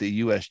do with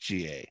the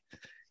USGA,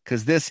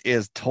 because this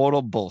is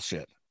total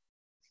bullshit.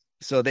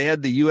 So they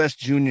had the US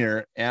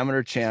Junior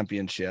Amateur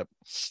Championship,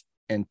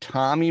 and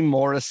Tommy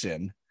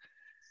Morrison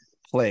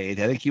played.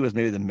 I think he was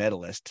maybe the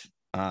medalist.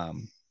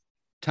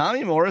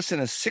 Tommy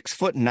Morrison is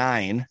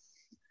 6'9",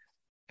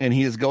 and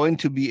he is going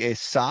to be a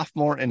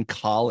sophomore in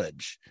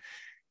college.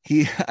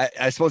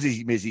 I suppose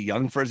is he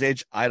young for his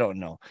age? I don't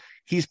know.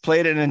 He's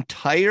played an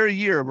entire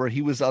year where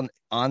he was on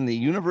the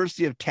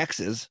University of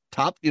Texas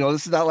top.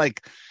 This is not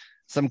like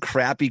some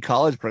crappy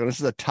college program. This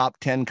is a top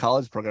 10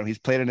 college program. He's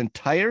played an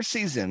entire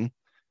season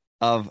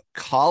of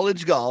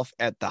college golf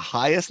at the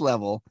highest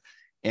level,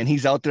 and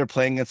he's out there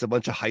playing against a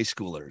bunch of high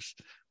schoolers.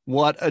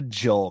 What a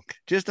joke.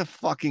 Just a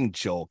fucking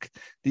joke.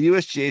 The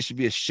USGA should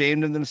be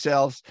ashamed of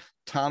themselves.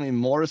 Tommy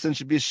Morrison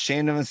should be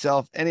ashamed of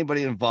himself.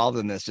 Anybody involved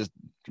in this, just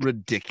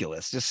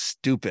ridiculous, just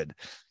stupid.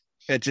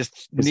 It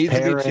just His needs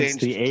parents, to be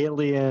changed. the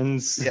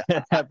aliens,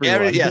 yeah.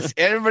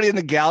 Everybody in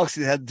the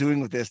galaxy had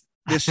doing with this.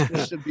 This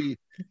should be,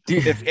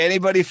 if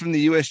anybody from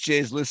the USGA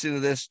is listening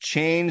to this,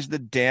 change the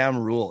damn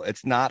rule.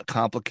 It's not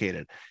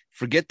complicated.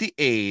 Forget the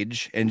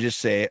age and just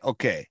say,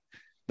 okay,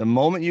 the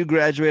moment you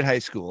graduate high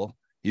school,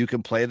 you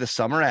can play the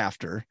summer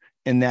after,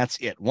 and that's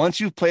it. Once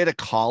you've played a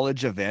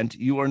college event,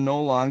 you are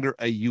no longer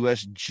a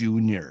US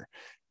junior.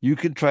 You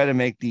could try to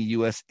make the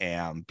US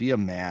Am. Be a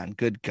man.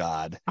 Good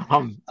God.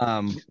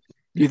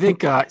 You think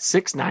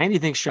 6'9"? Do you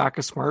think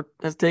Shaka Smart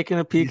has taken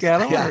a peek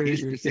at him? Yeah,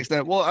 he's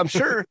 6'9". Well, I'm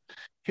sure.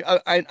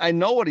 I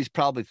know what he's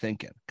probably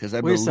thinking, because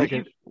Wait a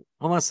second.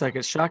 Hold on a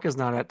second. Shaka's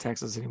not at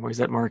Texas anymore.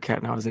 He's at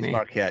Marquette now, isn't he?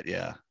 Marquette,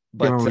 yeah.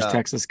 But I remember he's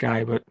Texas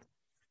guy, but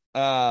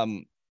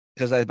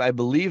because I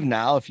believe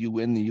now if you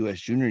win the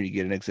US Junior, you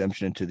get an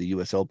exemption into the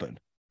US Open.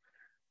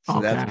 So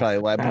okay. that's probably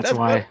why. That's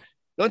why.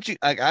 Don't you?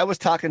 I was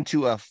talking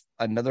to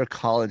another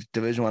college,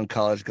 Division I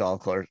college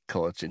golf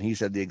coach, and he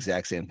said the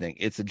exact same thing.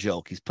 It's a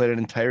joke. He's played an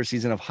entire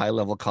season of high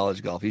level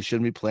college golf. He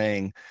shouldn't be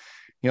playing.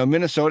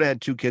 Minnesota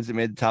had 2 kids that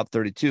made the top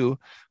 32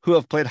 who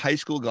have played high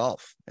school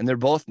golf, and they're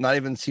both not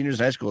even seniors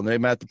in high school, and they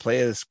might have to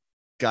play this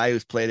guy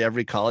who's played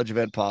every college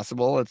event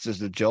possible. It's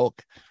just a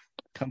joke.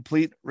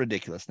 Complete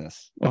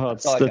ridiculousness. Well,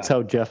 that's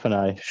how Jeff and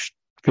I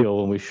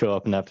feel when we show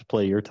up and have to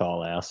play your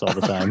tall ass all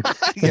the time.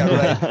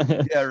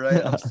 Yeah,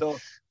 right.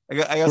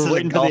 I guess we're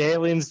waiting for the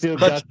aliens to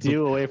abduct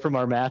you away from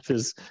our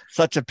matches.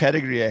 Such a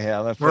pedigree I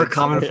have. We're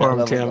coming for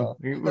him, Tim.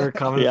 We're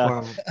coming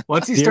for him.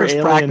 Once he starts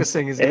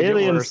practicing, he's gonna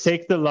aliens get worse.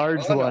 Take the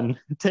large one.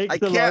 Take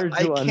the large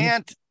one. I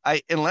can't.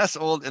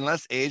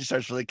 Unless age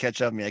starts really catch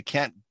up with me, I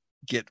can't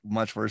get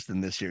much worse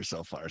than this year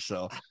so far.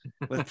 So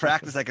with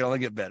practice, I can only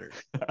get better.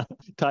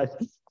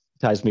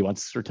 Ties me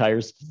once,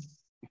 retires.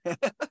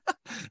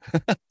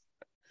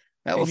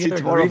 We'll see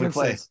tomorrow if we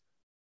play.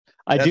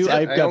 I've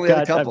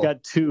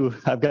got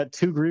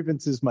two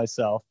grievances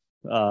myself.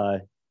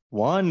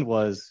 One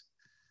was,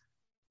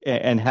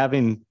 and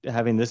having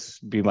this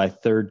be my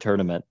third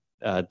tournament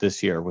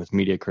this year with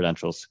media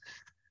credentials.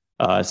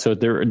 So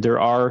there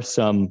are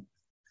some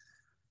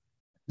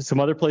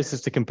other places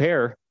to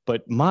compare,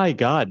 but my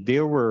God,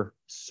 there were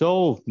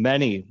so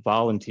many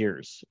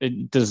volunteers.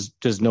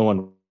 Does no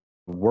one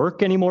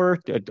work anymore?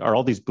 Are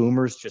all these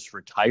boomers just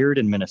retired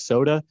in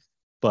Minnesota?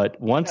 But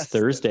once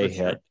Thursday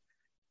hit,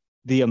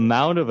 the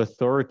amount of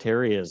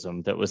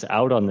authoritarianism that was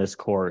out on this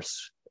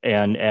course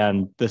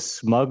and the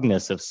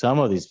smugness of some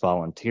of these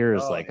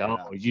volunteers,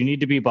 you need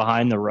to be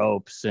behind the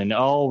ropes, and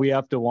we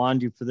have to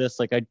wand you for this.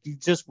 You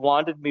just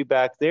wanted me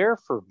back there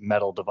for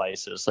metal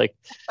devices.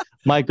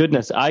 My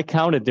goodness, I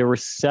counted, there were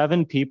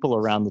 7 people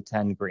around the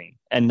 10 green,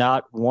 and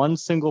not one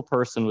single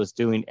person was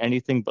doing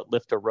anything but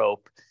lift a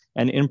rope,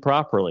 and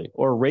improperly,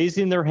 or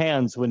raising their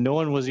hands when no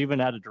one was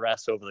even at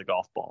address over the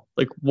golf ball.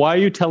 Why are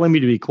you telling me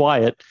to be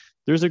quiet?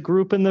 There's a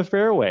group in the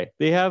fairway.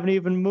 They haven't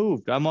even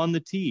moved. I'm on the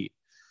tee.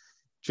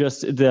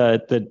 Just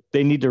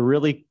they need to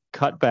really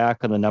cut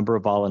back on the number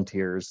of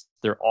volunteers.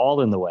 They're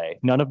all in the way.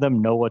 None of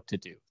them know what to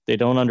do. They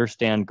don't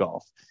understand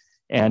golf.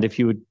 And if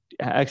you would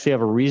actually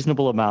have a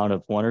reasonable amount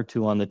of 1 or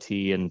 2 on the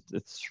tee, and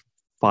it's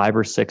 5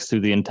 or 6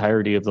 through the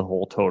entirety of the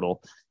whole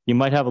total, you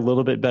might have a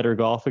little bit better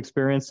golf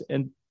experience,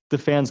 and the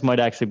fans might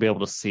actually be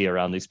able to see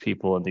around these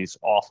people in these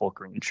awful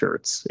green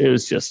shirts. It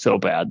was just so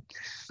bad.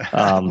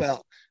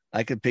 Well,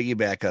 I could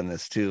piggyback on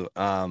this too.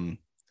 For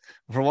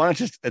one,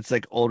 it's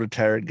like old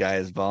retired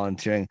guys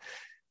volunteering.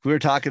 We were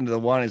talking to the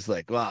one, he's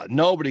like, wow,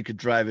 nobody could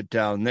drive it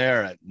down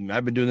there.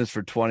 I've been doing this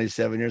for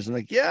 27 years. I'm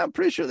like, yeah, I'm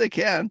pretty sure they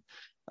can.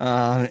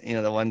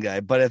 The one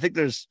guy, but I think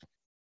there's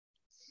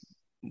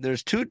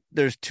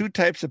two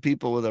types of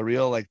people with a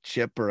real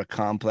chip or a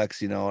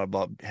complex,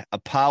 about a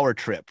power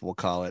trip, we'll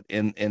call it,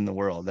 in the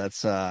world.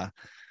 That's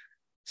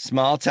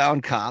small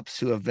town cops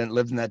who have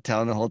lived in that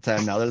town the whole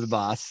time. Now they're the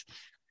boss,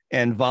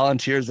 and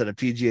volunteers at a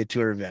PGA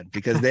Tour event,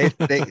 because they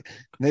think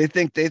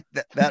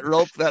that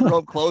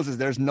rope closes.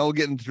 There's no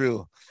getting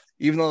through,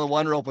 even though the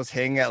one rope was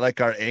hanging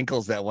at our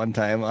ankles that one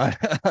time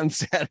on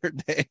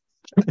Saturday.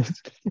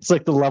 It's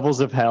like the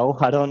levels of hell.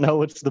 I don't know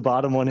which the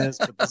bottom one is,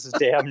 but this is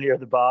damn near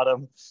the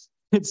bottom.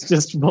 It's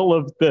just full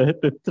of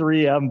the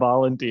 3M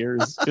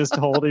volunteers just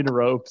holding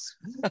ropes.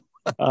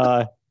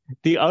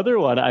 The other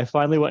one, I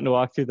finally went and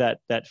walked through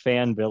that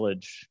fan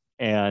village.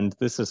 And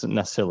this isn't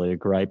necessarily a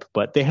gripe,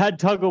 but they had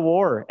tug of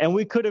war, and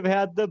we could have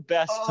had the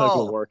best tug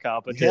of war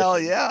competition. Hell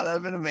yeah, that'd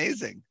have been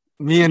amazing.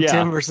 Me and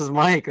Tim versus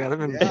Mike. That'd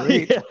have been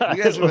great. Yeah,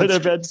 you guys would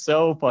have been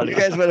so funny. You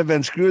guys would have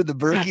been screwed. The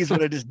Berkeys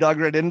would have just dug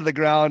right into the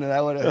ground, and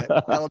I would have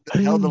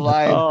held the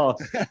line. Oh,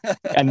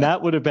 and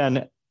that would have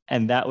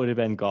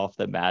been golf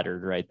that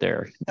mattered right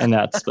there. And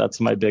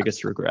that's my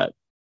biggest regret.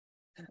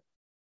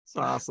 It's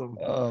awesome.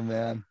 Oh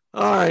man.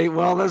 All right.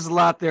 Well, there's a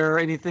lot there.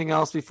 Anything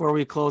else before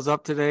we close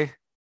up today?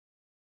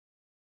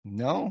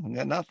 No, I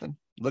got nothing.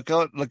 Look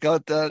out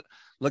the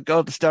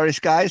starry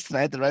skies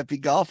tonight. There might be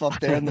golf up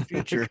there in the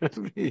future.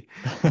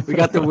 We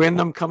got the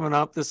Wyndham coming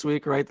up this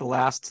week, right? The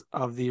last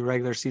of the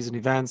regular season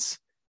events.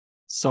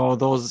 So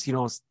those,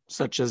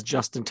 such as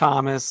Justin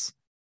Thomas,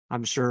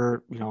 I'm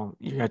sure, you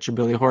got your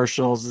Billy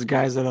Horschels, the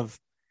guys that have,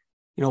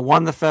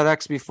 won the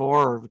FedEx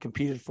before or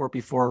competed for it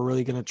before are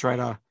really going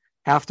to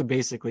have to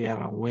basically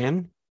have a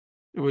win,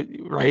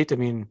 right? I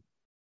mean,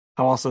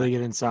 how else do they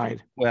get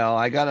inside? Well,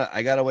 I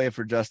gotta wait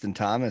for Justin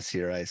Thomas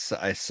here. I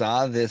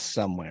saw this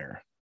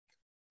somewhere.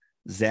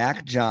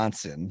 Zach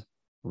Johnson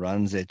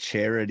runs a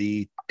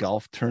charity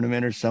golf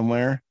tournament or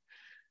somewhere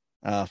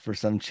for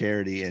some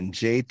charity, and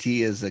JT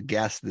is a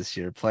guest this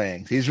year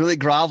playing. He's really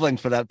groveling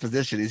for that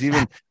position.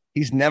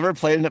 He's never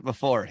played in it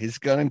before. He's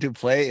going to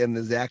play in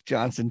the Zach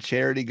Johnson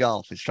charity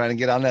golf. He's trying to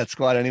get on that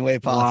squad any way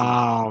possible.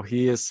 Wow,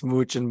 he is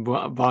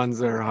smooching buns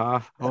there,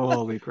 huh?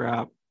 Holy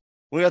crap.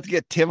 We have to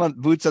get Tim on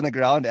boots on the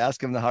ground to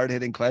ask him the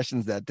hard-hitting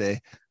questions that day.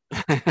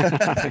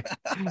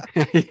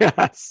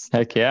 Yes.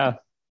 Heck yeah.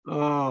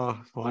 Oh,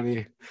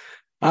 funny.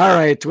 All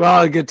right.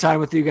 Well, a good time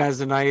with you guys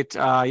tonight.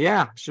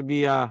 Should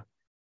be, they're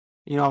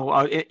going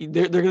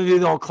to do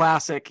the old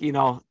classic,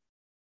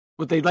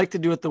 what they'd like to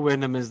do at the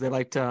Wyndham is they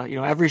like to,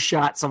 every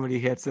shot somebody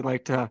hits, they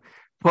like to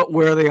put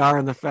where they are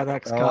in the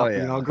FedEx Cup,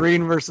 yeah.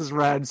 Green versus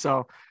red.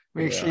 So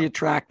make sure you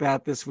track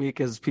that this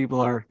week as people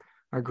are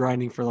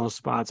grinding for those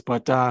spots.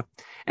 But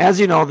as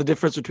you know, the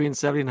difference between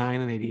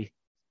 79 and 80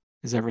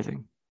 is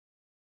everything.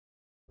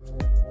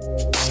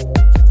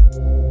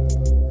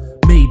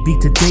 Maybe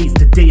today's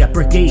the day I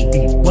break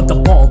 80. Want the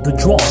ball to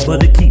draw,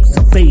 but it keeps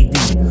on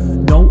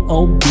fading. No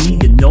OB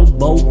and no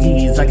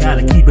bogeys. I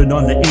gotta keep it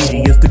on the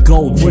 80. It's the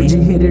goal. Would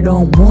you hit it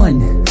on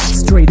one?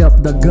 Straight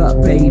up the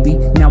gut, baby.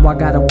 Now I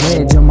got a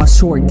wedge on my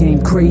short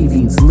game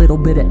cravings. Little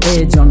bit of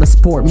edge on the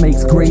sport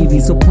makes gravy.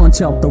 So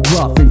punch out the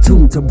rough and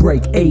tune to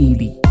break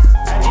 80.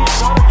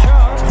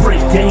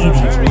 Break 80.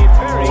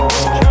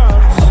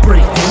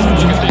 Break 80.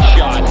 Look at this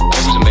shot. It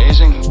was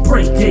amazing.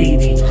 Break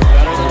 80.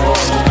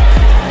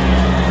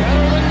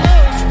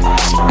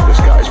 This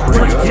guy's pretty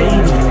Break good.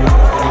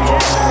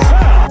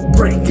 80.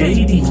 Break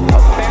 80.